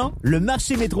événements, le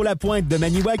marché Métro La Pointe de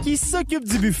Maniwaki s'occupe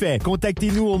du buffet.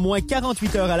 Contactez-nous au moins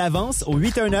 48 heures à l'avance au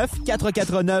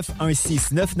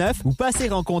 819-449-1699 ou passez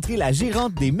rencontrer la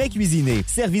gérante des mets cuisinés.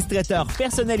 Service traiteur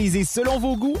personnalisé selon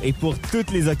vos goûts et pour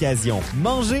toutes les occasions.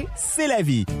 Manger, c'est la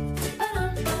vie.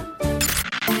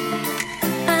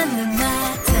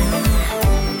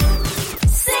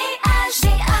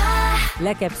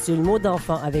 La capsule Mots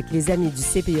d'enfant avec les amis du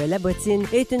CPE La Bottine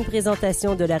est une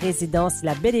présentation de la résidence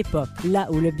La Belle Époque, là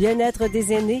où le bien-être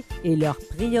des aînés est leur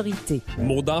priorité.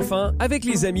 Mots d'enfant avec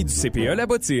les amis du CPE La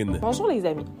Bottine. Bonjour les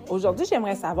amis. Aujourd'hui,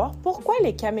 j'aimerais savoir pourquoi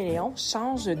les caméléons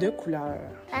changent de couleur.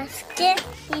 Parce qu'ils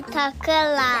sont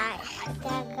colères.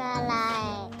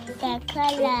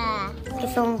 Ils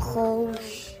sont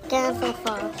rouges. Il y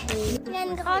a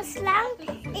une grosse lampe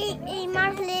et ils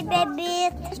mangent les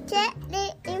bébites.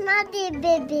 Ils mangent des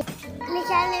bébites. Les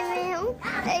caméléons,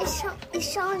 ils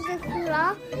changent de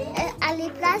couleur à les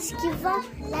places qui vont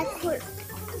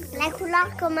la couleur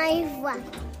comment ils voient.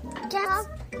 Quand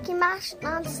ils marchent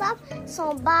ensemble, ils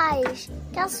sont beige.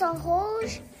 Quand ils sont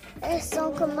rouges, ils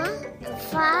sont comment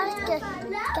faire que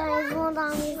quand ils vont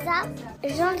dans les arbres,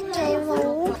 genre quand ils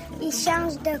vont où, ils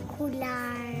changent de couleur.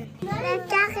 Le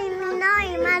caméléon,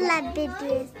 il mange la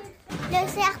bébite. Le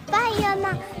serpent,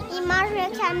 il mange le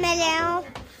caméléon.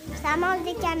 Ça mange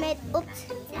des caméléons. Oups.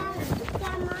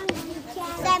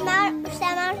 Ça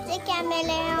mange des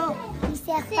caméléons. Le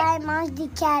serpent, il mange des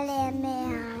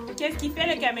caméléons. Qu'est-ce qu'il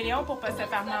fait le caméléon pour pas se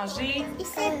faire manger? Il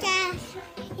se cache.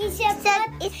 Il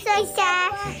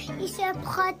se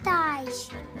protège.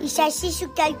 Il s'assied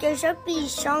sur quelque chose puis il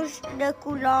change de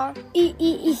couleur.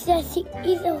 Il s'assied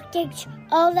sur quelque chose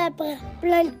après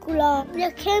plein de couleurs. Le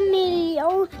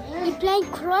caméléon, il est plein de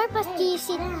couleurs parce qu'il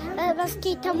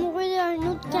est amoureux d'un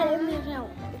autre caméléon.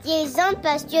 Il zone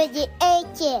parce qu'il est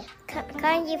inquiet.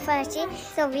 Quand il est fâché,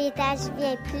 son visage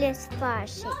devient plus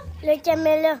fâché. Le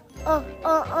caméléon,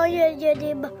 il y a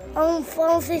des bons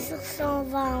foncés sur son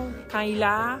ventre. Quand il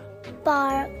a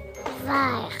peur,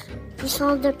 vert. Ils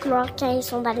changent de couleur quand ils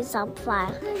sont dans les arbres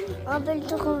verts. On peut le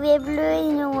trouver bleu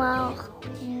et noir.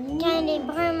 Quand il est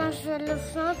brun, mange le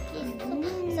fond, puis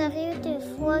ça arrive des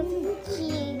fois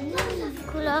qui est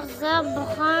couleur vert,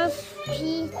 brun,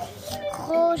 puis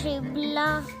rouge et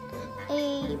blanc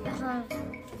et brun.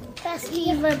 Parce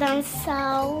qu'il va dans le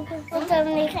sable pour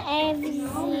devenir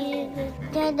invisible.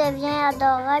 Quand il devient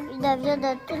adorable, il devient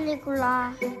de toutes les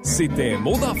couleurs. C'était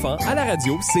Mots d'enfant à la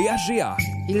radio CHGA.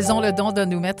 Ils ont le don de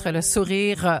nous mettre le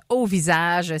sourire au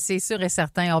visage. C'est sûr et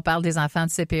certain. On parle des enfants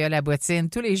du CPE La Bottine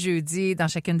tous les jeudis dans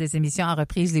chacune des émissions en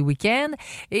reprise les week-ends.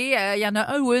 Et il y en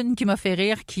a un ou une qui m'a fait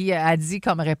rire qui a dit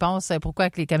comme réponse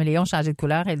pourquoi que les caméléons changeaient de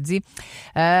couleur. Elle dit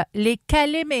les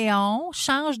caméléons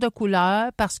changent de couleur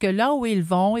parce que là où ils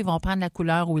vont prendre la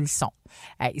couleur où ils sont.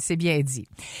 Hey, c'est bien dit.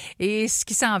 Et ce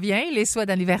qui s'en vient, les souhaits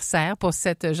d'anniversaire pour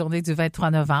cette journée du 23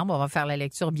 novembre. On va faire la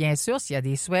lecture, bien sûr. S'il y a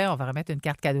des souhaits, on va remettre une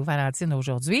carte cadeau Valentine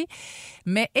aujourd'hui.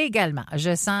 Mais également,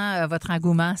 je sens votre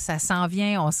engouement. Ça s'en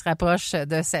vient. On se rapproche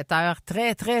de cette heure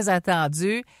très, très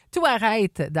attendue. Tout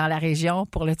arrête dans la région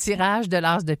pour le tirage de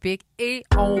l'as de pique et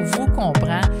on vous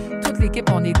comprend. Toute l'équipe,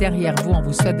 on est derrière vous. On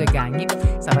vous souhaite de gagner.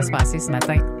 Ça va se passer ce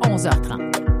matin, 11h30.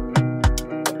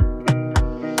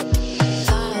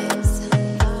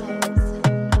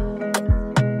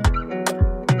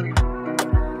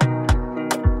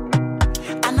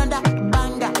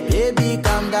 Baby,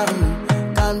 calm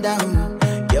down.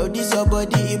 Yo, this your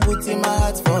body, it puts in my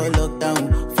heart for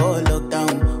lockdown, oh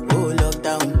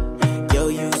lockdown. Yo,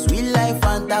 you sweet life,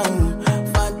 phantom.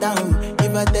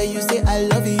 If I tell you, say I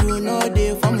love you, you know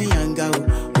they for me, young girl.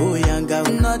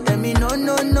 No, tell me, no, oh.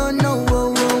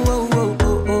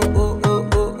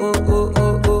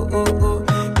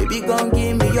 Baby, come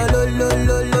give me your lo.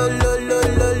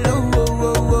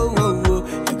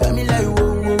 You got me like,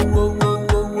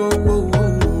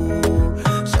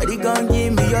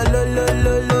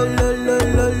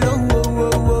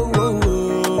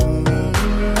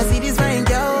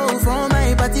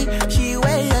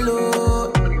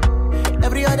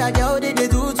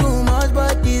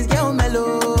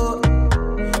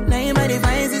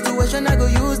 when I go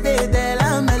use they tell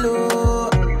I'm mellow.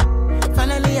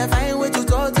 Finally I find way to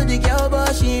talk to the girl,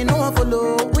 but she ain't no one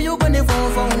follow. Who you gonna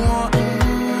phone for one?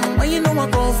 When you know I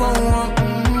come for one,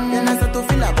 then I start to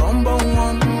feel a bum bum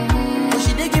one. But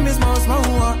she dey give me small small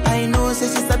one. I know, say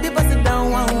she sabi pass it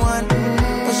down one one.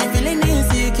 But she feeling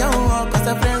insecure, cause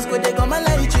her friends go they come and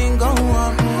light drink go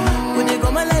on. Go they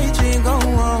come and light drink go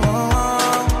on.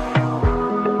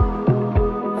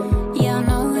 Yeah, I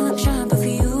know we look shy, but for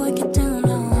you I get down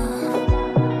low.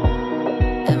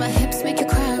 And my hips make you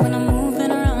cry when I'm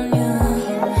moving around you.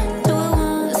 Do it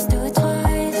once, do it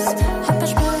twice. I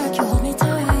push back, you hold me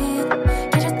tight.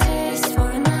 Get a taste for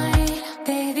a night.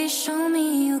 Baby, show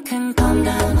me you can calm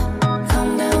down,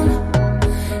 calm down.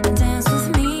 Dance with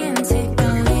me and take the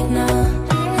lead now,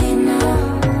 lead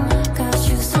now. Got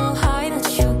you so high that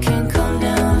you can't calm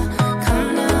down,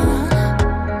 calm down.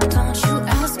 Don't you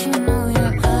ask, you know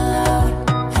you're allowed,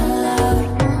 allowed.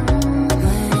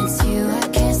 When it's you, I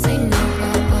can't say no.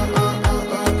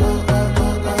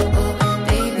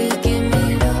 Baby, give me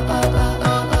low.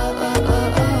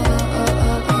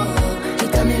 You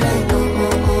got me like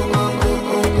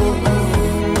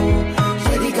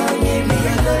Shawty gon' give me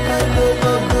a low.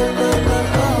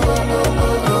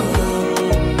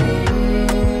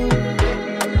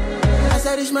 As I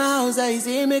reach my house, I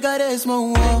see me got a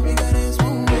small wall.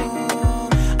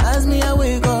 As me I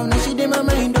wake up, now she did my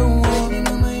mind don't walk.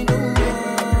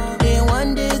 Then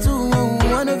one day two,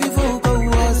 one of you folk go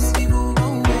was.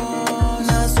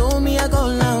 Now so me I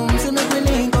go down, so me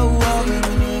willing go walk.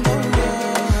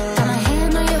 Got my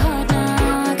hand on your heart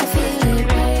now, I can feel it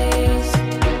race.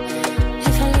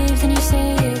 If I leave, then you say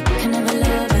you can never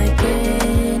love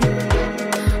again.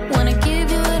 Wanna give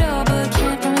you it all, but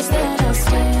can't promise that I'll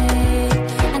stay.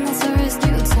 And that's the risk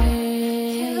you take.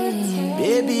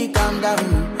 Baby, calm down,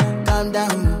 calm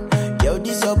down. Yo,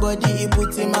 this your body, it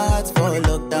puts in my heart for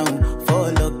lockdown,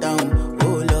 oh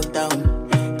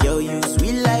lockdown. Yo, you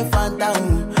sweet life,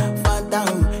 phantom,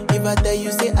 phantom. If I tell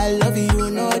you, say I love you, you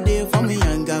know they for me,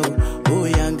 young girl, oh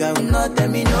young girl. No, tell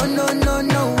me, no, no, no,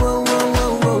 no, oh, oh,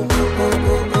 oh, oh, oh,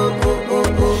 oh, oh, oh,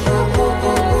 oh, oh, oh,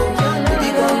 oh. Baby,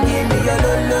 gon' give me your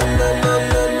lo, lo, lo, lo,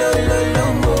 lo, lo, lo, lo,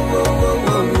 oh, oh, oh, oh,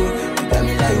 oh. You got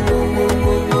me like, oh, oh,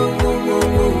 oh, oh, oh, oh,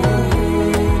 oh, oh.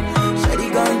 Shawty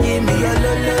gon' give me your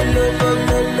lo, lo, lo, lo,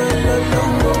 lo, lo, lo, lo, oh,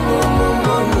 oh, oh,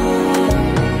 oh, oh.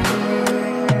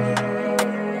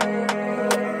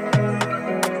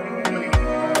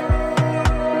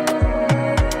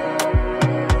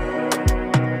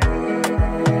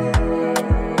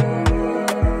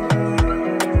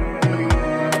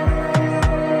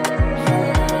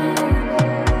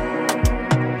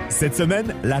 Cette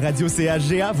semaine, la radio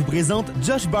CHGA vous présente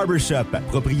Josh Barbershop,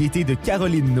 propriété de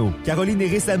Caroline No. Caroline est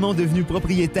récemment devenue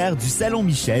propriétaire du Salon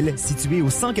Michel, situé au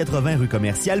 180 rue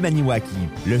commerciale Maniwaki.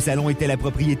 Le salon était la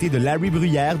propriété de Larry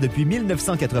Bruyère depuis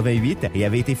 1988 et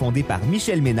avait été fondé par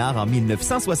Michel Ménard en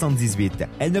 1978.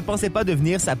 Elle ne pensait pas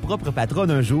devenir sa propre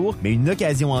patronne un jour, mais une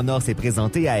occasion en or s'est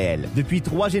présentée à elle. Depuis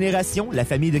 3 générations, la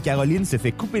famille de Caroline se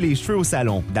fait couper les cheveux au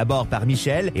salon, d'abord par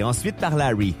Michel et ensuite par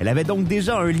Larry. Elle avait donc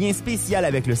déjà un lien spécial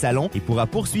avec le salon et pourra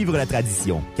poursuivre la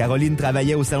tradition. Caroline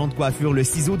travaillait au salon de coiffure Le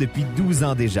Ciseau depuis 12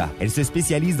 ans déjà. Elle se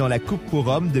spécialise dans la coupe pour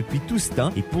hommes depuis tout ce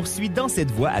temps et poursuit dans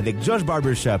cette voie avec Josh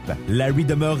Barbershop. Larry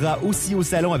demeurera aussi au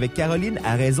salon avec Caroline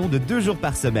à raison de 2 jours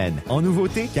par semaine. En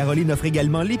nouveauté, Caroline offre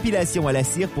également l'épilation à la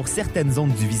cire pour certaines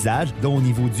zones du visage, dont au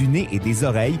niveau du nez et des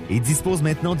oreilles, et dispose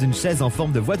maintenant d'une chaise en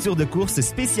forme de voiture de course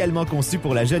spécialement conçue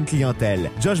pour la jeune clientèle.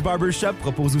 Josh Barbershop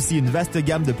propose aussi une vaste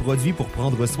gamme de produits pour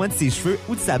prendre soin de ses cheveux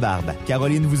ou de sa barbe.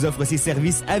 Caroline vous offre ses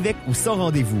services avec ou sans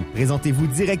rendez-vous. Présentez-vous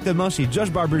directement chez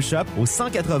Josh Barbershop au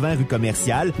 180 rue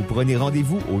commerciale ou prenez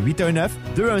rendez-vous au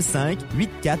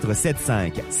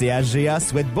 819-215-8475. CHGA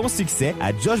souhaite bon succès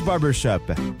à Josh Barbershop.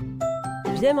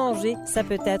 Bien manger, ça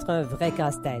peut être un vrai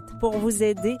casse-tête. Pour vous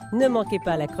aider, ne manquez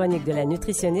pas la chronique de la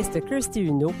nutritionniste Kirsty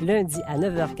Huneau, lundi à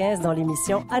 9h15 dans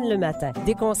l'émission Anne le matin.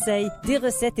 Des conseils, des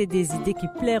recettes et des idées qui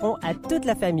plairont à toute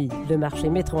la famille. Le marché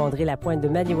Métro André Lapointe de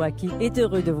Maniwaki est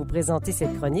heureux de vous présenter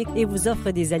cette chronique et vous offre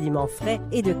des aliments frais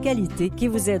et de qualité qui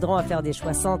vous aideront à faire des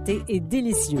choix santé et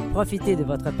délicieux. Profitez de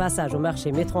votre passage au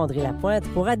marché Métro André Lapointe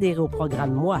pour adhérer au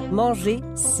programme Moi. Manger,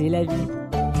 c'est la vie.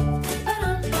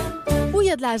 Où y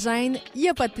y a de la gêne, il n'y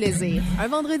a pas de plaisir. Un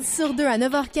vendredi sur deux à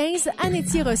 9h15,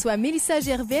 Annetti reçoit Mélissa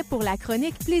Gervais pour la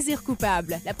chronique Plaisir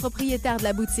coupable. La propriétaire de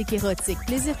la boutique érotique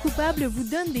Plaisir coupable vous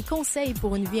donne des conseils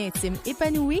pour une vie intime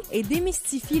épanouie et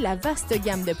démystifie la vaste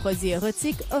gamme de produits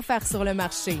érotiques offerts sur le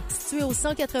marché. Situé au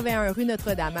 181 rue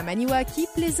Notre-Dame à Maniwaki,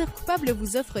 Plaisir coupable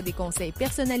vous offre des conseils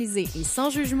personnalisés et sans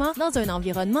jugement dans un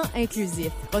environnement inclusif.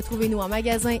 Retrouvez-nous en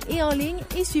magasin et en ligne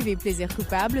et suivez Plaisir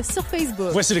coupable sur Facebook.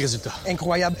 Voici le résultat.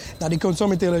 Incroyable. Dans des conditions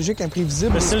météorologiques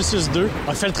imprévisibles. Le Celsius 2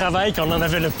 a fait le travail qu'on en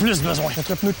avait le plus besoin.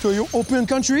 Notre pneu de Toyo Open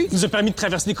Country nous a permis de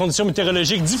traverser des conditions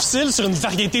météorologiques difficiles sur une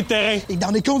variété de terrains. Et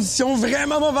dans des conditions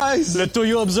vraiment mauvaises. Le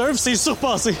Toyo Observe s'est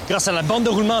surpassé grâce à la bande de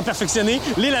roulement perfectionnée,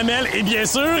 les lamelles et bien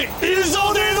sûr, ils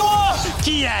ont des doigts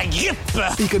qui agrippent.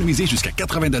 Économisez jusqu'à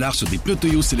 80 sur des pneus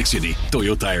Toyo sélectionnés.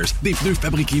 Toyo Tires, des pneus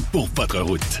fabriqués pour votre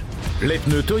route. Les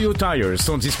pneus Toyo Tires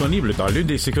sont disponibles dans l'une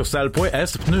des succursales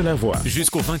Est Pneus Lavoie.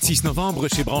 Jusqu'au 26 novembre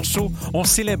chez Brancho, on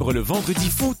célèbre le Vendredi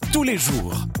fou tous les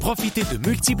jours. Profitez de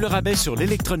multiples rabais sur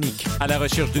l'électronique. À la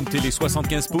recherche d'une télé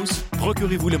 75 pouces,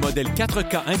 procurez-vous le modèle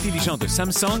 4K intelligent de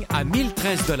Samsung à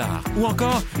 1013 $. Ou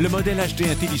encore le modèle HD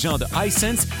intelligent de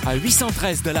iSense à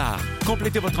 813 $.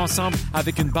 Complétez votre ensemble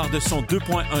avec une barre de son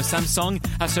 2.1 Samsung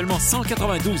à seulement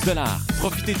 192 $.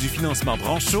 Profitez du financement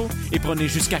Brancho et prenez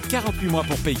jusqu'à 48 mois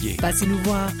pour payer. Passez nous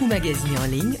voir ou magasinez en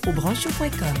ligne au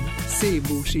brancho.com. C'est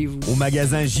beau chez vous. Au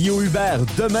magasin J.O. Hubert,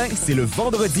 demain, c'est le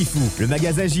Vendredi fou. Le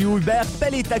magasin J.O. Hubert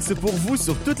paie les taxes pour vous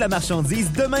sur toute la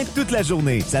marchandise demain toute la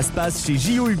journée. Ça se passe chez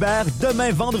J.O. Hubert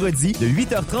demain vendredi de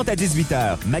 8h30 à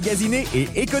 18h. Magasinez et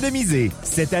économisez.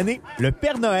 Cette année, le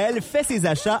Père Noël fait ses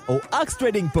achats au Ox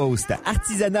Trading Post.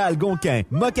 Artisanat algonquin,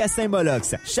 mocassins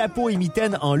Molox, chapeaux et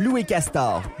mitaines en loup et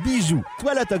castor, bijoux,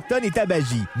 toiles autochtones et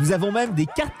tabagie. Nous avons même des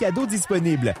cartes cadeaux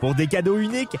disponibles. Pour des cadeaux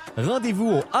uniques, rendez-vous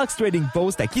au Ox Trading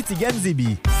Post à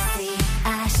Kitigan-Zibi.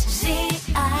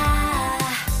 CHGA,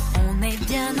 on est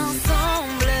bien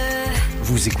ensemble.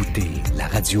 Vous écoutez la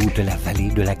radio de la vallée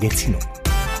de la Gatineau.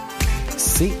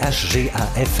 CHGA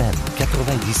FM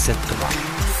 97.3.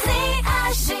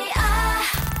 CHGA,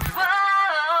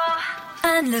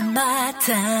 Anne le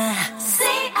matin.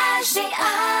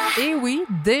 CHGA. Et oui,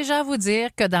 déjà vous dire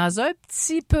que dans un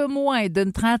petit peu moins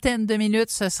d'une trentaine de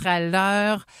minutes, ce sera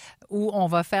l'heure où on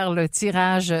va faire le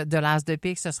tirage de l'As de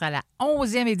pique. Ce sera la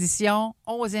 11e édition,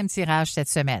 11e tirage cette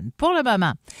semaine. Pour le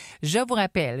moment, je vous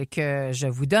rappelle que je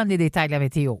vous donne les détails de la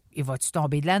météo. Il va-tu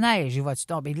tomber de la neige? Il va-tu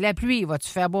tomber de la pluie? Il va-tu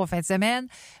faire beau en fin de semaine?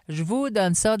 Je vous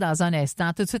donne ça dans un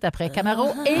instant, tout de suite après Camaro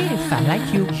et Fan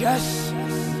Like You. Yes!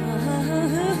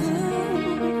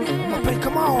 M'appelle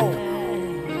comment?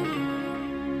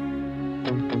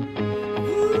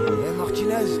 Hey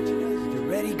Martinez, you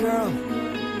ready, girl?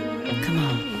 Come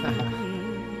on.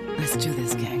 Let's do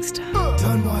this, gangsta.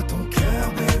 Donne-moi ton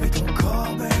cœur, baby, ton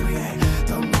corps, baby. Hey.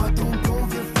 Donne-moi ton bon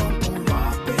vieux femme, ton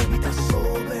rock, baby, ta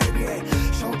soul, baby. Hey.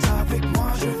 Chante avec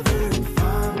moi, je veux une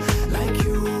femme like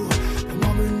you. Pour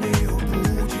m'emmener au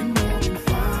bout du monde, une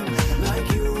femme like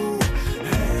you.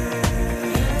 Hey.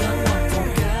 Donne-moi ton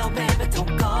cœur, baby, ton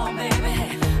corps, baby.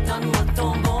 Donne-moi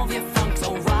ton bon vieux femme,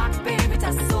 ton rock, baby,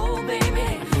 ta soul, baby.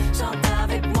 Chante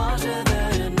avec moi, je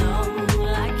veux un homme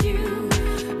like you.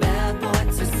 Bad boy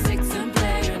to six and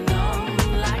play an homme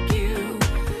like you.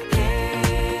 Hey,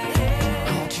 hey.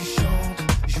 Quand tu chantes,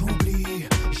 j'oublie.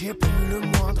 J'ai plus le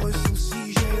moindre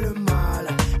souci, j'ai le mal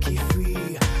qui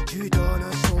fuit. Tu donnes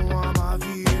un son à ma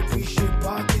vie. Et puis je sais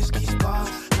pas qu'est-ce qui se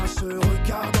passe. Là, ce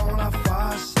regard dans la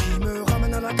face qui me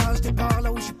ramène à la case départ.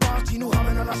 Là où je suis parti, nous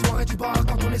ramène à la soirée du bar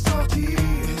quand on est sorti. Et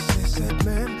c'est cette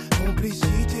même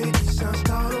complicité qui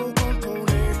s'installe quand on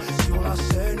est sur la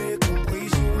scène et compris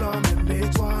sous la même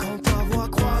étoile. Quand ta voix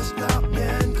croise la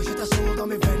mienne, que j'ai ta soul dans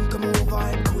mes veines, comme on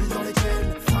va être cool dans les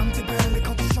chaînes. Femme, t'es belle et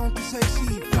quand tu chantes, t'es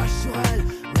sexy. Flash sur elle,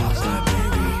 rockstar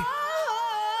baby.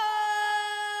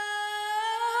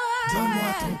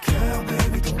 Donne-moi ton cœur,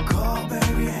 baby, ton corps,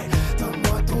 baby. Hey.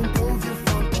 Donne-moi ton bon vieux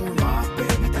femme, ton rock,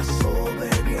 baby, ta soul,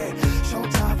 baby. Hey.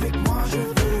 Chante avec moi, je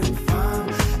veux une femme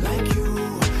like you.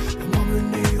 Pour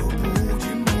m'emmener au bout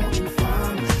du monde, une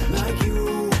femme like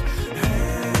you.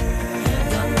 Hey.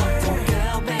 Donne-moi ton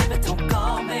cœur, baby, ton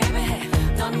corps, baby.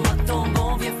 Donne-moi ton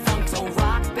bon vieux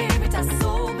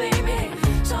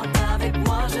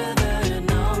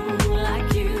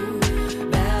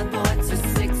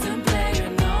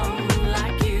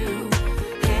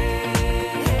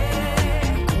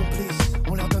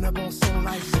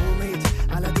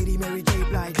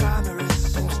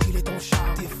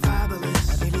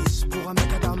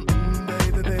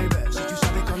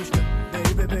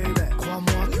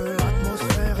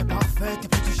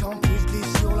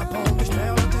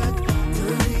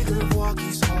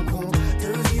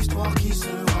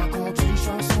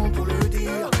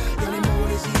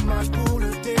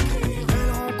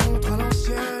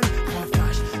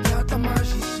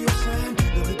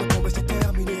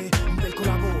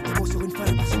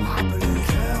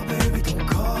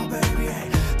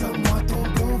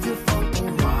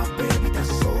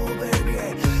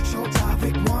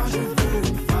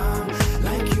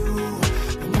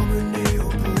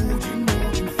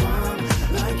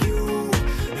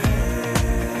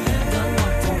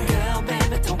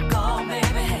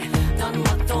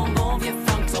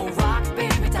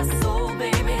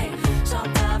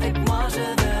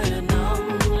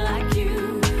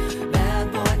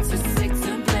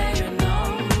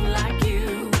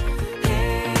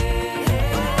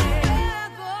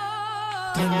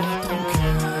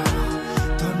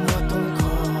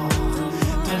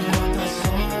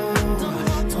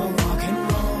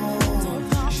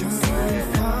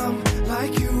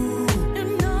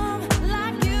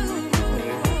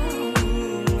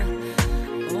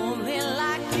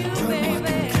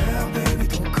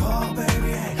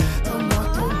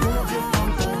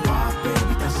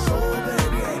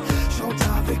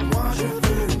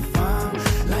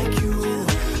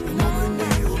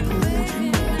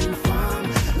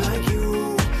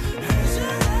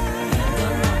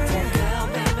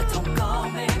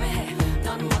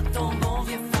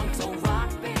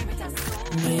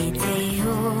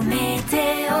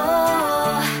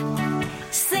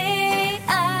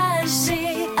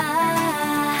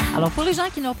Alors, pour les gens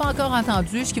qui n'ont pas encore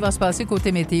entendu ce qui va se passer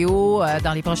côté météo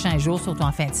dans les prochains jours, surtout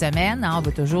en fin de semaine, hein, on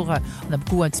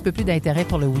a un petit peu plus d'intérêt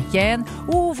pour le week-end,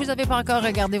 ou vous n'avez pas encore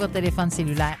regardé votre téléphone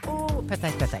cellulaire, ou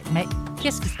peut-être. Mais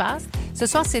qu'est-ce qui se passe? Ce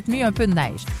soir, cette nuit, un peu de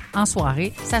neige. En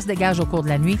soirée, ça se dégage au cours de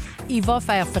la nuit. Il va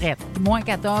faire fret. Moins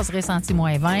 14, ressenti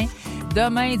moins 20.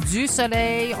 Demain, du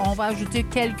soleil. On va ajouter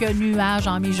quelques nuages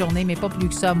en mi-journée, mais pas plus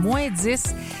que ça. Moins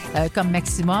 10 comme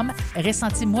maximum.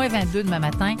 Ressenti moins 22 demain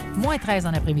matin. Moins 13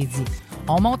 en après-midi.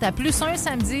 On monte à plus 1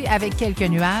 samedi avec quelques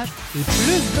nuages et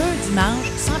plus 2 dimanche,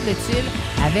 semble-t-il,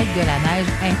 avec de la neige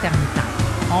intermittente.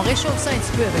 On réchauffe ça un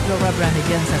petit peu avec Laura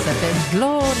Branigan. Ça s'appelle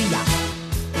Gloria.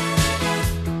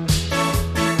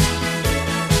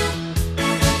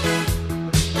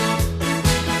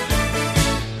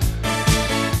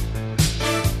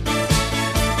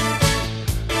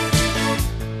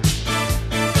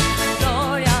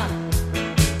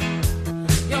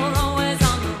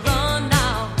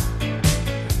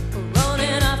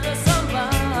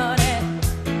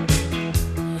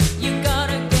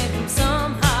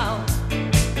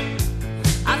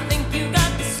 I think you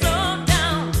got to slow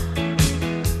down.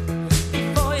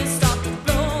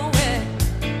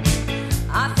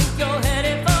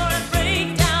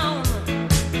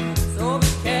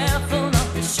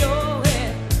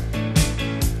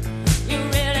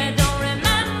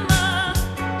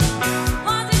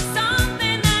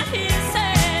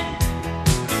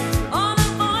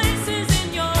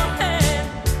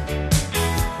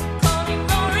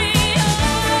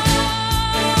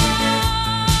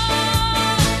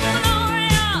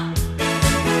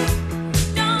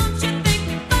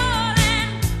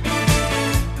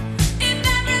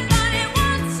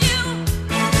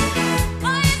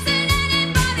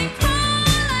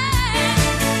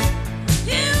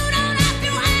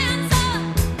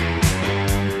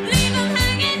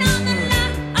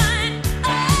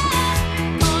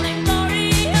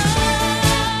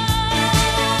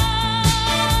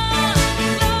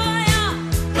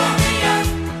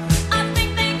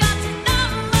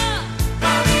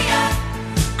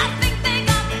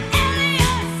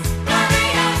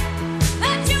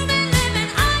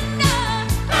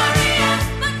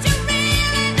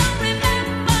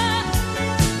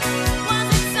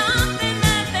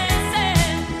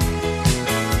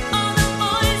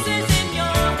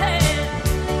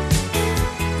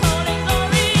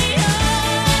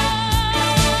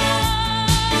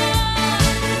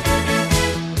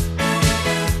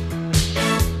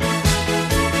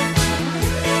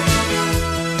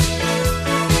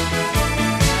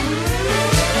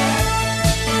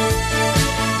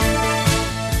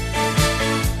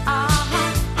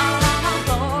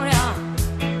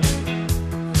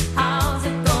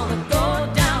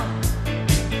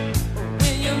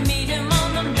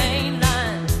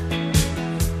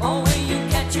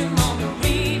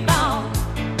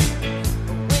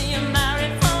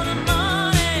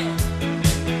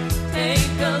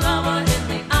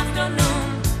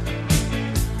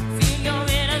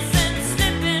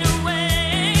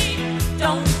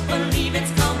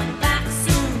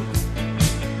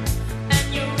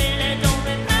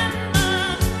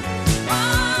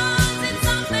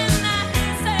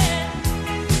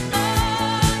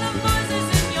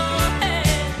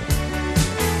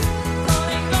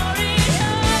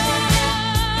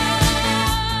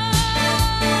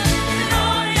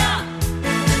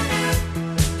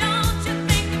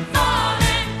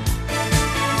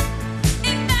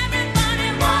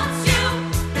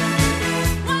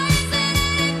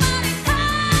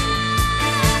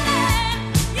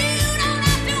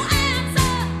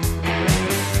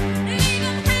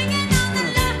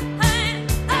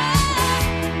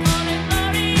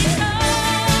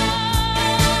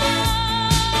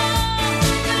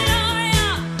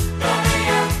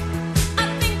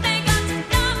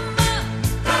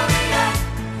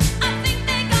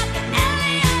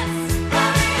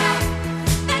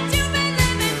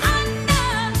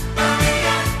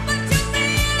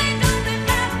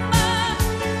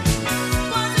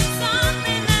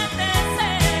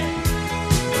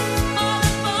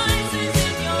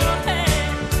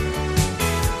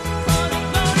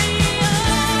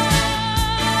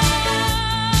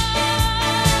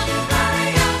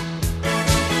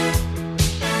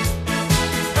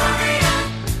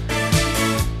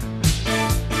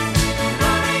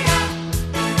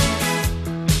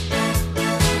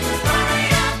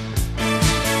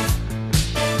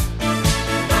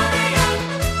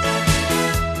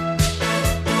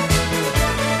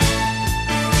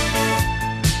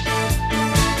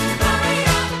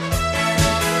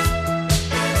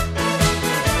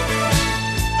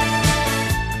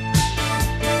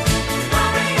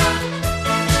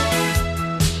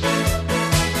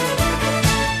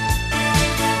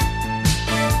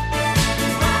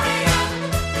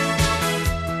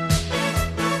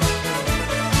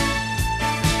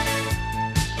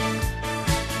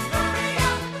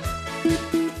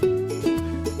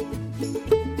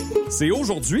 c'est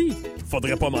aujourd'hui.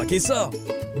 Faudrait pas manquer ça.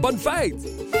 Bonne fête!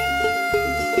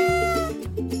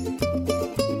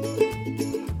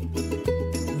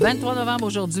 Le 23 novembre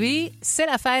aujourd'hui, c'est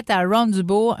la fête à Ron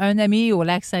Dubois, un ami au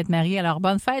lac Sainte-Marie. Alors,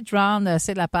 bonne fête, Ron.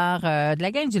 C'est de la part de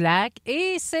la gang du lac.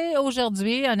 Et c'est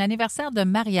aujourd'hui un anniversaire de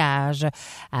mariage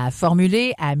à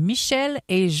formuler à Michel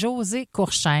et José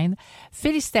Courchaine.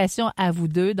 Félicitations à vous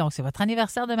deux. Donc, c'est votre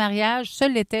anniversaire de mariage.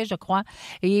 Ce l'était, je crois.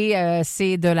 Et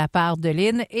c'est de la part de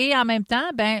Lynn. Et en même temps,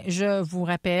 je vous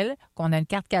rappelle qu'on a une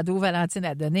carte cadeau Valentine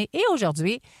à donner. Et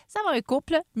aujourd'hui, ça va un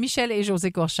couple, Michel et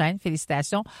José Courchaine.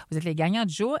 Félicitations. Vous êtes les gagnants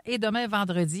du jour. Et demain,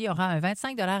 vendredi, il y aura un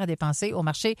 25 $ à dépenser au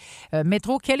marché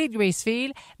métro Kelly de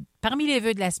Gracefield. Parmi les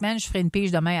vœux de la semaine, je ferai une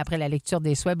pige demain après la lecture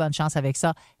des souhaits. Bonne chance avec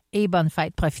ça et bonne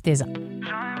fête. Profitez-en.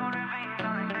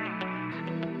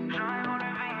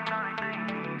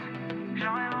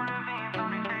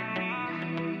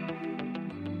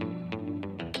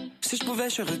 Si je pouvais,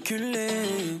 je reculais.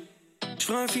 Je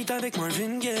ferais un feat avec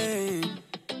Marvin Gaye,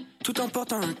 tout en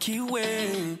portant un kiwi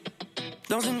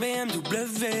dans une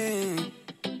BMW.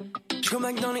 Je go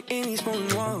back dans les 80s pour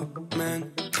une Walkman,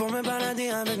 pour me balader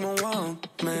avec mon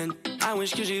Walkman. I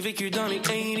wish que j'ai vécu dans les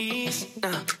 80s.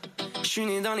 Je suis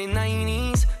né dans les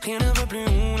 90s, rien ne va plus,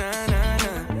 na.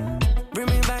 Bring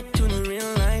me back to the real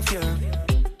life, yeah.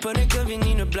 Pas de COVID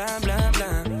ni de bla bla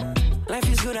bla. Life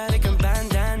is good avec un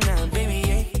bandana, baby,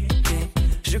 yeah, yeah.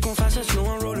 Je qu'on fasse un slow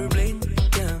en rollerblade,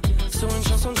 yeah. Sur une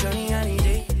chanson de Johnny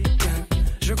Hallyday, yeah.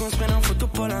 Je qu'on se prenne en photo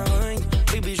Polaroid,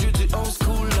 baby, je du old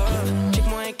school love.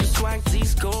 Check-moi avec le swag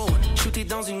disco, shooté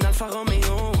dans une Alfa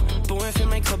Romeo, pour un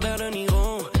film avec Robert De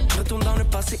Niro. Je retourne dans le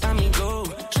passé, amigo.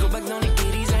 Je go back dans les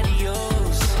 80s,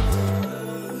 adios.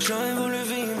 J'aurais voulu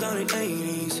vivre dans les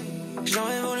 80s.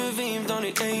 J'aurais voulu vivre dans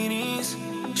les 80s.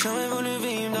 J'aurais voulu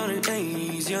vivre dans les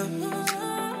 80s, yeah.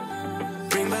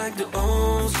 Bring back the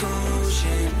old school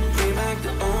shit. Bring back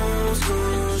the old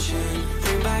school shit.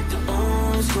 Bring back the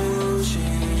old school shit.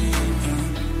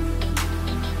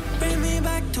 Bring me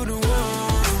back to the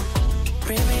world.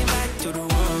 Bring me back to the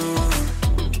world.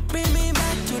 Bring me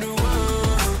back to the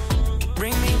world.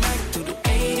 Bring me back to the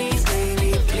 80s,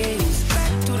 baby, please.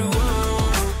 Back to the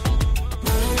world.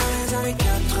 Dans les années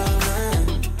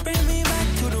 80. Bring me back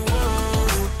to the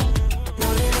world.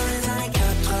 Dans les années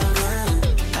 80.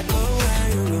 I go where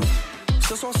you go.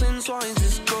 Ce soir c'est une soirée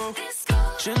disco.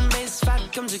 J'ai une bass fat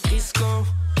comme du Crisco.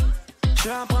 Je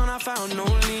vais apprendre à faire un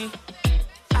only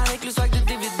avec le swag de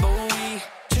David Bowie.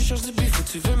 Tu cherches du bif ou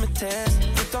tu veux me tester.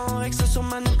 Fais ton Rex sur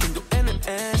ma Nintendo NES,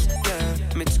 yeah.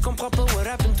 Mais tu comprends pas what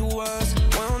happened to us.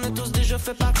 Ouais, on a tous déjà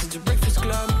fait partie du Breakfast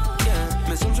Club, yeah.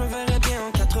 Mais ça je me verrais bien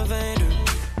en 82.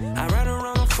 I ride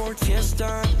around a Ford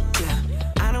Fiesta,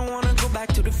 yeah. I don't wanna go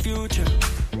back to the future.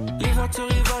 Les voitures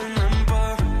ils volent même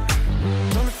pas.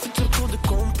 Dans le futur cours de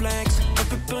complexe. On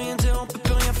peut plus rien dire, on peut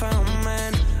plus rien faire,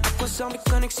 man. À quoi servent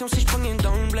les connexions si je pognais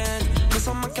dans le bled? Mais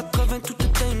sans ma 80, tout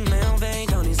était une merveille.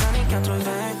 Dans les années 80,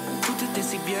 tout était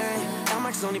si bien. Air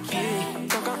Max dans les pieds,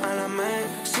 encore à la main.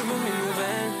 Suivre mes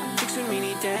nouvelles, check sur le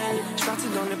Minitel. J'suis parti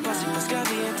dans le passé parce que la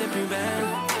vie était plus belle.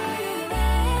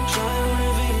 J'aurais voulu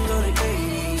vivre dans les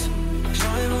 80s.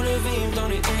 J'aurais voulu vivre dans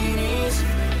les 80s.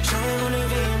 J'aurais voulu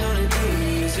vivre dans les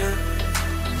 80s, yeah.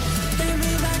 Bring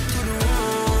me back to the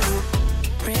world.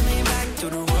 Bring me back to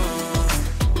the world.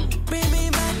 Bring me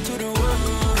back to the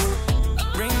world.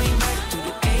 Bring me back to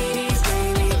the 80s,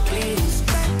 baby, please.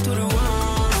 Back to the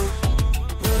world.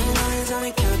 Dans les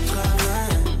années 80.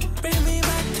 Bring me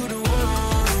back to the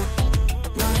world.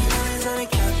 Dans les années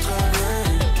 80.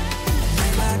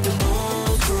 Bring back the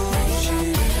old school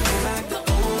shit. Bring back the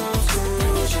old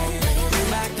school shit. Bring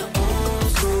back the old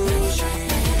school shit.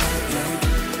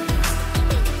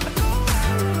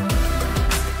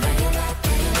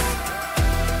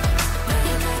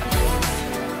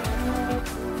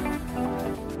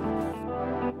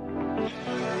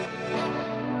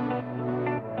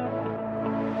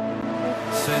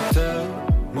 C'était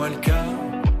moi le cas.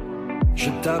 Je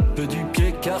tape du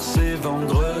pied car c'est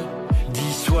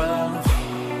vendredi soir.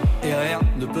 Et rien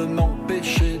ne peut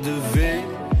m'empêcher de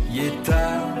veiller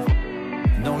tard.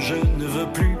 Non, je ne veux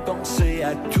plus penser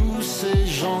à tous ces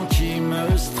gens qui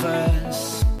me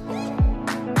stressent.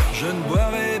 Je ne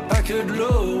boirai pas que de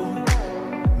l'eau.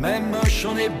 Même moche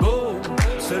on est beau.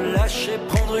 Se lâcher,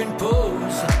 prendre une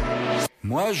pause.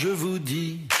 Moi je vous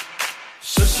dis,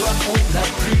 ce soir on n'a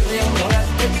plus rien dans la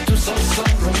tête. Tous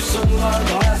ensemble on sera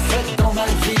dans la fête. Dans ma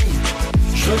vie,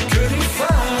 je veux que les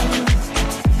femmes.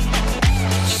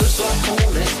 Ce soir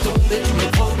on laisse tomber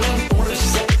nos problèmes. On le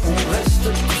sait, on reste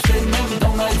tous les mêmes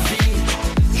dans ma vie.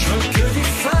 Je veux que les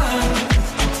femmes.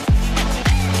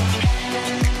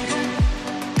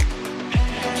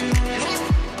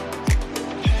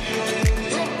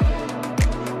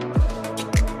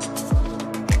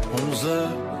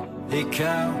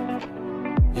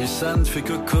 fait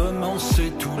que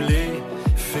commencer tous les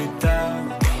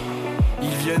fêtards.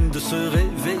 Ils viennent de se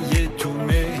réveiller, tous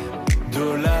mes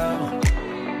dollars.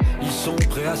 Ils sont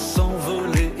prêts à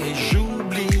s'envoler et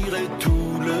j'oublierai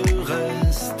tout le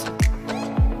reste.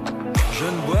 Je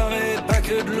ne boirai pas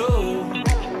que de l'eau,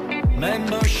 même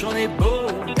moche on est beau,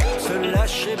 se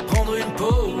lâcher, prendre une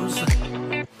pause.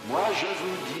 Moi je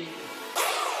vous dis,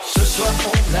 ce soir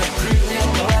on n'a plus rien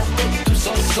dans la tête, tous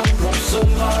ensemble on se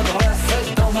marre dans la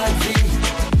fête dans ma vie.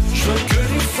 Je veux que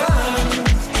des femmes.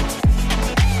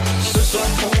 Ce soir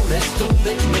on laisse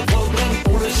tomber nos problèmes,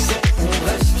 on le sait, on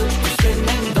reste tous les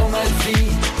mêmes dans ma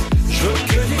vie. Je veux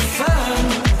que des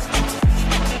femmes.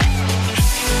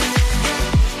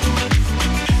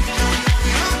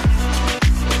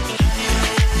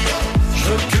 Je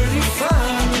veux que des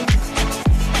femmes.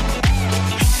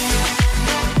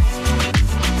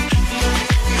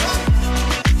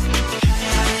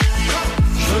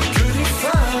 Je veux que des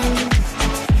femmes.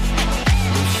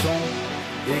 Le son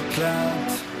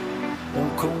éclate, on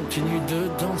continue de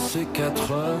danser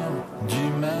 4 heures du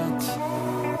mat.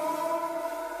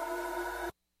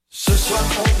 Ce soir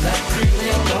on n'a plus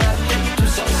rien dans la tête,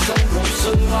 tous ensemble on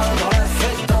se marre dans la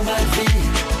fête dans ma vie.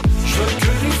 Je veux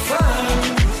que des femmes.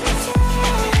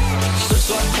 Ce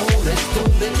soir on laisse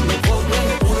tomber nos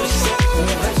problèmes, on le sait, on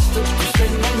reste tous les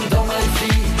mêmes dans ma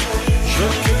vie. Je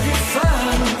veux que des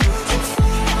femmes.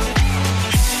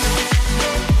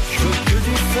 Je veux que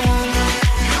des femmes.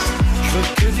 Je veux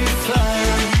que des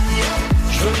femmes.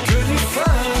 Je veux que des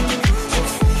femmes.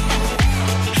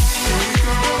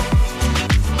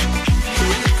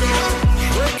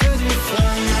 Je veux que des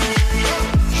femmes.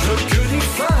 Je veux que des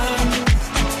femmes.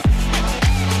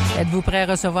 Êtes-vous prêt à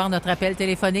recevoir notre appel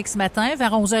téléphonique ce matin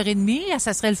vers 11h30?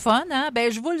 Ça serait le fun, hein?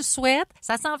 Ben, je vous le souhaite.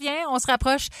 Ça s'en vient. On se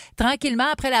rapproche tranquillement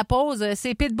après la pause.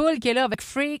 C'est Pitbull qui est là avec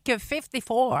Freak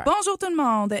 54. Bonjour tout le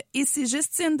monde. Ici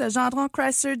Justine de Gendron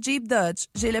Chrysler Jeep Dodge.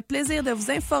 J'ai le plaisir de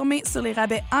vous informer sur les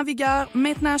rabais en vigueur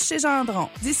maintenant chez Gendron.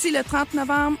 D'ici le 30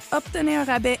 novembre, obtenez un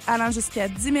rabais allant jusqu'à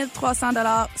 10 300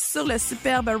 $ sur le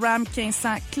superbe Ram 1500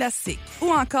 classique.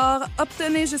 Ou encore,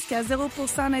 obtenez jusqu'à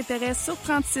 0% d'intérêt sur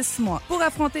 36 mois. Pour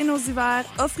affronter nos hivers,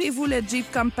 offrez-vous le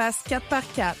Jeep Compass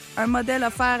 4x4, un modèle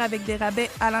offert avec des rabais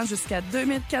allant jusqu'à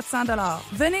 2400 $.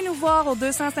 Venez nous voir au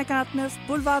 259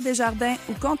 Boulevard des Jardins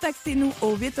ou contactez-nous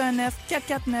au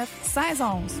 819-449-1611.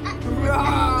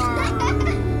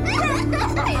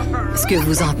 Ce que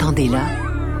vous entendez là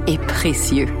est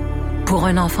précieux. Pour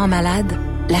un enfant malade,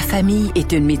 la famille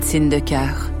est une médecine de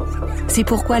cœur. C'est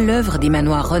pourquoi l'œuvre des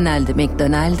manoirs Ronald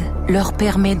McDonald leur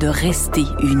permet de rester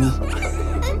unis.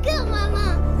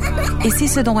 Et c'est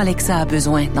ce dont Alexa a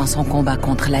besoin dans son combat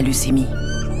contre la leucémie.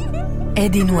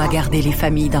 Aidez-nous à garder les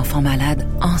familles d'enfants malades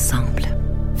ensemble.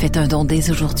 Faites un don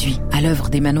dès aujourd'hui à l'œuvre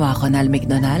des manoirs Ronald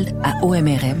McDonald à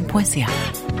omrm.ca.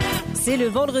 C'est le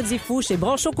vendredi fou chez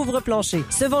Branchot Couvre-Plancher.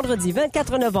 Ce vendredi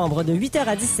 24 novembre de 8h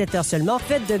à 17h seulement,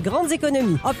 faites de grandes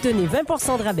économies. Obtenez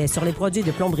 20% de rabais sur les produits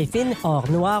de plomberie fine, or,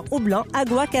 noir ou blanc,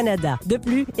 Agua Canada. De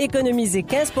plus, économisez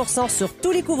 15% sur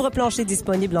tous les couvre-planchers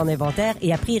disponibles en inventaire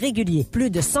et à prix régulier.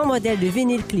 Plus de 100 modèles de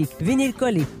vinyle clip, vinyle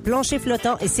collé, plancher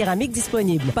flottant et céramique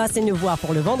disponibles. Passez nous voir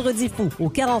pour le vendredi fou au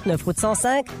 49 route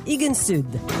 105, Higgins Sud.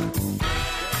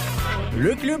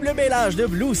 Le Club Le Mélange de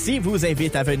Blue Sea vous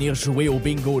invite à venir jouer au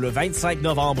bingo le 25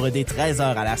 novembre dès 13h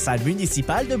à la salle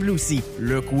municipale de Blue Sea.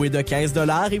 Le coût est de 15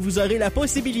 $ et vous aurez la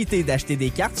possibilité d'acheter des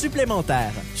cartes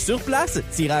supplémentaires. Sur place,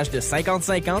 tirage de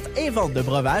 50-50 et vente de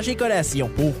breuvages et collations.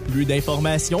 Pour plus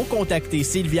d'informations, contactez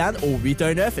Sylviane au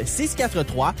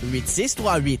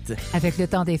 819-643-8638. Avec le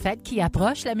temps des fêtes qui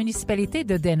approche, la municipalité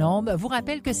de Denôme vous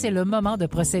rappelle que c'est le moment de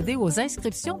procéder aux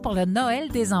inscriptions pour le Noël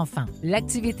des enfants.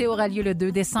 L'activité aura lieu le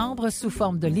 2 décembre sous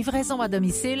forme de livraison à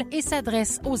domicile et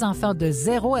s'adresse aux enfants de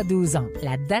 0 à 12 ans.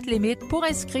 La date limite pour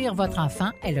inscrire votre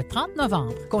enfant est le 30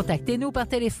 novembre. Contactez-nous par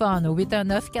téléphone au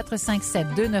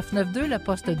 819-457-2992, le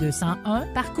poste 201,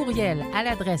 par courriel à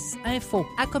l'adresse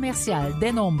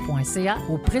info@commercialdenome.ca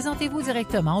ou présentez-vous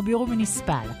directement au bureau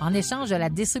municipal. En échange de la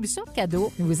distribution de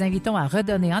cadeaux, nous vous invitons à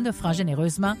redonner en offrant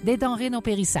généreusement des denrées non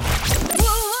périssables.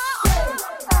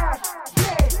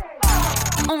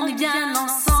 On est bien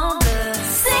ensemble.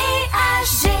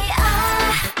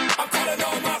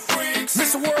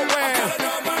 Mr.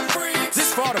 Worldwide,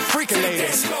 this for the freaking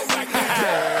ladies.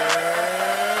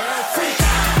 Freak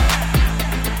out,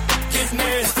 get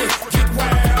nasty, get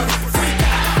wild. Freak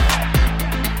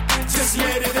out, just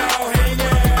let it all hang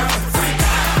out. Freak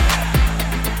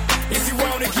out, if you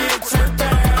wanna get turned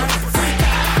down. Freak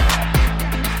out,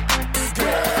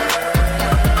 girl.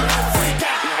 Freak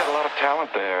out. You got a lot of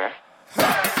talent there.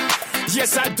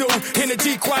 Yes, I do. In the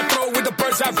G4 with the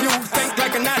bird's eye view. Think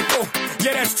like an apple.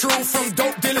 Yeah, that's true. From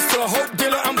dope dealers to a hope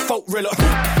dealer, I'm folk realer.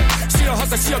 She a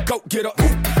hustler, she a goat getter.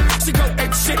 She go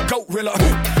ape shit, goat riller.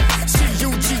 She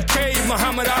UGK,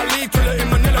 Muhammad Ali, killer in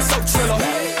Manila, so triller.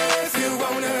 If you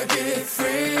wanna get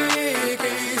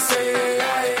freaky, say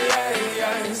aye, aye,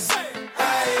 aye.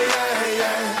 Aye, aye,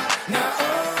 aye. Now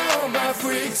all my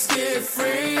freaks get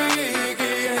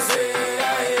freaky and say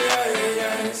aye, aye,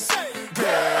 aye.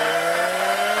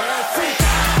 Girl, freak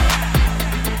out.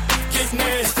 Get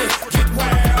nasty, get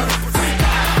wild. Freak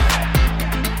out.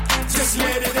 Just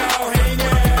let it all hang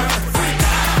out. Freak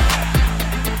out.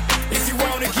 If you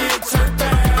wanna get turned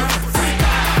down. Freak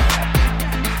out.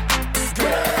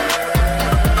 Girl,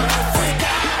 freak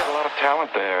out. Got a lot of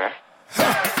talent there.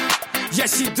 Yes,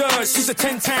 she does. She's a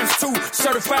 10 times 2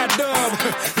 certified dub.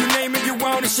 You name it, you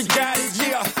want it, she got it,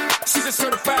 yeah. She's a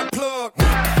certified plug.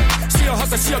 She a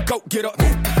hustler, she a goat getter.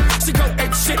 She go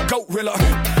ape shit, goat riller.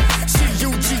 She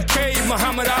UGK,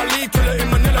 Muhammad Ali, killer in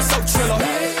Manila, so triller.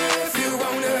 If you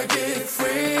wanna get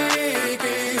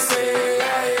freaky, say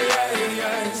aye, aye,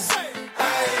 aye.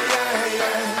 Aye, aye,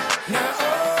 aye. Now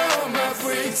all my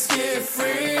freaks get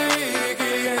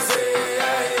freaky and say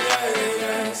aye, aye,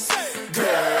 aye.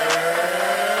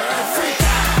 Girl, freak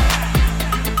out.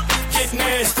 Get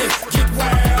nasty, get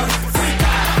wild. Freak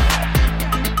out.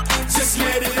 Just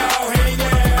let it all hang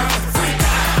out. Freak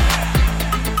out.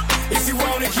 If you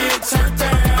wanna get turned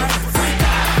down. Freak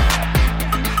out.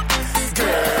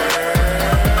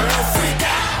 Girl, freak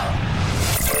out.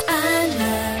 I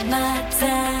love my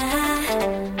time.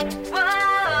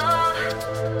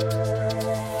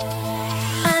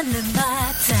 I love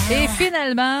my time. Et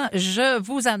finalement, je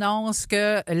vous annonce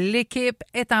que l'équipe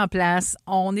est en place.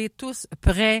 On est tous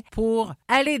prêts pour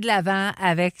aller de l'avant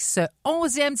avec ce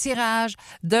 11e tirage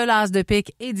de l'As de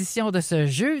pique édition de ce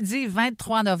jeudi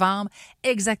 23 novembre,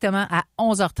 exactement à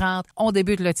 11h30. On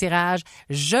débute le tirage.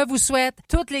 Je vous souhaite,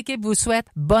 toute l'équipe vous souhaite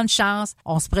bonne chance.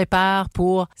 On se prépare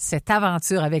pour cette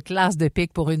aventure avec l'As de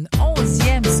pique pour une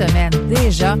 11e semaine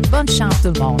déjà. Bonne chance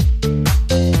tout le monde.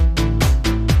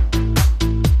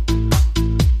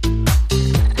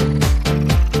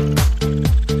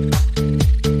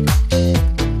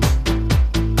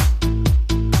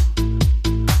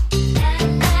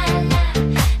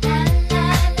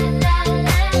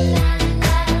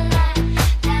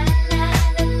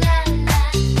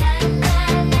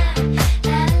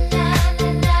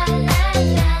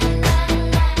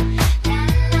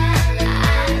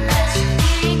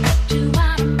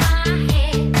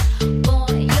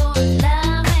 Boy,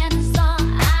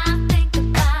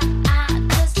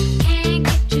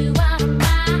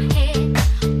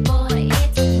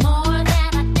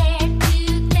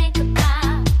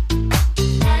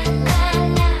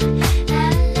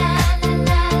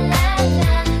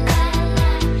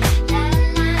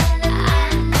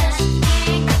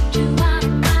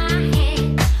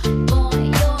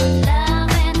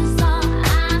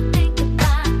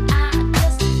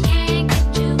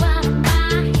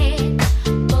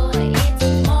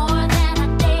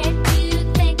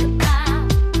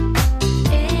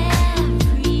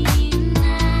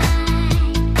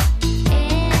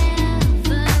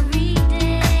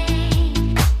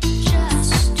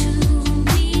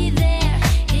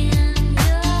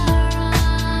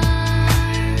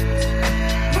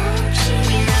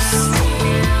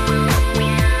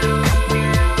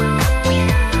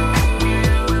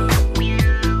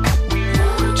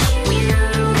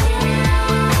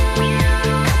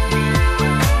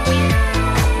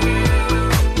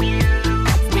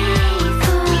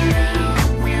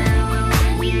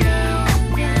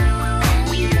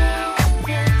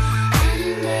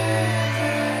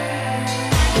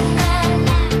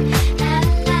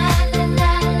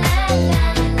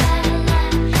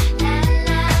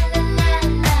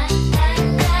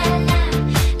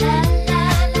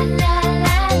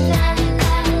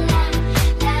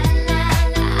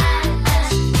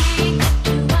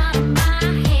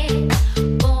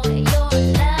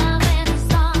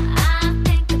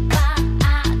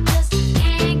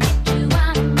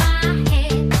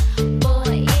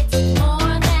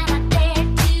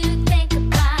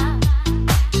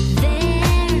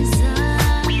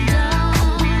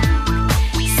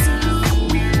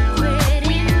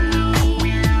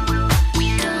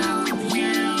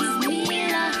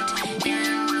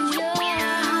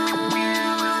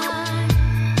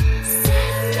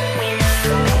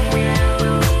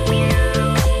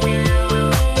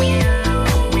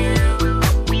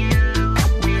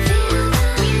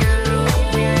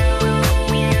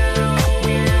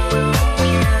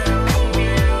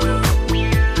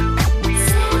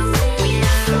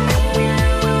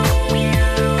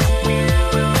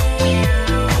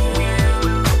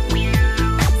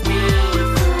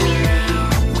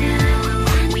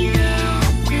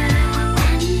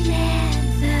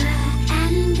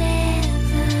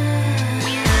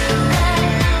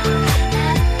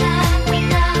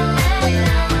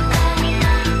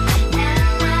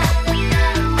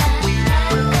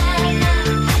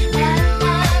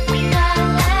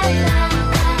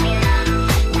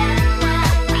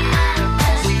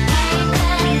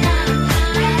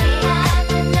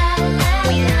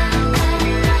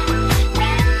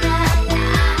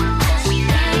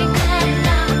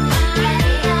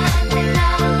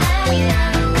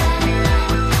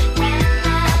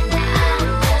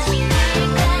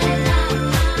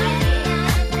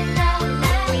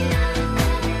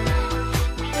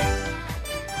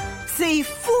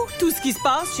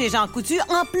 chez Jean Coutu,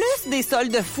 en plus des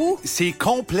soldes fous. C'est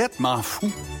complètement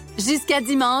fou. Jusqu'à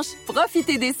dimanche,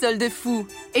 profitez des soldes fous.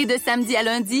 Et de samedi à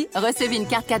lundi, recevez une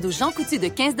carte cadeau Jean Coutu de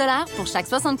 15 $ pour chaque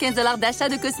 75 $ d'achat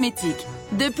de cosmétiques.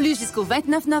 De plus, jusqu'au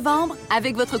 29 novembre,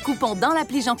 avec votre coupon dans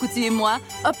l'appli Jean Coutu et moi,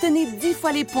 obtenez 10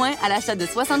 fois les points à l'achat de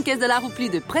 75 $ ou plus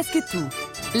de presque tout.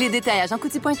 Les détails à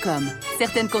jeancoutu.com.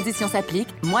 Certaines conditions s'appliquent.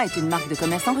 Moi est une marque de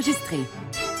commerce enregistrée.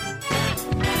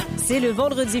 C'est le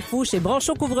Vendredi fou chez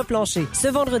Branchot Couvre-Plancher. Ce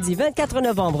vendredi 24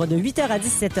 novembre de 8h à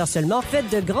 17h seulement, faites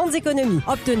de grandes économies.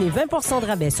 Obtenez 20 % de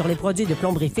rabais sur les produits de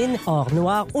plomberie fine, or,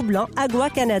 noir ou blanc, Agua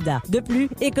Canada. De plus,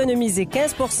 économisez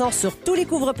 15 % sur tous les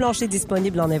couvre-planchers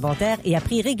disponibles en inventaire et à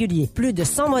prix régulier. Plus de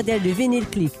 100 modèles de vinyle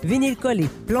clic, vinyle collé,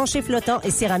 plancher flottant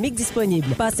et céramique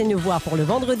disponibles. Passez nous voir pour le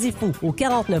Vendredi fou au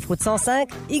 49 route 105,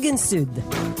 Egan Sud.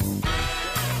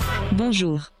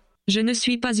 Bonjour. Je ne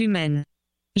suis pas humaine.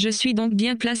 Je suis donc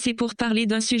bien placée pour parler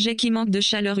d'un sujet qui manque de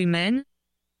chaleur humaine,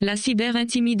 la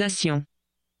cyberintimidation.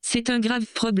 C'est un grave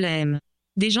problème.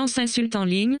 Des gens s'insultent en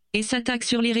ligne et s'attaquent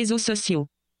sur les réseaux sociaux.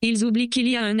 Ils oublient qu'il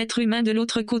y a un être humain de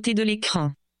l'autre côté de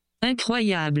l'écran.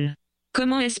 Incroyable.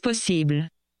 Comment est-ce possible?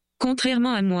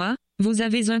 Contrairement à moi, vous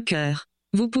avez un cœur.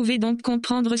 Vous pouvez donc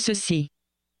comprendre ceci.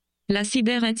 La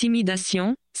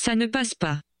cyberintimidation, ça ne passe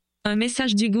pas. Un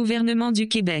message du gouvernement du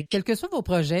Québec. Quels que soient vos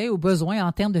projets ou besoins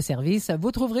en termes de services,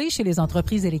 vous trouverez chez les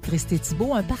entreprises Électricité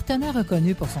Thibault un partenaire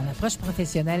reconnu pour son approche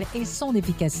professionnelle et son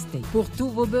efficacité. Pour tous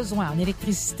vos besoins en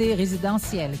électricité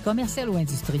résidentielle, commerciale ou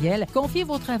industrielle, confiez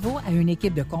vos travaux à une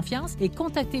équipe de confiance et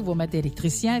contactez vos maîtres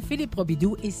électriciens Philippe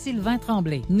Robidoux et Sylvain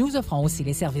Tremblay. Nous offrons aussi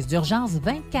les services d'urgence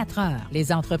 24 heures.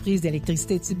 Les entreprises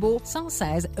d'Électricité Thibault,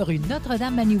 116 rue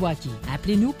Notre-Dame-Maniwaki.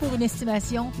 Appelez-nous pour une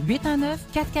estimation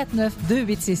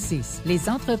 819-449-2866. Les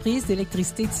entreprises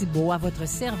d'Électricité Thibault à votre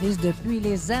service depuis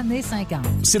les années 50.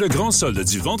 C'est le grand solde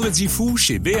du Vendredi fou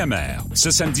chez BMR.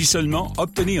 Ce samedi seulement,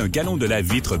 obtenez un gallon de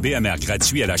lave-vitre BMR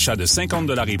gratuit à l'achat de 50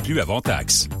 $ et plus avant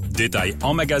taxe. Détails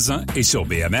en magasin et sur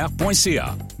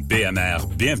bmr.ca. BMR,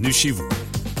 bienvenue chez vous.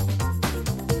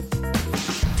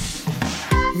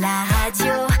 La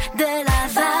radio de la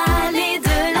vallée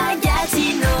de la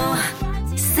Gatineau.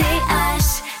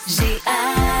 CHGA.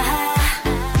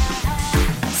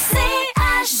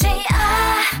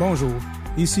 Bonjour,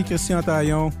 ici Christian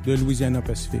Taillon de Louisiana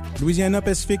Pacifique. Louisiana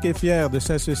Pacifique est fière de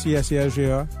s'associer à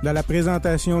CHGA dans la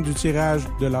présentation du tirage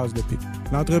de l'As de pique.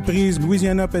 L'entreprise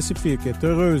Louisiana Pacifique est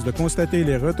heureuse de constater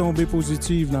les retombées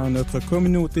positives dans notre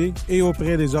communauté et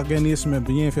auprès des organismes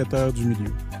bienfaiteurs du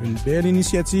milieu. Une belle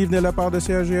initiative de la part de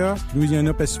CHGA.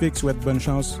 Louisiana Pacifique souhaite bonne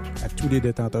chance à tous les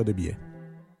détenteurs de billets.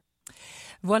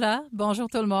 Voilà. Bonjour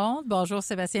tout le monde. Bonjour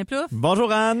Sébastien Plouffe.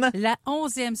 Bonjour Anne. La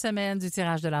 11e semaine du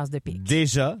tirage de l'As de pique.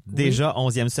 Déjà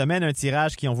 11e semaine. Un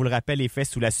tirage qui, on vous le rappelle, est fait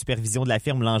sous la supervision de la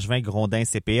firme Langevin-Grondin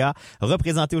CPA,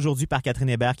 représenté aujourd'hui par Catherine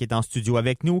Hébert qui est en studio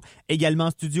avec nous. Également en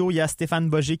studio, il y a Stéphane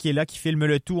Boger qui est là, qui filme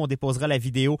le tout. On déposera la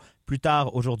vidéo plus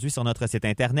tard aujourd'hui sur notre site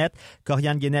Internet.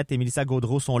 Corianne Guénette et Mélissa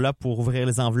Gaudreau sont là pour ouvrir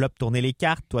les enveloppes, tourner les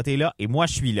cartes. Toi, t'es là et moi,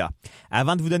 je suis là.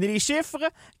 Avant de vous donner les chiffres,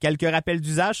 quelques rappels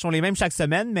d'usage sont les mêmes chaque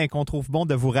semaine, mais qu'on trouve bon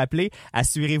de vous rappeler.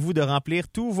 Assurez-vous de remplir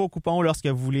tous vos coupons lorsque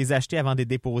vous les achetez avant de les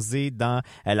déposer dans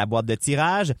la boîte de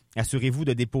tirage. Assurez-vous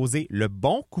de déposer le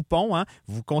bon coupon.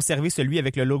 Vous conservez celui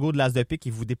avec le logo de l'As de pique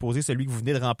et vous déposez celui que vous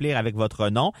venez de remplir avec votre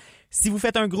nom. Si vous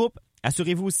faites un groupe,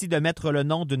 assurez-vous aussi de mettre le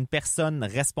nom d'une personne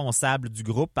responsable du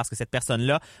groupe parce que cette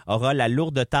personne-là aura la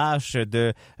lourde tâche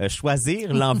de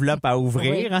choisir l'enveloppe à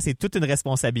ouvrir. Oui. C'est toute une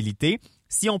responsabilité.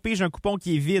 Si on pige un coupon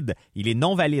qui est vide, il est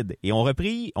non valide et on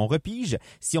repige.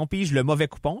 Si on pige le mauvais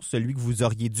coupon, celui que vous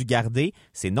auriez dû garder,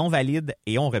 c'est non valide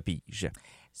et on repige.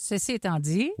 Ceci étant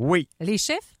dit, oui. Les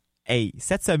chiffres? Hey,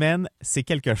 cette semaine, c'est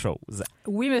quelque chose.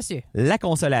 Oui, monsieur. La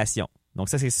consolation. Donc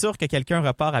ça, c'est sûr que quelqu'un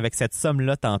repart avec cette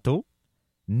somme-là tantôt.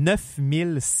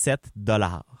 9007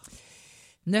 $.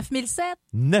 9007?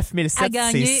 9007,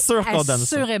 c'est sûr qu'on donne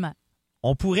ça. Assurément.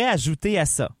 On pourrait ajouter à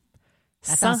ça.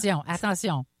 Attention.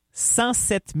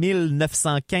 107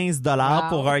 915 $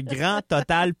 pour un grand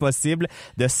total possible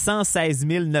de 116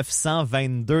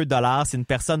 922 $ si une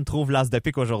personne trouve l'As de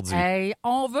pique aujourd'hui. Hey,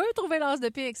 on veut trouver l'As de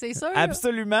pique, c'est sûr.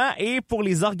 Absolument. Et pour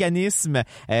les organismes,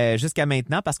 jusqu'à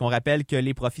maintenant, parce qu'on rappelle que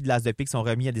les profits de l'As de pique sont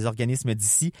remis à des organismes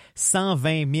d'ici,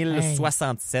 120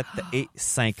 067 et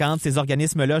 50. Ces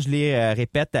organismes-là, je les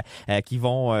répète, qui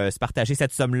vont se partager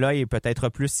cette somme-là et peut-être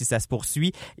plus si ça se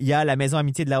poursuit. Il y a la Maison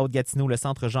Amitié de la Haute-Gatineau, le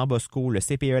Centre Jean Bosco, le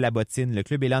CPE La Bottine, le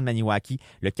Club Élan de Maniwaki,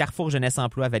 le Carrefour Jeunesse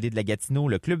Emploi Vallée de la Gatineau,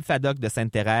 le Club Fadoc de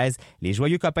Sainte-Thérèse, les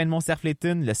Joyeux Copains de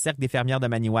Mont-Cerf-Létune, le Cercle des fermières de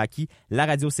Maniwaki, la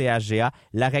radio CHGA,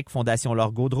 l'AREC Fondation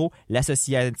Laure Gaudreau,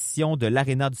 l'Association de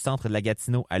l'Aréna du Centre de la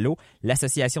Gatineau, Allô,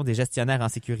 l'Association des gestionnaires en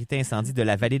sécurité incendie de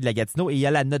la Vallée de la Gatineau et il y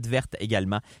a la Note Verte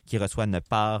également qui reçoit une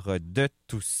part de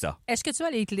tout ça. Est-ce que tu as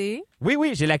les clés?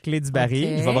 Oui, j'ai la clé du baril.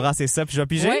 OK. Je vais brasser ça puis je vais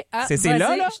piger. Oui, c'est vas-y,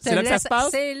 là? je te C'est là que ça laisse- se passe?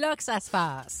 C'est là que ça se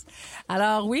passe.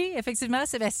 Alors oui, effectivement,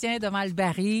 Sébastien est devant le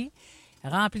baril,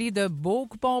 rempli de beaux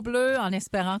coupons bleus, en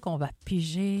espérant qu'on va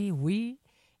piger, oui,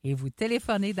 et vous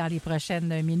téléphonez dans les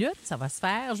prochaines minutes. Ça va se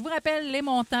faire. Je vous rappelle les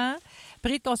montants.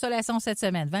 Prix de consolation cette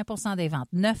semaine, 20 des ventes,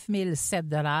 9 007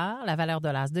 $. La valeur de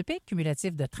l'as de pique,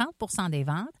 cumulatif de 30 des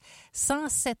ventes,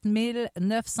 107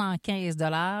 915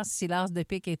 $ si l'as de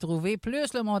pique est trouvé,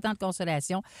 plus le montant de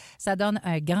consolation. Ça donne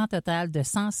un grand total de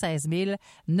 116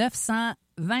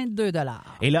 922 $.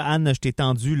 Et là, Anne, je t'ai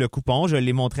tendu le coupon. Je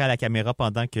l'ai montré à la caméra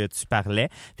pendant que tu parlais.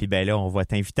 Puis ben là, on va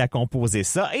t'inviter à composer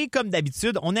ça. Et comme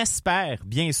d'habitude, on espère,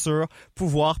 bien sûr,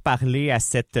 pouvoir parler à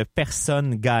cette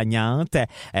personne gagnante.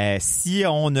 Si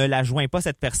on ne la joint pas,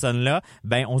 cette personne-là,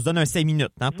 ben on se donne un 5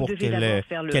 minutes pour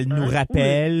qu'elle nous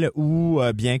rappelle ou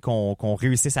bien qu'on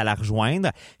réussisse à la rejoindre.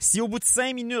 Si au bout de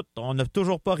 5 minutes, on n'a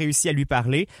toujours pas réussi à lui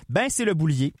parler, ben c'est le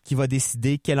boulier qui va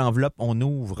décider quelle enveloppe on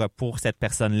ouvre pour cette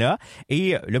personne-là.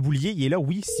 Et le boulier, il est là,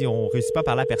 oui, si on ne réussit pas à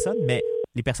parler à personne, mais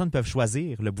les personnes peuvent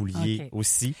choisir le boulier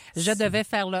aussi. Je devais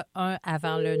faire le 1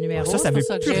 avant le numéro. Ça c'est veut pour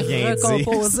ça que plus j'ai rien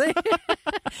recomposé.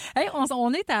 Hey,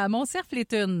 on est à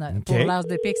Mont-Cerf-Létune pour l'as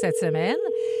de pique cette semaine.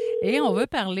 Et on veut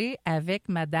parler avec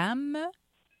Madame...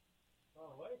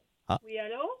 Ah. Oui,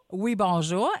 allô? Oui,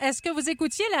 bonjour. Est-ce que vous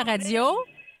écoutiez la radio?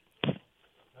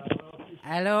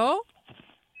 Allô?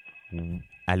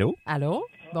 Allô? Allô?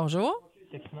 Bonjour?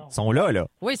 Ils sont là, là.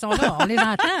 Oui, ils sont là. On les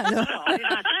entend, là.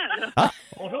 Ah!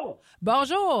 Bonjour.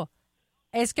 Bonjour.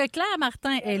 Est-ce que Claire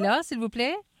Martin est là, s'il vous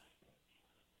plaît?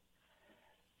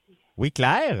 Oui,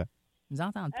 Claire? Ils nous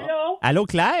entendent pas. Allô? Allô,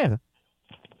 Claire?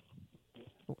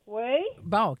 Oui?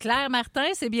 Bon, Claire Martin,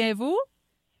 c'est bien vous?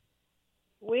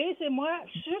 Oui, c'est moi.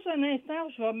 Juste un instant,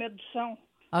 je vais mettre du son.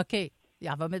 OK. Elle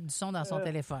va mettre du son dans son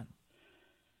téléphone.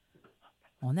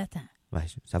 On attend. Ouais,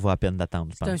 ça vaut la peine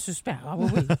d'attendre, je C'est pense. un suspens. Ah oui,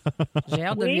 oui. J'ai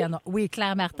hâte de lui annoncer. Oui,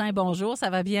 Claire Martin, bonjour. Ça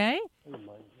va bien?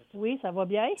 Oui, ça va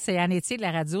bien? C'est Anne Étier de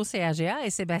la radio CHGA et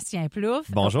Sébastien Plouffe.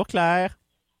 Bonjour, Claire.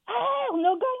 Ah, on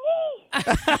a gagné!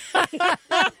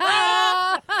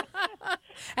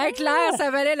 Hey, Claire,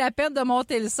 ça valait la peine de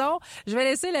monter le son. Je vais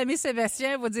laisser l'ami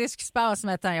Sébastien vous dire ce qui se passe ce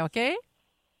matin, OK?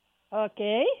 OK.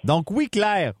 Donc oui,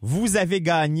 Claire, vous avez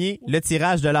gagné le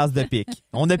tirage de l'as de pique.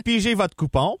 On a pigé votre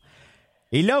coupon.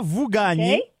 Et là, vous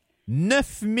gagnez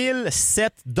 9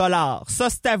 007 $. Ça,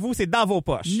 c'est à vous, c'est dans vos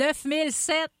poches. 9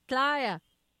 007, Claire.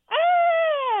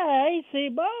 Ah, hey, c'est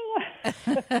bon!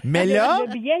 Mais là...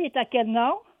 Le billet est à quel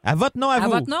nom? À votre nom, à vous. À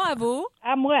votre nom, à vous.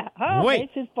 À moi. Ah, Oui. ben,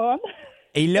 c'est le fun.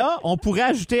 Et là, on pourrait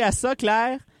ajouter à ça,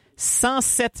 Claire,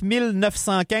 107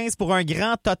 915 pour un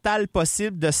grand total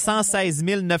possible de 116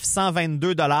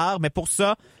 922 $. Mais pour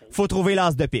ça, il faut trouver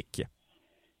l'as de pique.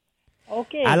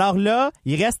 OK. Alors là,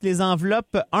 il reste les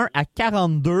enveloppes 1 à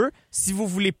 42. Si vous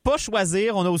voulez pas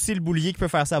choisir, on a aussi le boulier qui peut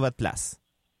faire ça à votre place.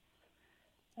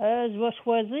 Je vais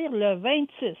choisir le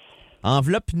 26.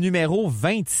 Enveloppe numéro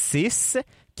 26.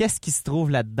 Qu'est-ce qui se trouve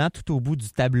là-dedans tout au bout du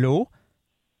tableau?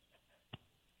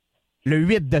 Le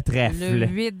 8 de trèfle. Le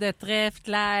 8 de trèfle,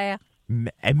 Claire.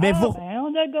 Mais Ben, vous...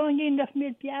 on a gagné 9 000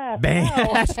 $. Ben,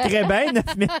 Wow. très bien, 9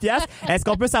 000 $. Est-ce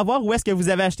qu'on peut savoir où est-ce que vous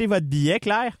avez acheté votre billet,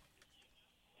 Claire?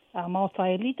 À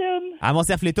Mont-Cerf-Létune. À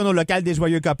Mont-Cerf-Létune, au local des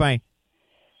Joyeux Copains.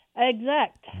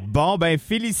 Exact. Bon, ben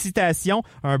félicitations.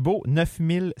 Un beau 9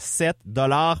 007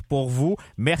 $ pour vous.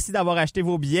 Merci d'avoir acheté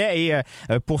vos billets. Et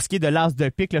pour ce qui est de l'as de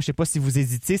pique, là, je ne sais pas si vous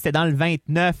hésitiez, c'était dans le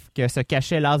 29 que se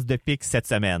cachait l'as de pique cette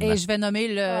semaine. Et je vais nommer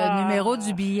le numéro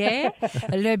du billet.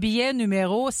 Le billet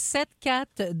numéro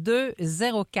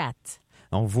 74204.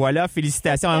 Donc voilà,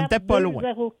 félicitations. On n'était pas loin.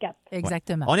 204.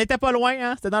 Exactement. On n'était pas loin,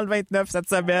 hein? C'était dans le 29 cette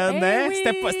semaine. Eh hein? oui!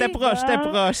 C'était proche, c'était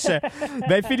proche.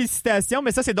 Ben félicitations,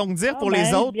 mais ça, c'est donc dire pour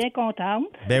les autres. Bien contente.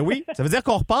 Ben oui, ça veut dire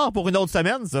qu'on repart pour une autre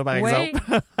semaine, ça, par exemple.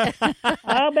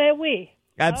 Ah, ben oui.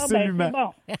 Absolument.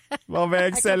 Ah, ben, Bon, ben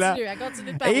excellent. Elle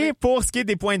continue de parler. Et pour ce qui est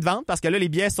des points de vente, parce que là, les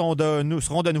billets seront de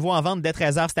nouveau en vente dès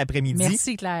 13h cet après-midi.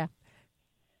 Merci, Claire.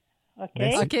 OK.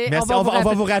 Merci. OK, Merci. On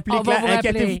va vous rappeler, on va Claire. vous rappeler.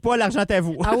 Inquiétez-vous pas, l'argent est à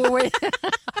vous. Ah oui, oui.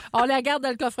 On la garde dans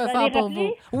le coffre-fort allez pour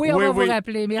rappeler? vous. Oui, on va Oui. vous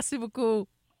rappeler. Merci beaucoup.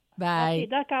 Bye. OK,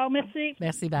 d'accord, merci.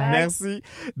 Merci, bye. Merci.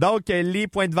 Donc, les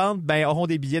points de vente auront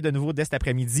des billets de nouveau dès cet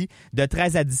après-midi. De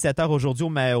 13 à 17 heures aujourd'hui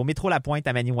au métro La Pointe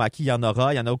à Maniwaki, il y en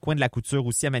aura. Il y en a au coin de la couture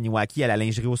aussi à Maniwaki, à la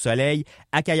lingerie au soleil.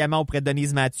 À Kayama auprès de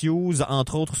Denise Matthews.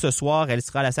 Entre autres, ce soir, elle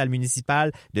sera à la salle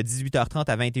municipale de 18h30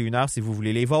 à 21h si vous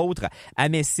voulez les vôtres. À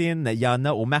Messine, il y en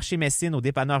a au marché Messine, au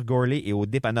dépanneur Gourlay et au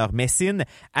dépanneur Messine.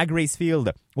 À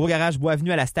Gracefield, au garage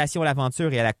Bois-Avenue, à la station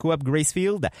L'Aventure et à la coop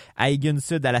Gracefield. À Egan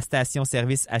Sud, à la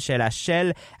station-service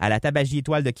HL, à la tabagie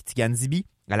étoile de Kitigan-Zibi,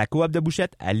 à la coop de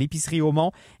Bouchette, à l'épicerie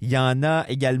Aumont. Il y en a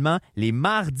également les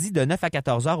mardis de 9 à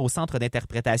 14 heures au centre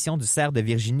d'interprétation du Cerf de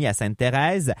Virginie à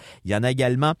Sainte-Thérèse. Il y en a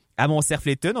également à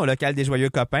Mont-Cerf-Létune, au local des Joyeux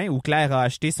Copains, où Claire a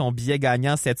acheté son billet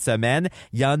gagnant cette semaine.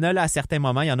 Il y en a là à certains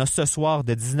moments. Il y en a ce soir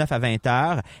de 19 à 20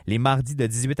 heures, les mardis de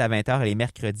 18 à 20 heures et les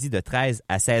mercredis de 13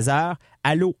 à 16 heures.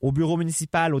 À l'eau, au bureau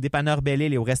municipal, au dépanneur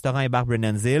Belle-Île et au restaurant et bar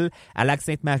Brennan's-Hill. À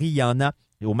Lac-Sainte-Marie, il y en a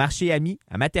au marché Ami,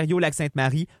 à Matériaux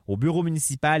Lac-Sainte-Marie, au bureau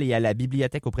municipal et à la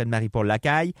bibliothèque auprès de Marie-Paul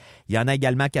Lacaille. Il y en a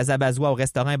également à Casabazois au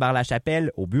restaurant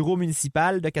Bar-la-Chapelle, au bureau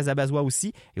municipal de Casabazois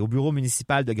aussi et au bureau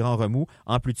municipal de Grand-Remous.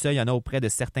 En plus de ça, il y en a auprès de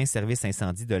certains services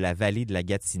incendies de la vallée de la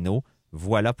Gatineau.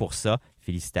 Voilà pour ça.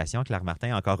 Félicitations, Claire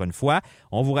Martin, encore une fois.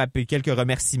 On vous rappelle quelques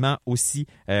remerciements aussi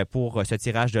pour ce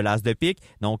tirage de l'As de pique.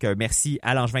 Donc, merci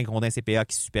à Langevin Grondin CPA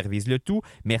qui supervise le tout.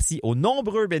 Merci aux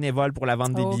nombreux bénévoles pour la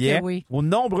vente des billets. Oui. Aux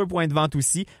nombreux points de vente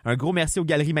aussi. Un gros merci aux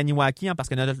Galeries Maniwaki parce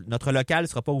que notre local ne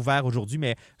sera pas ouvert aujourd'hui,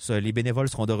 mais les bénévoles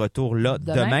seront de retour là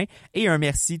demain. Et un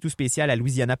merci tout spécial à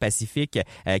Louisiana Pacifique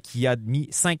qui a mis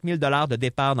 5 000 $ de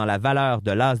départ dans la valeur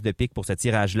de l'As de pique pour ce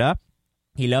tirage-là.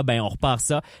 Et là, on repart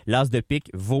ça. L'As de pique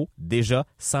vaut déjà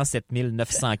 107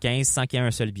 915 sans qu'il y ait un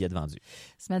seul billet de vendu.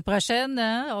 Semaine prochaine,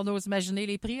 hein, on ose imaginer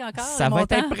les prix encore. Ça va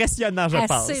être impressionnant, je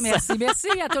pense. Merci. Merci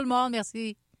à tout le monde.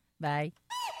 Merci. Bye.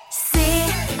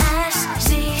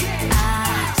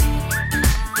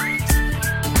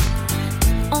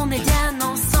 On est bien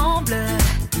ensemble.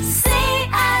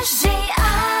 CHGA.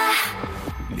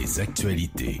 Les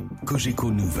actualités Cogeco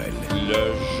Nouvelles.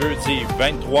 Le jeudi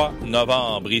 23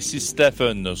 novembre, ici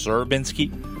Stephen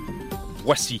Zerbinski.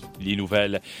 Voici les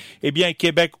nouvelles. Eh bien,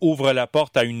 Québec ouvre la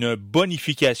porte à une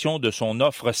bonification de son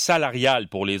offre salariale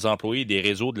pour les employés des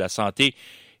réseaux de la santé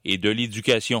et de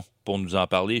l'éducation. Pour nous en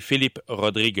parler, Philippe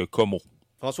Rodrigue-Comeau.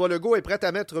 François Legault est prêt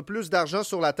à mettre plus d'argent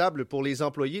sur la table pour les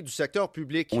employés du secteur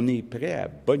public. On est prêt à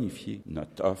bonifier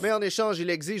notre offre. Mais en échange, il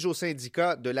exige aux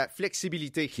syndicats de la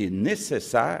flexibilité. Qui est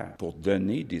nécessaire pour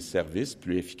donner des services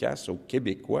plus efficaces aux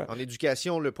Québécois. En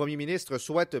éducation, le premier ministre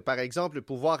souhaite, par exemple,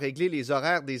 pouvoir régler les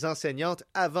horaires des enseignantes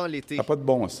avant l'été. Ça n'a pas de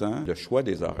bon sens. Le choix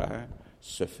des horaires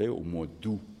se fait au mois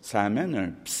d'août. Ça amène un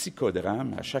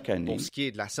psychodrame à chaque année. Pour ce qui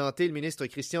est de la santé, le ministre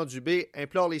Christian Dubé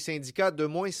implore les syndicats de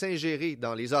moins s'ingérer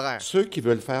dans les horaires. Ceux qui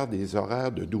veulent faire des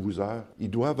horaires de 12 heures,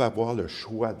 ils doivent avoir le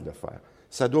choix de le faire.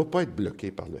 Ça ne doit pas être bloqué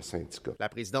par le syndicat. La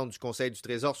présidente du Conseil du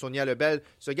Trésor, Sonia Lebel,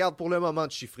 se garde pour le moment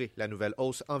de chiffrer la nouvelle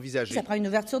hausse envisagée. Ça prend une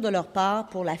ouverture de leur part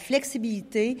pour la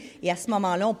flexibilité et à ce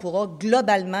moment-là, on pourra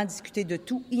globalement discuter de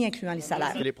tout, y incluant les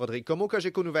salaires. Philippe Rodrigue-Comeau,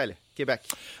 Cogeco Nouvelles, Québec.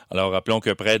 Alors, rappelons que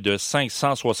près de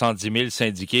 570 000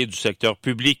 syndiqués du secteur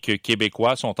public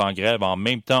québécois sont en grève en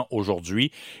même temps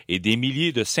aujourd'hui et des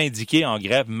milliers de syndiqués en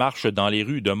grève marchent dans les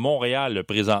rues de Montréal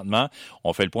présentement.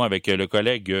 On fait le point avec le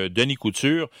collègue Denis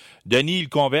Couture. Denis, il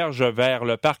converge vers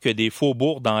le parc des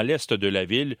Faubourgs dans l'est de la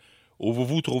ville. Où vous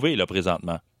vous trouvez là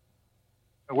présentement?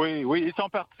 Oui, ils sont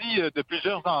partis de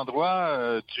plusieurs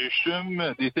endroits, du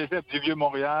CHUM, des cégeps du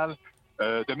Vieux-Montréal,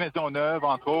 de Maisonneuve,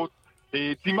 entre autres.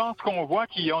 Et d'immenses convois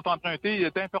qui ont emprunté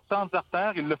d'importantes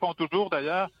artères. Ils le font toujours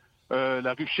d'ailleurs.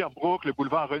 La rue Sherbrooke, le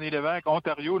boulevard René-Lévesque,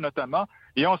 Ontario notamment.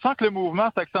 Et on sent que le mouvement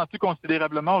s'accentue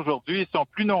considérablement aujourd'hui. Ils sont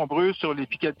plus nombreux sur les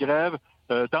piquets de grève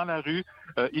dans la rue.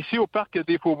 Ici, au parc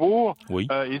des Faubourgs,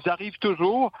 ils arrivent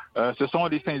toujours. Ce sont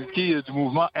les syndiqués du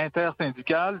mouvement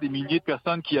intersyndical, des milliers de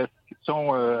personnes qui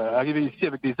sont arrivées ici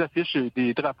avec des affiches et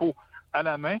des drapeaux à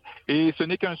la main. Et ce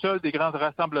n'est qu'un seul des grands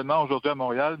rassemblements aujourd'hui à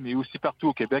Montréal, mais aussi partout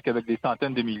au Québec avec des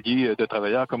centaines de milliers de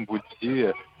travailleurs, comme vous le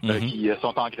disiez, qui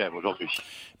sont en grève aujourd'hui.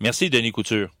 Merci, Denis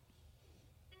Couture.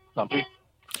 Tant pis.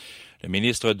 Le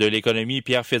ministre de l'Économie,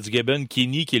 Pierre Fitzgibbon, qui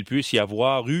nie qu'il puisse y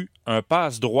avoir eu un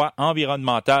passe-droit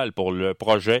environnemental pour le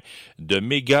projet de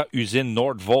méga-usine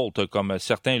Nordvolt, comme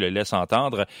certains le laissent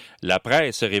entendre. La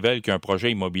presse révèle qu'un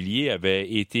projet immobilier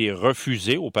avait été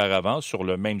refusé auparavant sur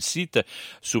le même site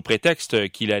sous prétexte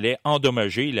qu'il allait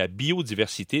endommager la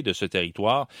biodiversité de ce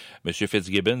territoire. M.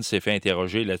 Fitzgibbon s'est fait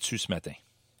interroger là-dessus ce matin.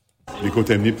 Les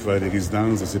contaminés pour faire des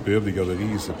résidences, des CPF, des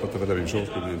garderies, c'est pas tout à fait la même chose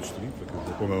que l'industrie. On ne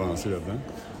peut pas m'avancer là-dedans.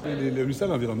 Le ministère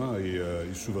de l'Environnement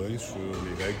est souverain sur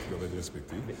les règles qui doivent être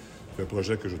respectées. C'est un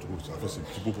projet que je trouve, en fait, c'est le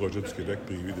plus beau projet du Québec,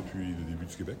 privé depuis le début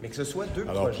du Québec. Mais que ce soit deux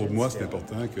Alors, projets pour moi, différents. c'est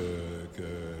important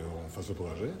qu'on fasse ce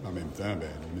projet. En même temps,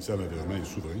 le ministère de l'Environnement est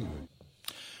souverain.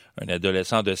 Un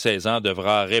adolescent de 16 ans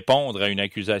devra répondre à une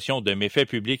accusation de méfait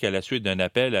public à la suite d'un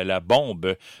appel à la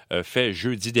bombe fait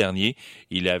jeudi dernier.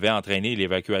 Il avait entraîné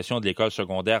l'évacuation de l'école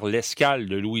secondaire L'Escale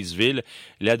de Louisville.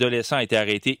 L'adolescent a été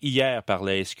arrêté hier par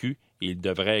la SQ. Il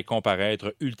devrait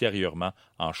comparaître ultérieurement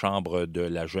en chambre de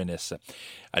la jeunesse.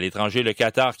 À l'étranger, le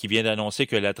Qatar qui vient d'annoncer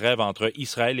que la trêve entre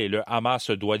Israël et le Hamas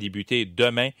doit débuter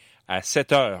demain à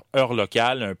 7 heures, heure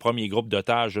locale. Un premier groupe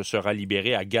d'otages sera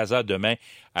libéré à Gaza demain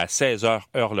à 16 heures,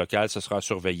 heure locale. Ce sera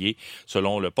surveillé.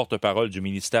 Selon le porte-parole du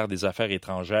ministère des Affaires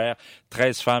étrangères,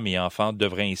 13 femmes et enfants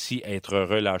devraient ainsi être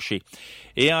relâchés.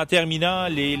 Et en terminant,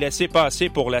 les laissez-passer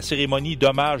pour la cérémonie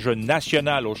d'hommage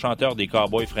national au chanteur des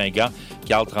Cowboys fringants,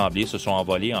 Carl Tremblay, se sont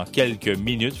envolés en quelques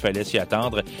minutes. Fallait s'y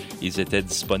attendre. Ils étaient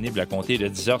disponibles à compter de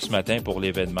 10 heures ce matin pour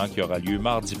l'événement qui aura lieu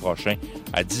mardi prochain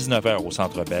à 19 heures au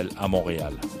Centre Bell à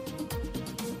Montréal.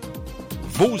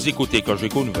 Vous écoutez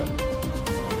Cogeco Nouvelles.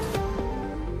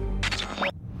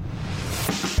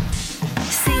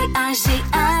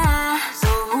 C-A-G-A.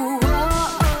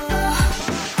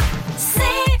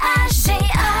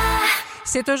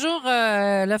 C'est toujours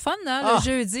le fun, hein, le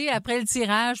jeudi, après le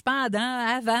tirage, pendant,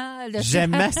 avant.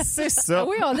 J'aime assez ça.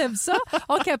 Oui, on aime ça.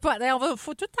 On capote. Il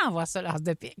faut tout le temps voir ça, l'as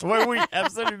de pique. Oui,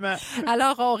 absolument.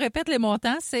 Alors, on répète les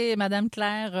montants. C'est Mme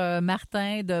Claire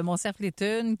Martin de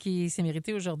Montserrat-Létune qui s'est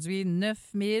méritée aujourd'hui 9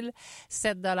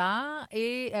 007 $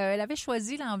 et elle avait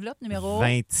choisi l'enveloppe numéro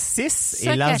 26.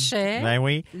 Se cachait Ben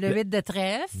oui. le 8 de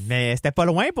trèfle. Mais c'était pas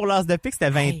loin pour l'as de pique, c'était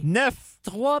 29.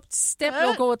 3 petits steps de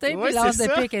l'autre côté, oui, puis l'as c'est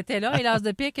de ça. pique était là. Et l'as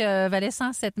de pique valait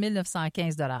 107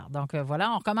 915 $. Donc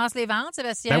voilà, on commence les ventes,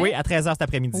 Sébastien. Ben oui, à 13h cet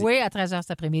après-midi. Oui, à 13h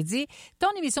cet après-midi. Ton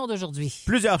émission d'aujourd'hui.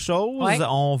 Plusieurs choses. Ouais.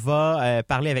 On va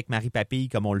parler avec Marie Papille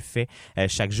comme on le fait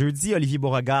chaque jeudi. Olivier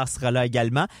Beauregard sera là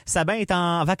également. Sabin est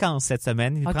en vacances cette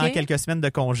semaine. Il prend quelques semaines de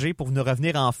congé pour nous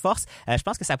revenir en force. Je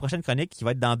pense que sa prochaine chronique, qui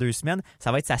va être dans 2 semaines,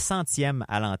 ça va être sa 100e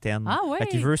à l'antenne. Ah oui? Fait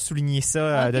qu'il veut souligner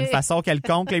ça d'une façon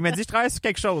quelconque. Là, il m'a dit, je travaille sur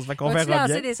quelque chose. Fait qu'on Vas-tu verra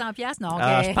bien. lancer des 100 $? Non,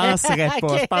 Je penserais pas.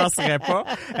 OK. Je penserais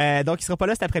pas. Donc, il sera pas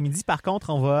là cet après-midi. Par contre,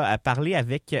 on va parler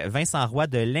avec Vincent Roy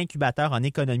de l'incubateur en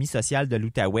économie sociale de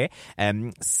l'Outaouais.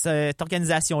 Cette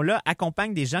organisation-là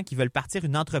accompagne des gens qui veulent partir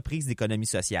une entreprise d'économie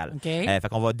sociale. Fait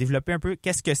qu'on va développer un peu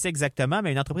qu'est-ce que c'est exactement,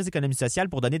 mais une entreprise d'économie sociale,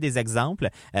 pour donner des exemples,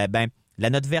 la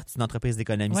Note verte, c'est une entreprise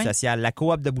d'économie sociale. La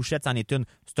Coop de Bouchette, c'en est une.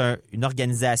 C'est une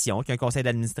organisation qui a un conseil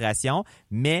d'administration,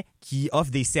 mais qui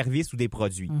offre des services ou des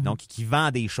produits. Donc, qui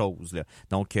vend des choses. Là.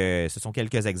 Donc, ce sont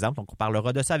quelques exemples. Donc, on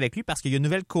parlera de ça avec lui parce qu'il y a une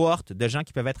nouvelle cohorte de gens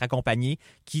qui peuvent être accompagnés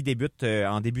qui débutent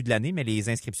en début de l'année, mais les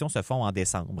inscriptions se font en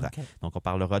décembre. Donc, on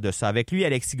parlera de ça avec lui.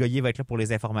 Alexis Goyer va être là pour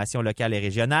les informations locales et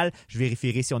régionales. Je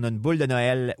vérifierai si on a une boule de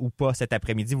Noël ou pas cet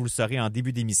après-midi. Vous le saurez en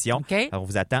début d'émission. Alors, on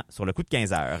vous attend sur le coup de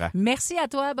 15h. Merci à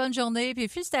toi. Bonne journée. Puis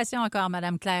félicitations encore,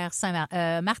 Mme Claire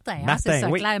Martin. Martin, c'est ça,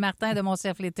 oui. Claire Martin de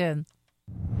Montserrat-Létune.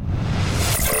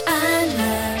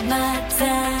 Le matin.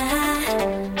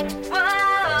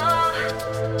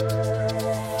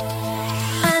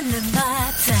 Le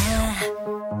matin.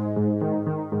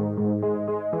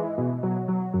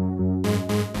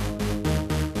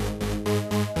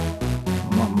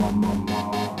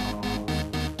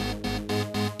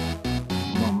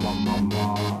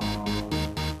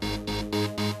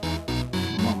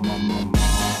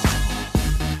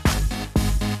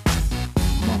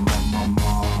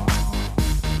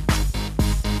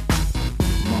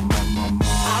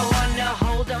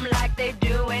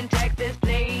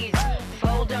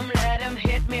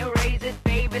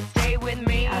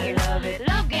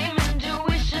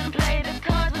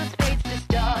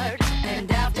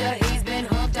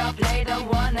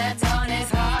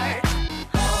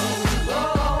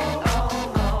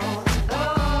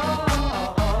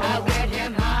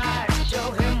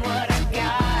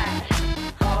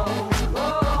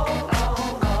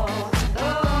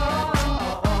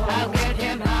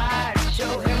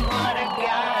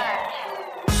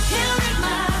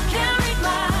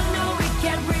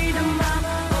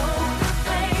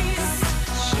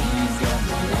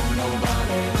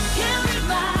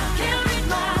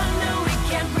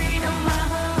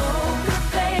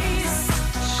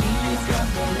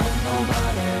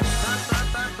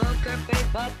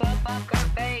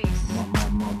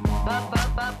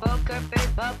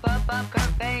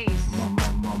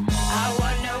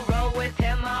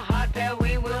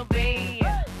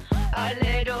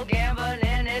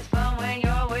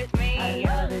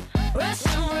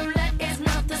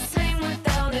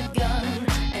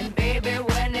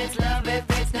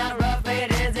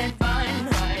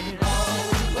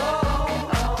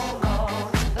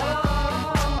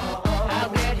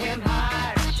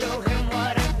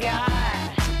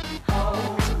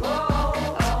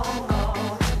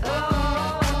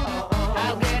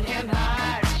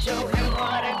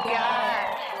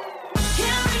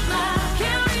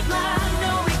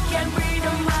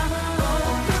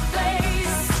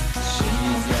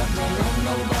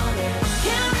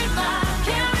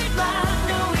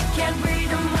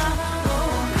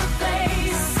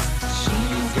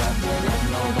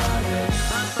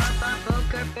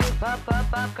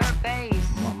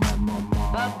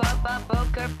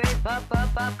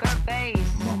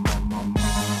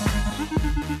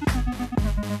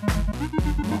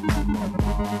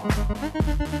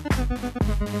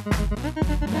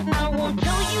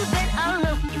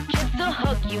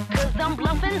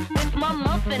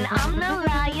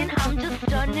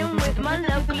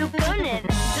 no glue gun in.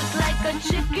 Just like a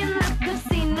chick in the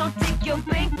casino, take your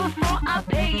bank before I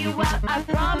pay you out. I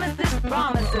promise this,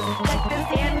 promises. Like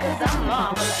this hand, cause I'm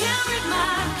marvelous. Can't read my,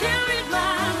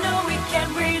 no, we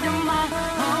can't read my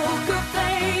poker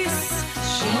face.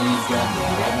 She's got me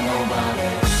like nobody.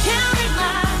 Can't read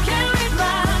my,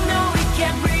 no, we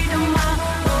can't read my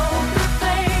poker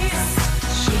face.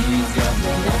 She's got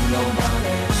me like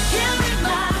nobody. Can't read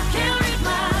my,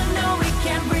 no, we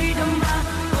can't read my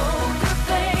poker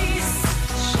face.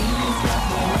 She's got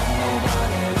me like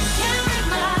nobody. Can't read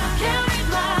my,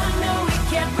 no, we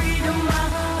can't read my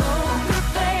poker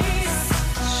face.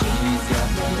 She's got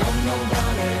me like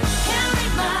nobody. Can't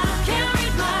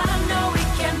read my, no, we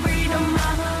can't read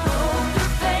my poker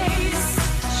face.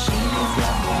 She's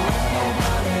got me like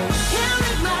nobody. Can't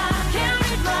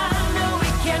read my, no, we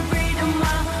can't read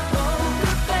my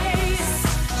poker face.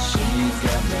 She's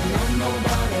got me like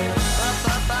nobody.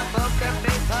 Poker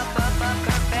face,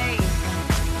 poker face.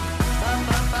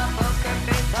 Poker face, poker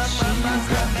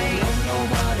face.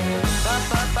 Nobody.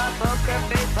 Poker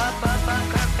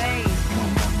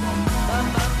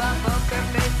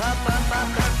face,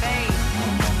 poker face.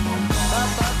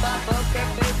 Poker face, poker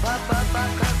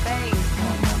face.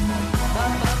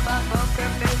 Poker face, poker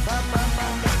face.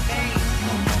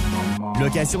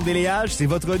 Location Déléage, c'est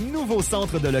votre nouveau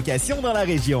centre de location dans la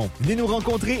région. Venez nous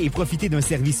rencontrer et profiter d'un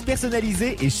service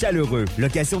personnalisé et chaleureux.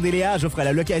 Location Déléage offre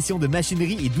la location de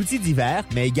machinerie et d'outils divers,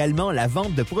 mais également la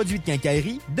vente de produits de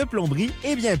quincaillerie, de plomberie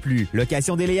et bien plus.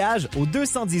 Location Déléage au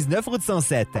 219 route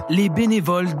 107. Les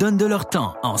bénévoles donnent de leur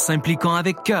temps en s'impliquant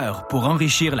avec cœur pour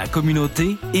enrichir la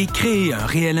communauté et créer un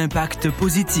réel impact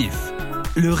positif.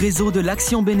 Le réseau de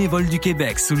l'Action bénévole du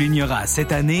Québec soulignera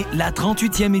cette année la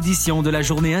 38e édition de la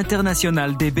Journée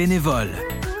internationale des bénévoles.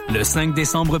 Le 5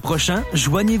 décembre prochain,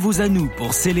 joignez-vous à nous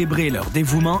pour célébrer leur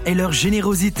dévouement et leur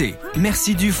générosité.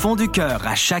 Merci du fond du cœur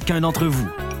à chacun d'entre vous.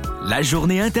 La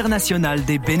Journée internationale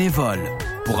des bénévoles.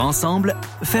 Pour ensemble,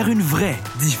 faire une vraie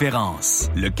différence.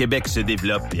 Le Québec se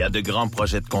développe et a de grands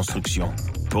projets de construction.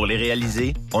 Pour les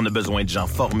réaliser, on a besoin de gens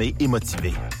formés et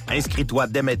motivés. Inscris-toi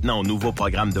dès maintenant au nouveau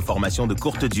programme de formation de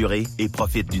courte durée et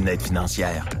profite d'une aide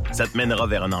financière. Ça te mènera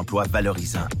vers un emploi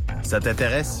valorisant. Ça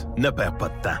t'intéresse? Ne perds pas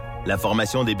de temps. La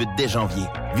formation débute dès janvier.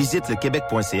 Visite le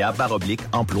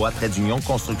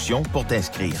québec.ca/emploi-construction pour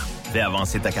t'inscrire. Fais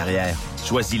avancer ta carrière.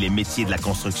 Choisis les métiers de la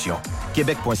construction.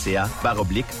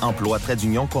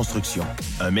 québec.ca/emploi-construction.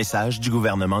 Un message du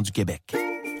gouvernement du Québec.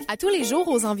 À tous les jours,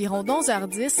 aux environs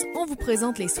d'11h10, on vous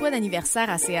présente les souhaits d'anniversaire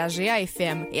à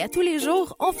CHGA-FM. Et à tous les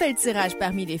jours, on fait le tirage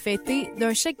parmi les fêtés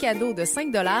d'un chèque cadeau de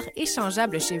 5 $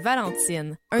 échangeable chez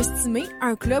Valentine. Un stimé,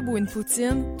 un club ou une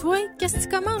poutine? Toi, qu'est-ce que tu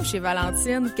commandes chez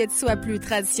Valentine? Que tu sois plus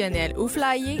traditionnel ou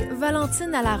flyé,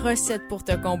 Valentine a la recette pour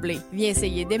te combler. Viens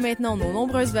essayer dès maintenant nos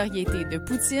nombreuses variétés de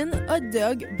poutine, hot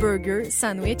dog, burger,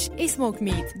 sandwich et smoke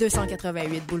meat.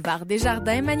 288 boulevard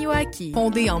Desjardins, Maniwaki.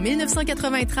 Fondé en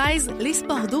 1993, les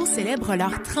Sports d'eau célèbrent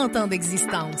leurs 30 ans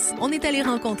d'existence. On est allé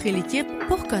rencontrer l'équipe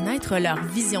pour connaître leur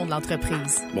vision de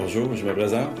l'entreprise. Bonjour, je me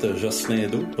présente, Jocelyn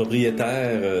Do,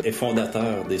 propriétaire et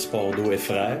fondateur des Sports d'eau et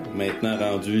frères, maintenant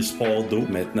rendu Sport d'eau,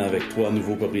 maintenant avec 3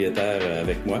 nouveaux propriétaires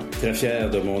avec moi. Très fier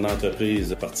de mon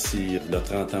entreprise partie de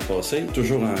 30 ans passés,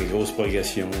 toujours en grosse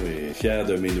progression et fier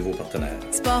de mes nouveaux partenaires.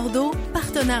 Sport d'eau,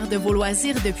 partenaire de vos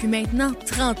loisirs depuis maintenant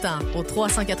 30 ans, au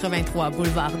 383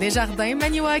 boulevard Desjardins,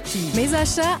 Maniwaki. Mes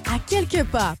achats à quelques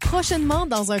pas. Prochainement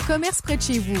dans un commerce près de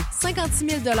chez vous. 56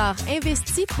 000 $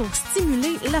 investis pour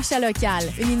stimuler l'achat local.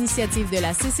 Une initiative de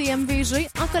la CCMVG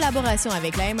en collaboration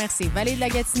avec la MRC Vallée de la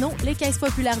Gatineau, les Caisses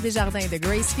populaires Desjardins de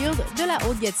Gracefield, de la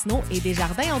Haute-Gatineau et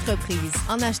Desjardins Entreprises.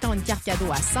 En achetant une carte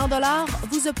cadeau à 100 $,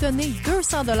 vous obtenez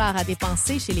 200 $ à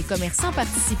dépenser chez les commerçants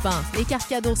participants. Les cartes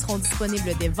cadeaux seront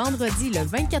disponibles dès vendredi le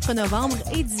 24 novembre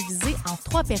et divisées en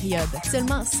 3 périodes.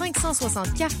 Seulement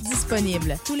 560 cartes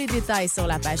disponibles. Tous les détails sur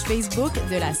la page Facebook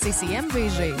de la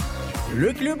CCMVG.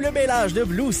 Le Club Le Mélange de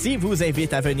Blue Sea vous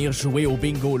invite à venir jouer au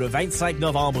bingo le 25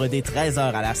 novembre dès 13h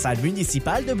à la salle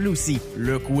municipale de Blue Sea.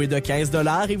 Le coût est de 15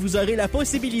 $ et vous aurez la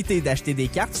possibilité d'acheter des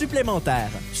cartes supplémentaires.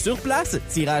 Sur place,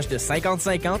 tirage de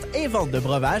 50-50 et vente de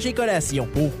breuvages et collations.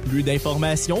 Pour plus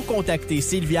d'informations, contactez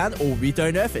Sylviane au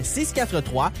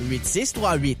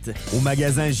 819-643-8638. Au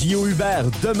magasin J.O. Hubert,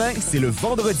 demain, c'est le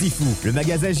vendredi fou. Le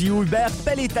magasin J.O. Hubert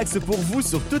paie les taxes pour vous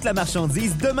sur toute la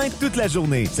marchandise demain toute la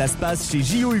journée. Ça se passe chez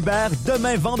J.O. Hubert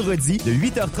demain vendredi de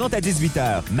 8h30 à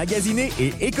 18h. Magasinez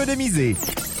et économisez.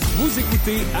 Vous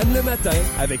écoutez Anne le matin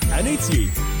avec Anne Etier.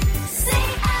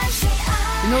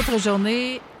 Une autre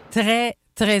journée très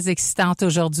très excitante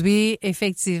aujourd'hui.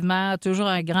 Effectivement, toujours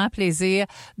un grand plaisir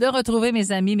de retrouver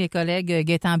mes amis, mes collègues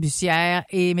Gaétan Bussière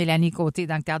et Mélanie Côté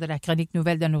dans le cadre de la chronique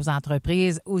nouvelle de nos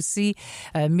entreprises. Aussi,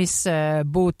 Miss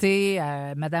Beauté,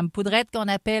 Madame Poudrette qu'on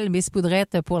appelle Miss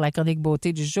Poudrette pour la chronique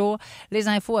beauté du jour. Les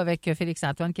infos avec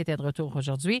Félix-Antoine qui était de retour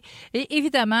aujourd'hui. Et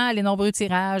évidemment, les nombreux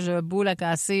tirages, boule à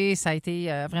casser, ça a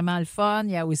été vraiment le fun.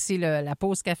 Il y a aussi la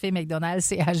pause café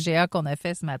McDonald's CHGA qu'on a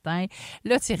fait ce matin.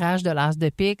 Le tirage de l'as de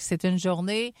pique. C'est une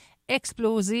journée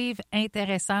explosive,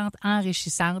 intéressante,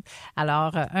 enrichissante.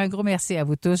 Alors, un gros merci à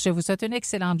vous tous. Je vous souhaite une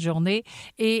excellente journée.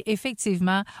 Et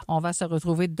effectivement, on va se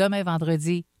retrouver demain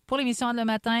vendredi pour l'émission Le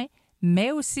Matin,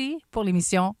 mais aussi pour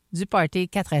l'émission du Party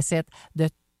 4 à 7 de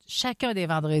chacun des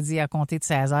vendredis à compter de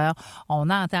 16 heures. On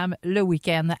entame le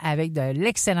week-end avec de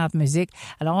l'excellente musique.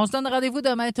 Alors, on se donne rendez-vous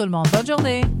demain, tout le monde. Bonne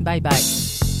journée. Bye bye.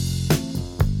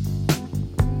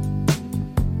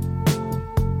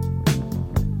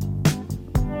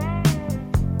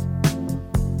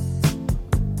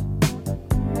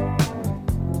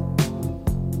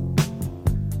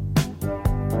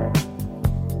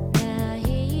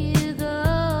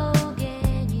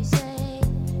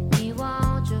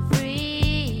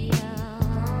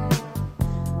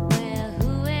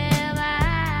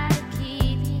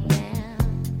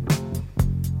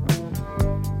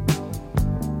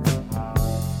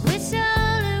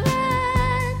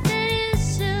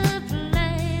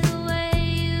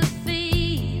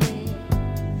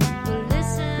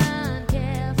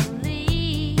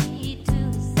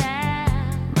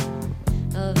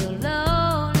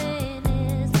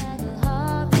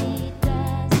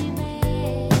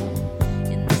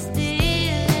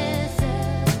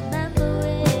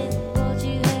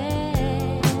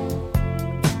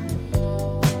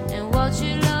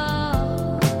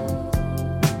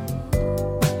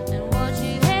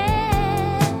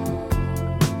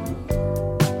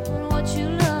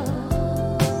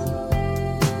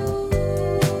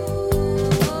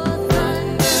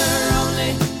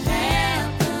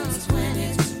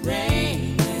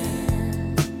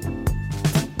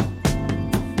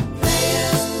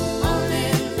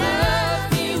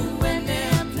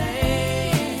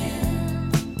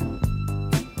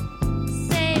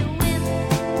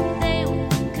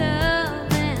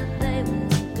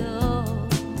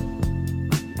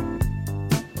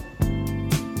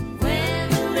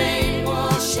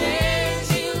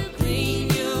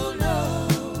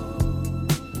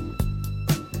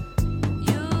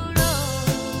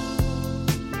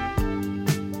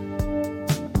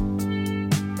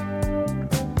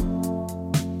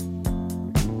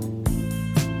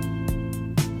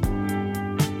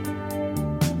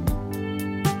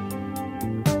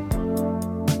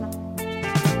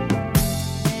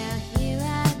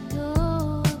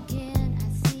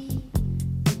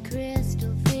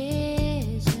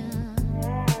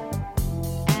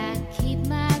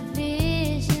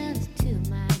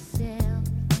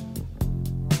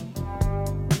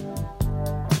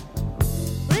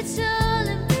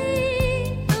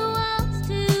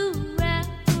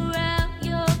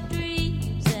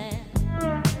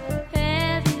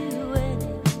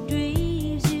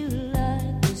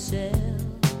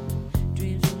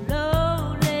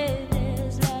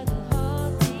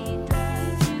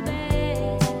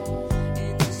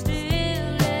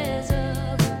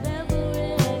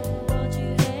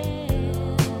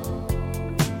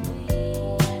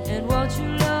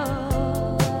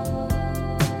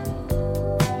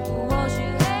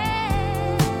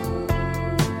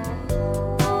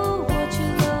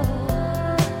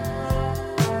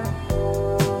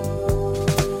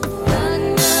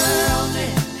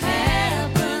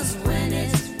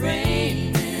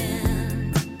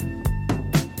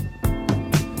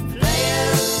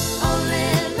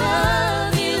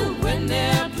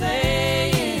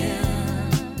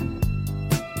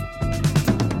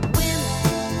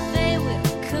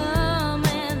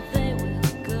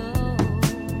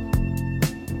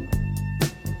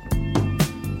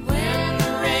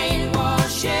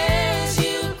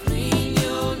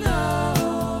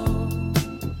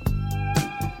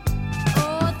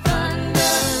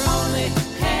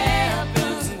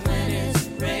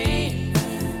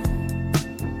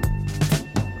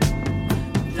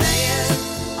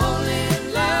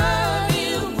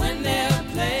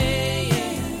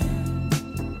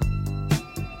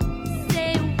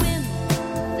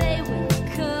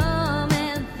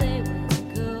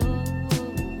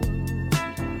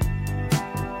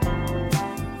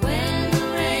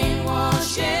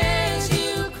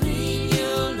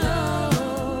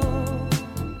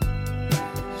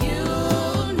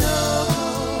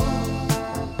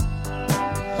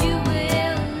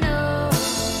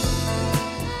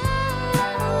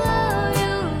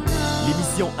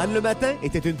 Anne le matin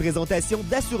était une présentation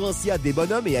d'Assurancia des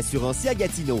Bonhommes et Assurancia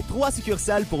Gatineau. 3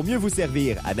 succursales pour mieux vous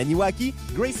servir à Maniwaki,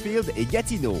 Gracefield et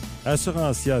Gatineau.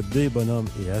 Assurancia des Bonhommes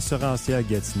et Assurancia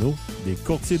Gatineau, des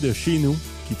courtiers de chez nous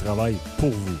qui travaillent pour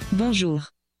vous. Bonjour.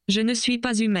 Je ne suis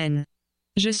pas humaine.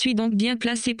 Je suis donc bien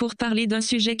placée pour parler d'un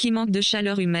sujet qui manque de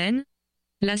chaleur humaine,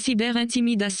 la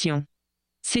cyberintimidation.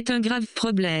 C'est un grave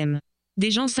problème.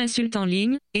 Des gens s'insultent en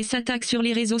ligne et s'attaquent sur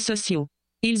les réseaux sociaux.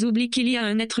 Ils oublient qu'il y a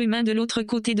un être humain de l'autre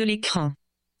côté de l'écran.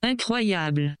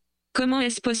 Incroyable. Comment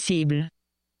est-ce possible?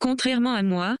 Contrairement à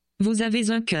moi, vous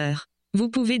avez un cœur. Vous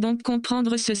pouvez donc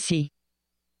comprendre ceci.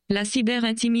 La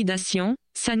cyberintimidation,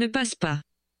 ça ne passe pas.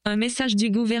 Un message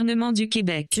du gouvernement du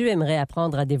Québec. Tu aimerais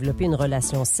apprendre à développer une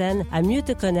relation saine, à mieux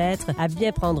te connaître, à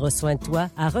bien prendre soin de toi,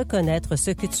 à reconnaître ce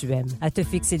que tu aimes, à te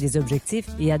fixer des objectifs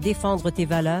et à défendre tes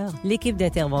valeurs? L'équipe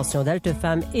d'intervention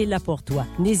d'Altefemme est là pour toi.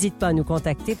 N'hésite pas à nous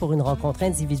contacter pour une rencontre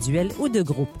individuelle ou de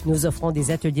groupe. Nous offrons des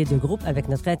ateliers de groupe avec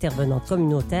notre intervenante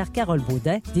communautaire Carole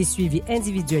Baudin, des suivis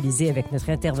individualisés avec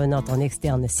notre intervenante en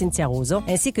externe Cynthia Roson,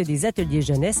 ainsi que des ateliers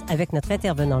jeunesse avec notre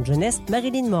intervenante jeunesse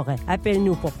Marilyn Morin.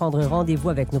 Appelle-nous pour prendre rendez-vous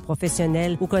avec nos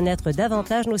professionnels ou connaître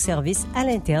davantage nos services à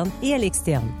l'interne et à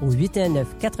l'externe au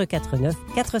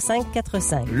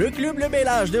 819-449-4545. Le Club Le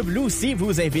Mélange de Blue Sea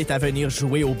vous invite à venir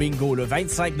jouer au bingo le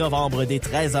 25 novembre dès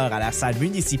 13h à la salle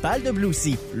municipale de Blue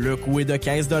Sea. Le coût est de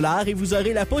 15 $ et vous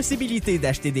aurez la possibilité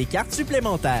d'acheter des cartes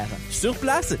supplémentaires. Sur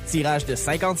place, tirage de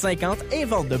 50-50 et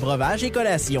vente de breuvages et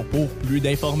collations. Pour plus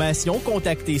d'informations,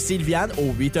 contactez Sylviane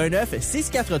au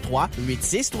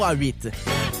 819-643-8638.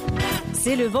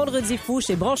 C'est le Vendredi fou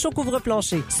chez Branchot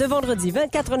Couvre-Plancher. Ce vendredi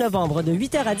 24 novembre de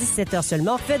 8h à 17h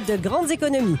seulement, faites de grandes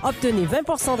économies. Obtenez 20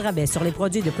 % de rabais sur les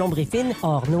produits de plomberie fine,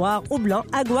 or, noir ou blanc,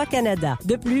 Agua Canada.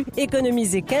 De plus,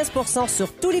 économisez 15 %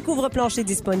 sur tous les couvre-planchers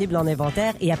disponibles en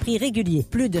inventaire et à prix régulier.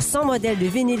 Plus de 100 modèles de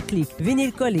vinyle clic,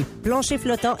 vinyle collé, plancher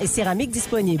flottant et céramique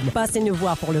disponibles. Passez nous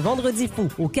voir pour le Vendredi fou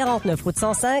au 49 route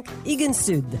 105, Higgins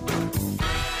Sud.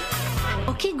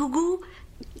 OK, Gougou.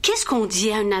 Qu'est-ce qu'on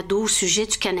dit à un ado au sujet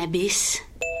du cannabis?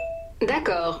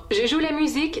 D'accord, je joue la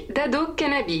musique d'Ado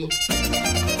Cannabis.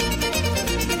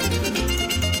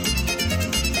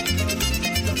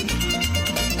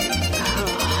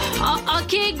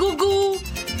 OK, Gougou!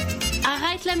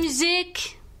 Arrête la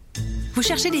musique! Vous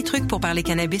cherchez des trucs pour parler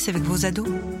cannabis avec vos ados?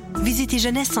 Visitez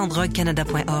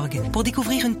jeunesse-sans-drogue-canada.org pour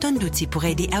découvrir une tonne d'outils pour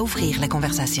aider à ouvrir la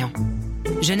conversation.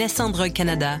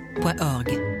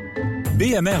 jeunesse-sans-drogue-canada.org.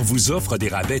 BMR vous offre des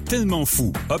rabais tellement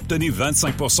fous. Obtenez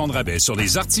 25 % de rabais sur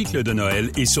les articles de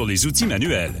Noël et sur les outils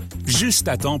manuels. Juste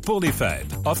à temps pour les fêtes.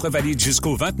 Offre valide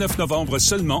jusqu'au 29 novembre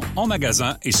seulement en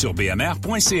magasin et sur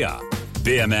bmr.ca.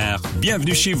 BMR,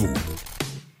 bienvenue chez vous.